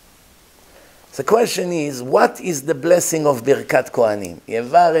 The question is, what is the blessing of Birkat Kohanim?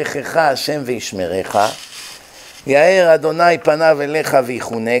 Yevarechecha Hashem veishmerecha, Yair Adonai panav elecha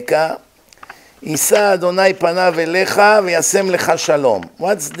veichuneka, Yisa Adonai panav elecha veyasem lecha shalom.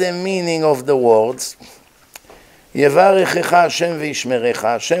 What's the meaning of the words? Yevarechecha Hashem veishmerecha.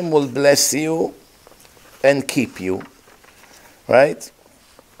 Hashem will bless you and keep you. Right?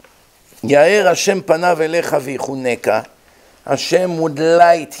 Yair Hashem panav elecha veichuneka. Hashem would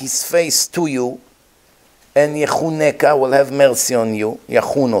light his face to you, and Yechuneka will have mercy on you,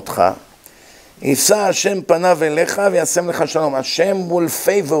 Yechun otcha. Yisa Hashem panav elecha v'yasem lecha shalom. Hashem will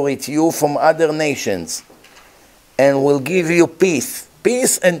favorite you from other nations, and will give you peace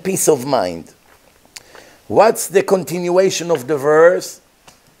and peace of mind. What's the continuation of the verse?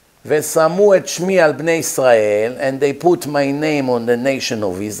 V'samu et shmi al bnei Israel, and they put my name on the nation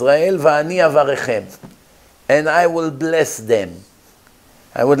of Israel, v'ani avarechem. And I will bless them.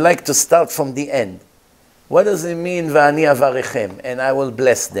 I would like to start from the end. What does it mean, V'ani avarechem? And I will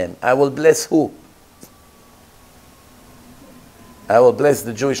bless them. I will bless who? I will bless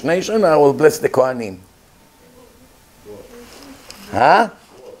the Jewish nation, I will bless the Kohanim. Huh?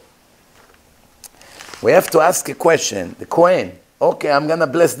 We have to ask a question. The Kohen, okay, I'm going to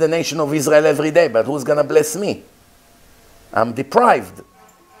bless the nation of Israel every day, but who's going to bless me? I'm deprived.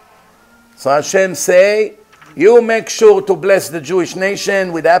 So Hashem say, you make sure to bless the Jewish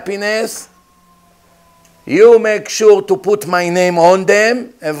nation with happiness. You make sure to put my name on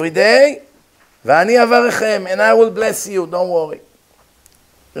them every day. V'ani avarechem, and I will bless you, don't worry.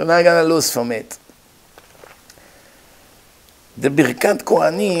 You're not going to lose from it. the Birkat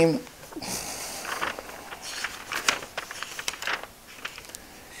Kohanim,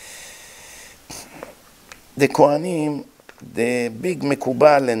 the Kohanim, the big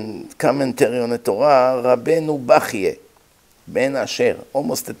Mekubal and commentary on the Torah, Rabbeinu Bachye, Ben Asher,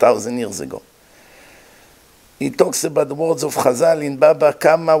 almost 1,000 years ago. He talks about the words of Chazal in Baba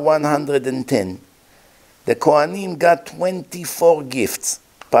Kama 110. The Kohanim got 24 gifts,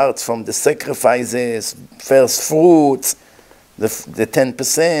 parts from the sacrifices, first fruits, the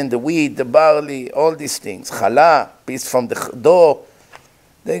 10%, the wheat, the barley, all these things. Challah, piece from the dough.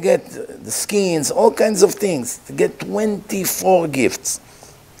 They get the skins, all kinds of things. They get 24 gifts.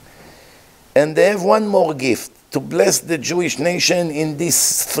 And they have one more gift, to bless the Jewish nation in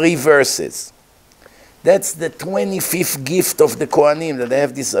these 3 verses. That's the 25th gift of the Kohanim, that they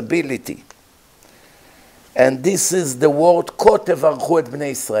have this ability. And this is the word, Ko tevarchu et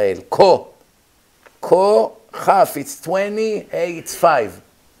bnei Israel. Ko, chaf, it's 20, hey, it's 5.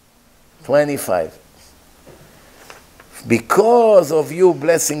 25. Because of you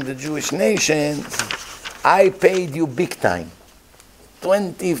blessing the Jewish nation, I paid you big time.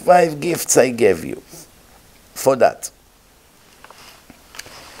 25 gifts I gave you for that.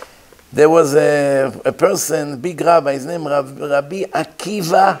 There was a person, big rabbi, his name Rabbi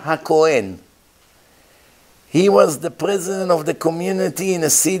Akiva HaKohen. He was the president of the community in a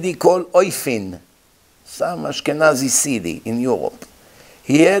city called Oifin, some Ashkenazi city in Europe.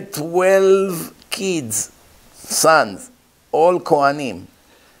 He had 12 kids, sons, all Kohanim,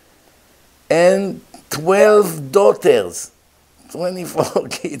 and 12 daughters, 24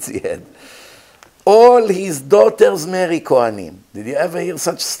 kids he had. All his daughters marry Kohanim. Did you ever hear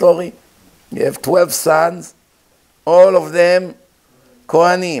such story? You have 12 sons, all of them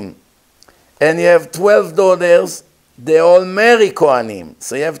Kohanim. And you have 12 daughters, they all marry Kohanim.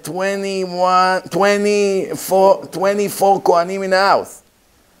 So you have 24 Kohanim in the house.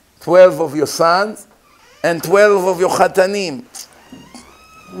 12 of your sons and 12 of your Khatanim.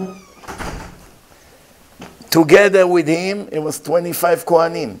 Together with him, it was 25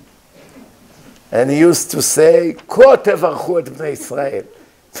 Kohanim. And he used to say, Ko tevarchu et bnei Israel.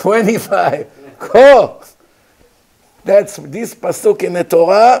 25. Ko. That's this pasuk in the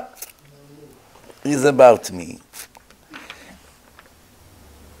Torah is about me.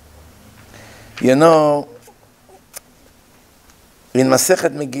 You know, in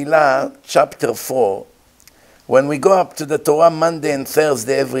Masechet Megillah, chapter 4, when we go up to the Torah Monday and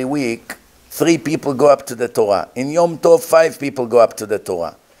Thursday every week, 3 people go up to the Torah. In Yom Tov, 5 people go up to the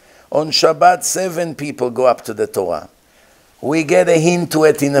Torah. On Shabbat, 7 people go up to the Torah. We get a hint to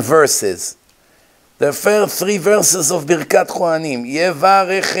it in the verses. The first 3 verses of Birkat Kohanim.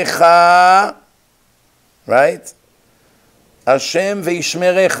 Yevarechecha, right? Hashem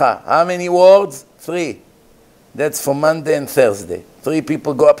veishmerecha. How many words? 3. That's for Monday and Thursday. 3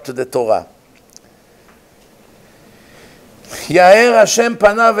 people go up to the Torah. Yaher Hashem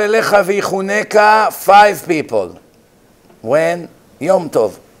panav elecha veichuneka. 5 people. When? Yom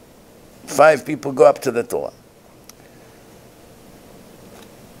Tov. 5 people go up to the Torah.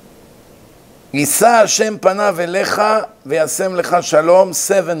 Yisa Hashem panav elecha v'yasem lecha shalom.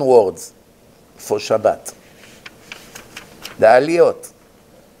 7 words for Shabbat. The aliyot.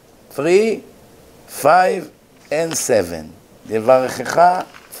 3, 5, and 7. Yevarechecha,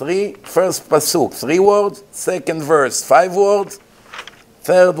 3, first pasuk, 3 words. Second verse, 5 words.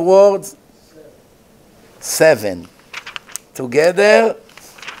 Third word, 7. Together,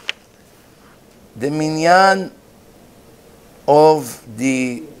 the minyan of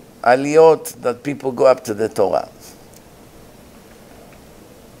the aliyot that people go up to the Torah.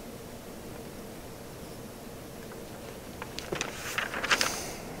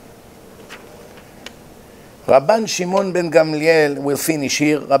 Rabban Shimon ben Gamliel, we'll finish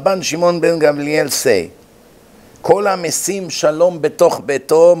here. Rabban Shimon ben Gamliel say, כל המשים שלום בתוך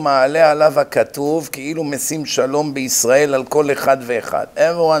ביתו מעלה עליו הכתוב כאילו משים שלום בישראל על כל אחד ואחד.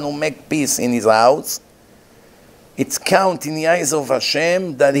 Everyone who make peace in his house, it's count in the eyes of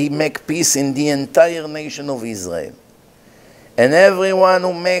Hashem that he make peace in the entire nation of Israel. And everyone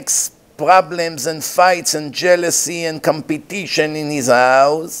who makes problems and fights and jealousy and competition in his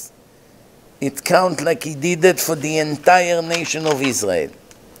house, it count like he did it for the entire nation of Israel.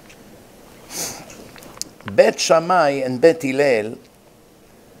 Bet Shammai and Bet Hillel,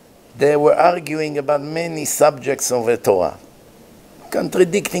 they were arguing about many subjects of the Torah,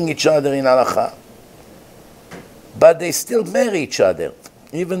 contradicting each other in halacha. But they still marry each other,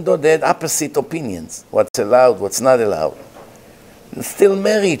 even though they had opposite opinions, what's allowed, what's not allowed. They still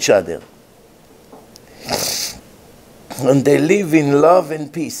marry each other. And they live in love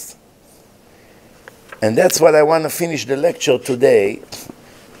and peace. And that's what I want to finish the lecture today,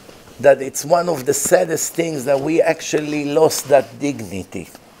 that it's one of the saddest things that we actually lost that dignity.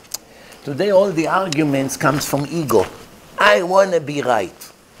 Today all the arguments comes from ego. I want to be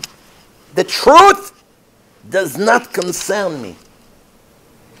right. The truth does not concern me.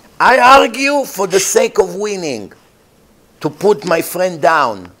 I argue for the sake of winning, to put my friend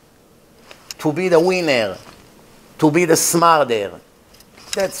down, to be the winner, to be the smarter.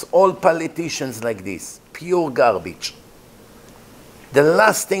 That's all politicians like this, pure garbage. The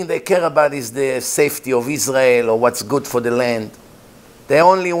last thing they care about is the safety of Israel or what's good for the land. They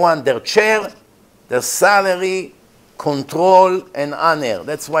only want their chair, their salary, control, and honor.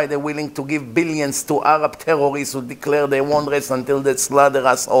 That's why they're willing to give billions to Arab terrorists who declare they won't rest until they slaughter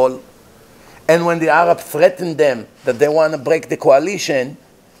us all. And when the Arabs threaten them that they want to break the coalition,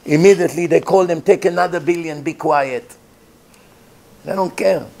 immediately they call them, take another billion, be quiet. They don't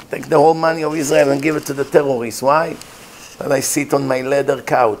care. Take the whole money of Israel and give it to the terrorists. Why? And I sit on my leather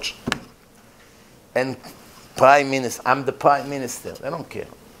couch. And I'm the prime minister. They don't care.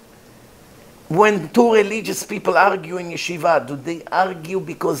 When two religious people argue in yeshiva, do they argue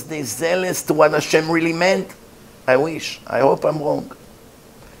because they're zealous to what Hashem really meant? I wish. I hope I'm wrong.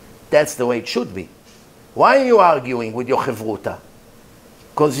 That's the way it should be. Why are you arguing with your chevruta?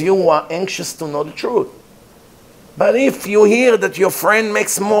 Because you are anxious to know the truth. But if you hear that your friend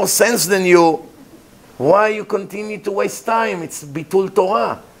makes more sense than you, why you continue to waste time? It's bitul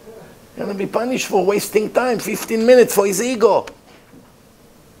Torah. You're going to be punished for wasting time, 15 minutes for his ego.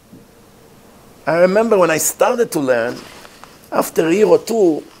 I remember when I started to learn, after a year or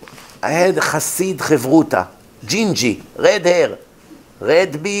two, I had a Hasid Chevruta, Gingy, red hair,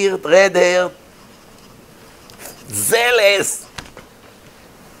 red beard, red hair, zealous,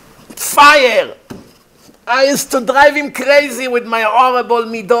 fire. I used to drive him crazy with my horrible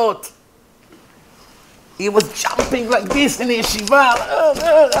midot. He was jumping like this in the yeshiva.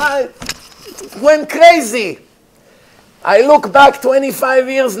 I went crazy. I look back 25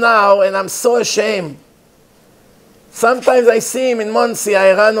 years now and I'm so ashamed. Sometimes I see him in Monsey,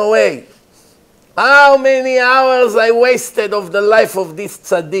 I run away. How many hours I wasted of the life of this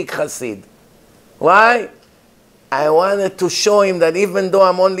tzaddik Hasid. Why? I wanted to show him that even though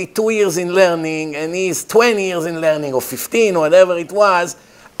I'm only 2 years in learning and he's 20 years in learning or 15, whatever it was,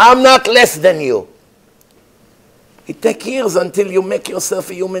 I'm not less than you. It takes years until you make yourself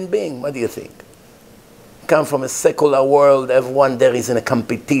a human being. What do you think? Come from a secular world, everyone there is in a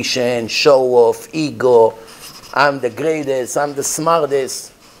competition, show off, ego. I'm the greatest, I'm the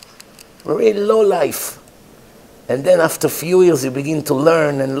smartest. Really low life. And then after a few years you begin to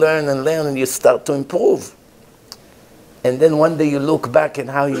learn and learn and learn and you start to improve. And then one day you look back at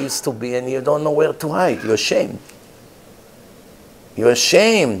how you used to be and you don't know where to hide. You're ashamed. You're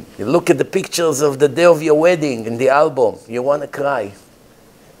ashamed. You look at the pictures of the day of your wedding in the album. You want to cry.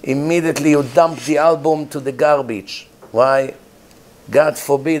 Immediately you dump the album to the garbage. Why? God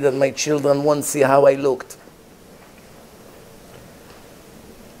forbid that my children won't see how I looked.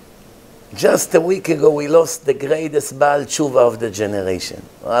 Just a week ago we lost the greatest Baal Tshuva of the generation,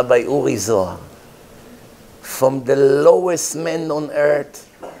 Rabbi Uri Zohar. From the lowest man on earth,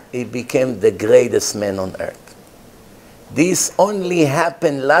 he became the greatest man on earth. This only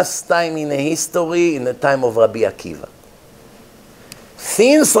happened last time in history, in the time of Rabbi Akiva.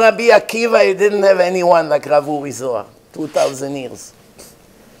 Since Rabbi Akiva, he didn't have anyone like Rav Uri Zohar, 2,000 years.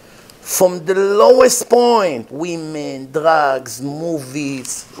 From the lowest point, women, drugs,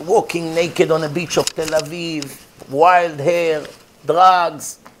 movies, walking naked on the beach of Tel Aviv, wild hair,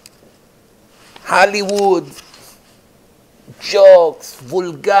 drugs, Hollywood, jokes,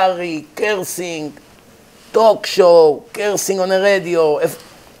 vulgarity, cursing, talk show, cursing on the radio,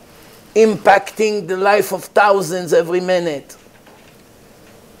 impacting the life of thousands every minute.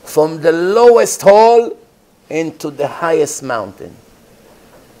 From the lowest hole into the highest mountain.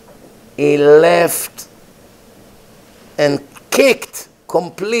 He left and kicked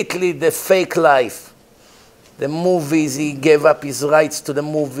completely the fake life. The movies, he gave up his rights to the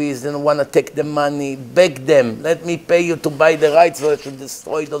movies, didn't want to take the money, begged them, let me pay you to buy the rights so I should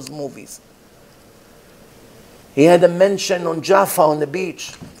destroy those movies. He had a mansion on Jaffa on the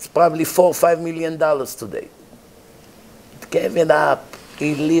beach. It's probably $4 or $5 million today. He gave it up.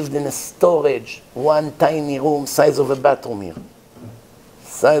 He lived in a storage, one tiny room, size of a bathroom here.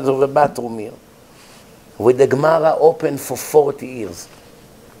 Size of a bathroom here. With the Gemara open for 40 years.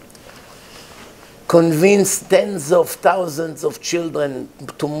 Convinced tens of thousands of children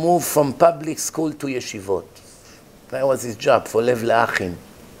to move from public school to yeshivot. That was his job, for Lev Le'achim.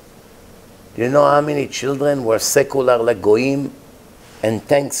 Do you know how many children were secular like Goyim? And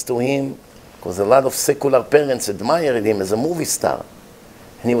thanks to him, because a lot of secular parents admired him as a movie star.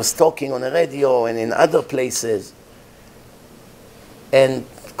 And he was talking on the radio and in other places and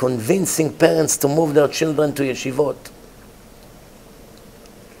convincing parents to move their children to yeshivot.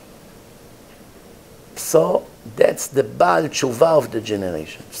 So that's the Baal Tshuva of the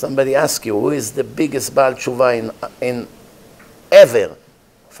generation. If somebody asks you, who is the biggest Baal Tshuva in ever?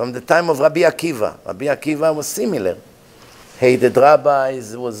 From the time of Rabbi Akiva. Rabbi Akiva was similar. Hated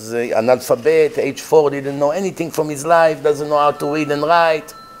rabbis, was analphabet, age 4, didn't know anything from his life, doesn't know how to read and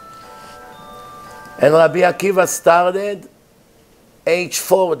write. And Rabbi Akiva started age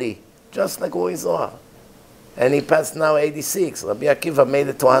 40, just like Uri Zohar. And he passed now 86. Rabbi Akiva made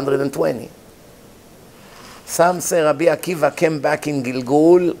it to 120. Some say Rabbi Akiva came back in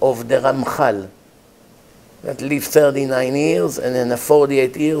Gilgul of the Ramchal, that lived 39 years, and in the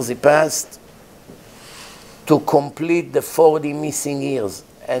 48 years he passed to complete the 40 missing years.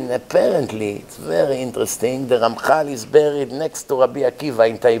 And apparently, it's very interesting, the Ramchal is buried next to Rabbi Akiva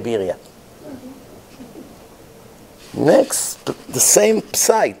in Tiberia. Next, the same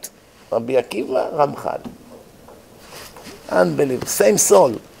site, Rabbi Akiva, Ramchal. Unbelievable, same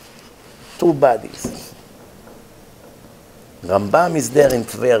soul, two bodies. Rambam is there in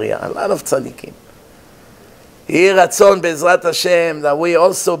Tveria, a lot of tzaddikim. Yeh Ratzon Be'ezrat Hashem that we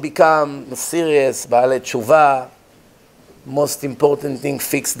also become serious, Baalei Tshuva. Most important thing,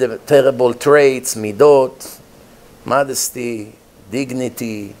 fix the terrible traits, midot, modesty,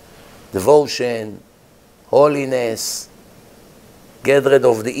 dignity, devotion, holiness. Get rid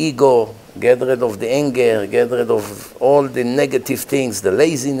of the ego, get rid of the anger, get rid of all the negative things, the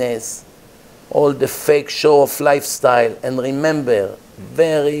laziness, all the fake show of lifestyle. And remember,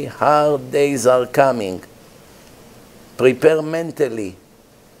 very hard days are coming. Prepare mentally.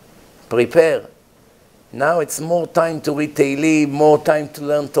 Prepare. Now it's more time to read Tehillim, more time to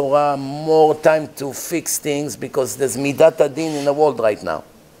learn Torah, more time to fix things, because there's Midat Adin in the world right now.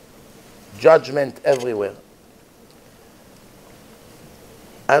 Judgment everywhere.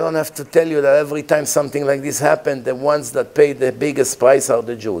 I don't have to tell you that every time something like this happens, the ones that pay the biggest price are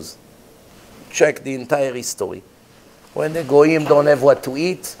the Jews. Check the entire history. When the Goyim don't have what to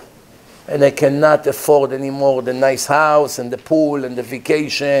eat, and they cannot afford anymore the nice house and the pool and the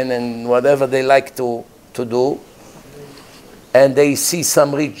vacation and whatever they like to do, and they see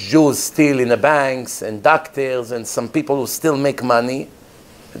some rich Jews still in the banks and doctors and some people who still make money,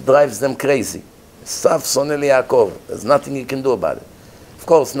 it drives them crazy. Saf Soneli Yaakov. There's nothing you can do about it. Of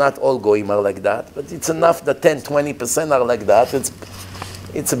course, not all Goyim are like that, but it's enough that 10-20% are like that.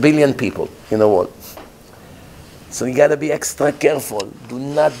 It's a billion people in the world. So you got to be extra careful. Do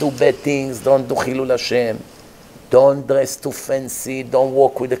not do bad things. Don't do Chilul Hashem. Don't dress too fancy. Don't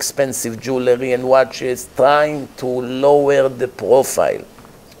walk with expensive jewelry and watches. Trying to lower the profile.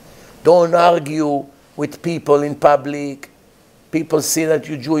 Don't argue with people in public. People see that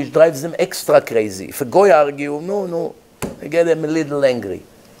you're Jewish, drives them extra crazy. If a Goy argue, no, they get them a little angry.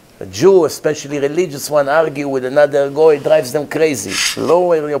 A Jew, especially religious one, argue with another Goy, drives them crazy.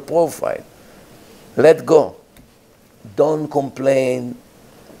 Lower your profile. Let go. Don't complain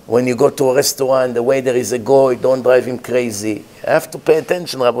when you go to a restaurant, the way there is a Goy, don't drive him crazy. You have to pay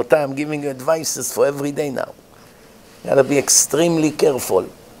attention, Rabotai. I'm giving you advices for every day now. You got to be extremely careful.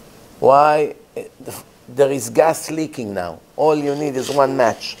 Why? There is gas leaking now. All you need is one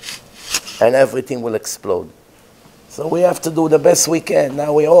match, and everything will explode. So we have to do the best we can.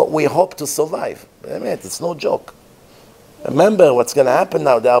 Now we hope to survive. It's no joke. Remember what's going to happen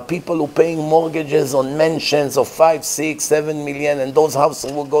now. There are people who are paying mortgages on mansions of 5, 6, 7 million, and those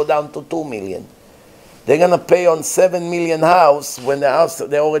houses will go down to 2 million. They're going to pay on 7 million house when the house,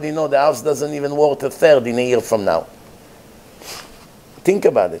 they already know the house doesn't even worth a third in a year from now. Think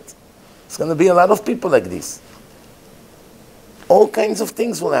about it. It's going to be a lot of people like this. All kinds of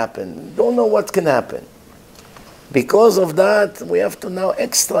things will happen. Don't know what can happen. Because of that, we have to now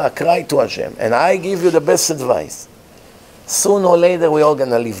extra cry to Hashem. And I give you the best advice. Sooner or later, we're all going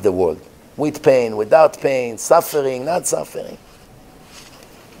to leave the world. With pain, without pain, suffering, not suffering.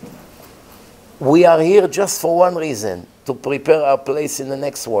 We are here just for one reason, to prepare our place in the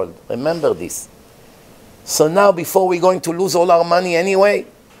next world. Remember this. So now, before we're going to lose all our money anyway,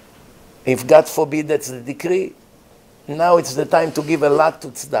 if God forbid that's the decree, now it's the time to give a lot to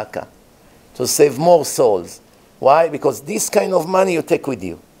tzedakah, to save more souls. Why? Because this kind of money you take with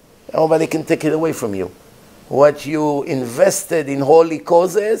you. Nobody can take it away from you. What you invested in holy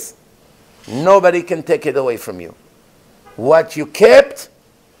causes, nobody can take it away from you. What you kept,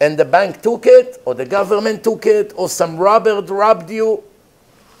 and the bank took it, or the government took it, or some robber robbed you,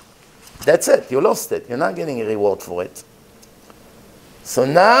 that's it. You lost it. You're not getting a reward for it. So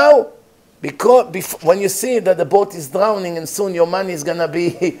now, Because when you see that the boat is drowning and soon your money is gonna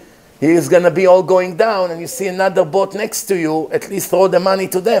be all going down, and you see another boat next to you, at least throw the money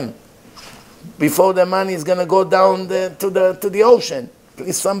to them before the money is gonna go down to the ocean. At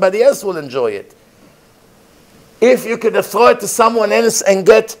least somebody else will enjoy it. If you could throw it to someone else and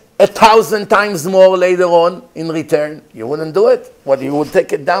get 1,000 times more later on in return, you wouldn't do it. What, you would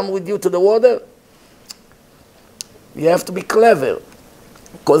take it down with you to the water? You have to be clever,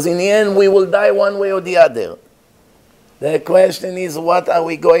 because in the end we will die one way or the other. The question is, what are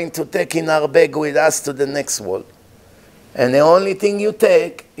we going to take in our bag with us to the next world? And the only thing you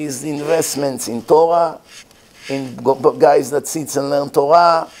take is investments in Torah, in guys that sit and learn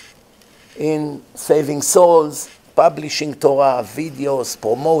Torah, in saving souls, publishing Torah, videos,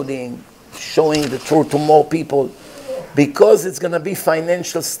 promoting, showing the truth to more people. Because it's going to be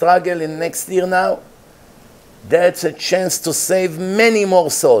financial struggle in next year now, that's a chance to save many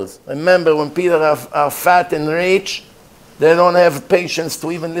more souls. Remember, when people are fat and rich, they don't have patience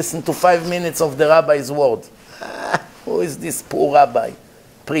to even listen to 5 minutes of the rabbi's word. Who is this poor rabbi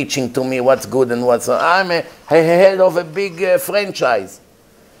preaching to me what's good and what's not? I'm a head of a big franchise.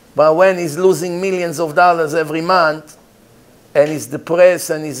 But when he's losing millions of dollars every month, and he's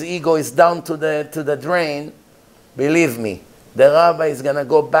depressed and his ego is down to the drain, believe me, the rabbi is going to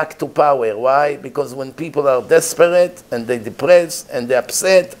go back to power. Why? Because when people are desperate and they're depressed and they're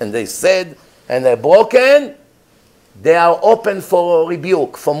upset and they're sad and they're broken, they are open for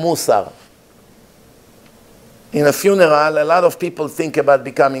rebuke, for musar. In a funeral, a lot of people think about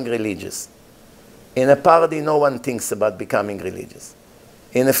becoming religious. In a party, no one thinks about becoming religious.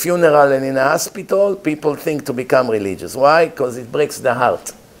 In a funeral and in a hospital, people think to become religious. Why? Because it breaks the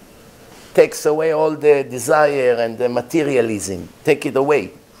heart. Takes away all the desire and the materialism. Take it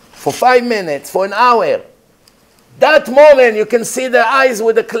away. For 5 minutes, for an hour. That moment you can see the eyes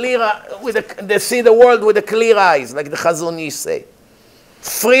with a clear, they see the world with a clear eyes, like the Chazon Ish say.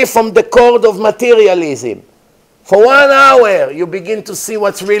 Free from the cord of materialism. For 1 hour you begin to see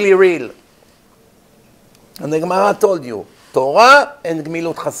what's really real. And the Gemara told you, Torah and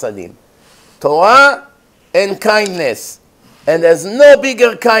Gmilut Chasadim. Torah and kindness. And there's no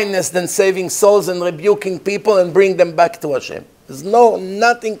bigger kindness than saving souls and rebuking people and bring them back to Hashem.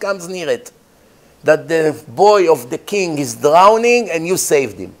 Nothing comes near it. That the boy of the king is drowning and you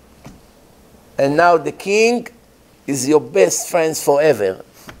saved him. And now the king is your best friends forever.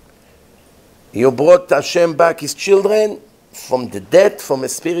 You brought Hashem back his children from the death, from a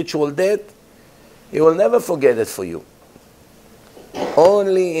spiritual death. He will never forget it for you.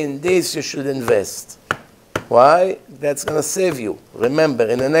 Only in this you should invest. Why? That's going to save you. Remember,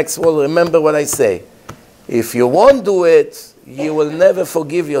 in the next world, remember what I say. If you won't do it, you will never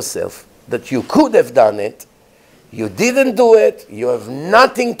forgive yourself. That you could have done it, you didn't do it, you have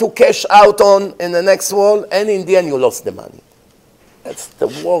nothing to cash out on in the next world, and in the end you lost the money. That's the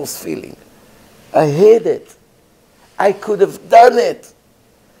worst feeling. I hate it. I could have done it.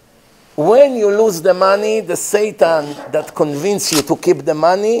 When you lose the money, the Satan that convinced you to keep the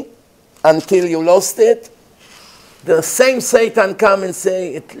money until you lost it, the same Satan come and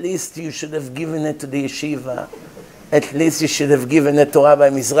say, at least you should have given it to the yeshiva. At least you should have given it to Rabbi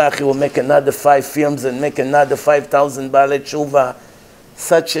Mizrachi, who will make another 5 films and make another 5,000 Baalei Tshuva.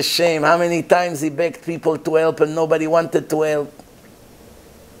 Such a shame. How many times he begged people to help and nobody wanted to help.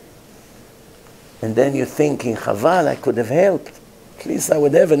 And then you're thinking, Chaval, I could have helped. At least I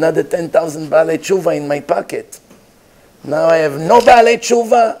would have another 10,000 Baalei Tshuva in my pocket. Now I have no Baalei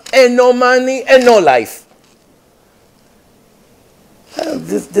Tshuva, and no money, and no life.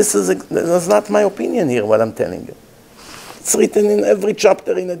 This is not my opinion here, what I'm telling you. It's written in every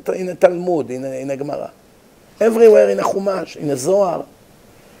chapter in a Talmud, in a Gemara. Everywhere in a Chumash, in a Zohar.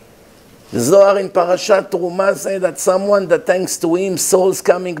 The Zohar in Parashat Truma said that someone that thanks to him, souls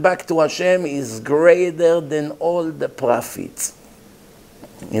coming back to Hashem, is greater than all the prophets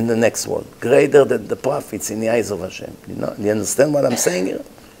in the next world. Greater than the prophets in the eyes of Hashem. You understand what I'm saying here?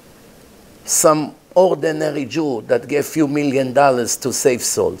 Some ordinary Jew that gave few $1 million to save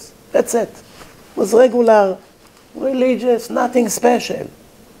souls. That's it. Was regular, religious, nothing special.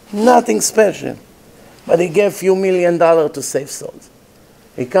 Nothing special. But he gave few $1 million to save souls.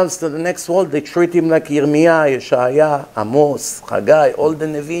 He comes to the next world, they treat him like Yirmiyah, Yeshaya, Amos, Haggai, all the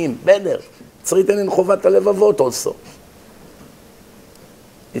Nevi'im, better. It's written in Chovat HaLevavot also.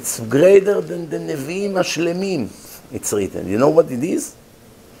 It's greater than the Nevi'im HaShlemim, it's written. You know what it is?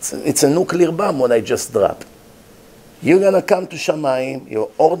 It's a nuclear bomb what I just dropped. You're going to come to Shamayim, you're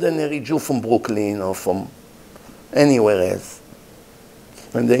an ordinary Jew from Brooklyn or from anywhere else.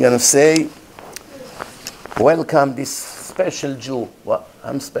 And they're going to say, welcome this special Jew. What?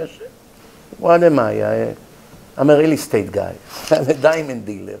 I'm special? What am I? I'm a real estate guy. I'm a diamond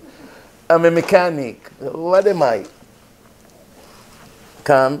dealer. I'm a mechanic. What am I?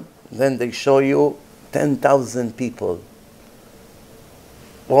 Come, then they show you 10,000 people.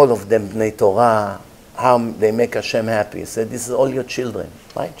 All of them Bnei Torah, how they make Hashem happy. He said, this is all your children.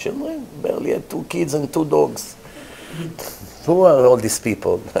 My children? Barely had 2 kids and 2 dogs. Who are all these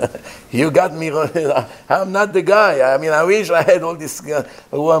people? You got me wrong. I'm not the guy. I mean, I wish I had all these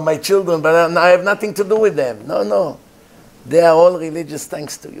who are my children, but I have nothing to do with them. No, no. They are all religious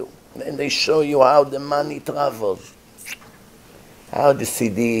thanks to you. And they show you how the money traveled. How the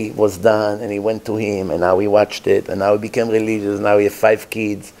CD was done, and he went to him, and how he watched it, and how he became religious. Now he has 5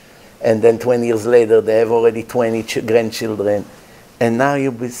 kids. And then 20 years later, they have already 20 grandchildren. And now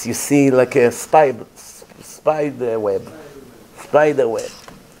you see like a spider web.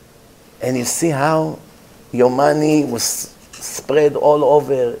 And you see how your money was spread all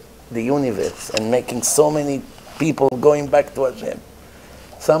over the universe and making so many people going back to Hashem.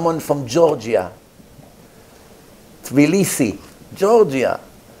 Someone from Georgia, Tbilisi, Georgia,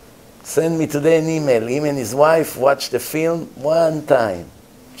 sent me today an email. Him and his wife watched the film 1 time.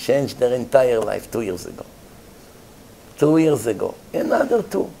 Changed their entire life 2 years ago. 2 years ago. Another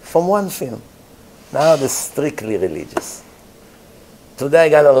 2 from 1 film. Now they're strictly religious. Today I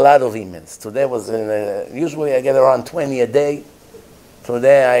got a lot of emails. Today was usually I get around 20 a day.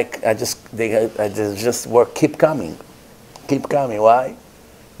 Today I just work, keep coming. Keep coming. Why?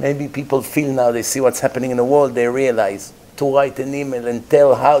 Maybe people feel now they see what's happening in the world, they realize to write an email and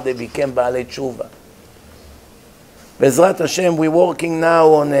tell how they became Baalei Tshuva. Bezrat Hashem, we're working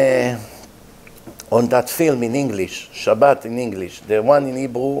now on that film in English, Shabbat in English. The one in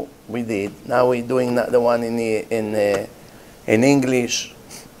Hebrew we did. Now we're doing the one in English.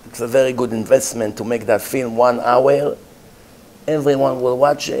 It's a very good investment to make that film 1 hour. Everyone will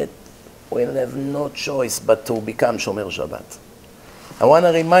watch it. We'll have no choice but to become Shomer Shabbat. I want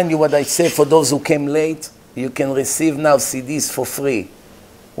to remind you what I say for those who came late. You can receive now CDs for free.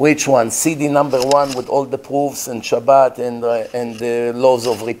 Which one? CD number 1 with all the proofs and Shabbat and the laws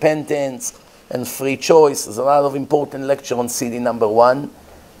of repentance and free choice. There's a lot of important lecture on CD number 1.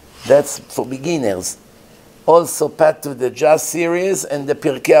 That's for beginners. Also part of the Jazz series and the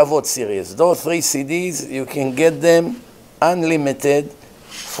Pirkei Avot series. Those 3 CDs, you can get them unlimited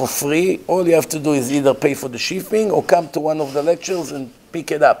for free. All you have to do is either pay for the shipping or come to one of the lectures and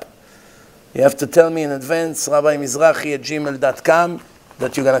pick it up. You have to tell me in advance, rabbimizrachi@gmail.com,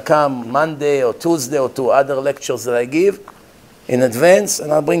 that you're going to come Monday or Tuesday or to other lectures that I give in advance,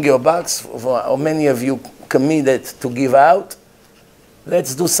 and I'll bring you a box for how many of you committed to give out.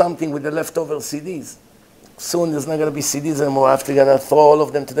 Let's do something with the leftover CDs. Soon there's not going to be CDs anymore. I have to throw all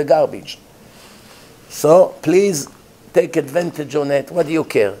of them to the garbage. So please take advantage on it. What do you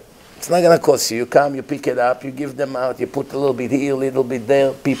care? It's not going to cost you. You come, you pick it up, you give them out, you put a little bit here, a little bit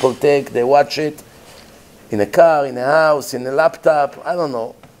there. People take, they watch it in a car, in a house, in a laptop, I don't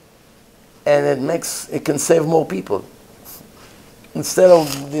know. And it can save more people. Instead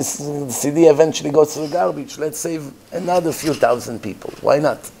of this CD eventually goes to the garbage, let's save another few thousand people. Why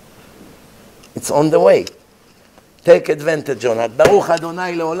not? It's on the way. Take advantage on it. Baruch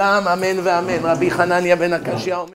Adonai leolam, amen ve'amen. Rabbi Hanania ben Akashia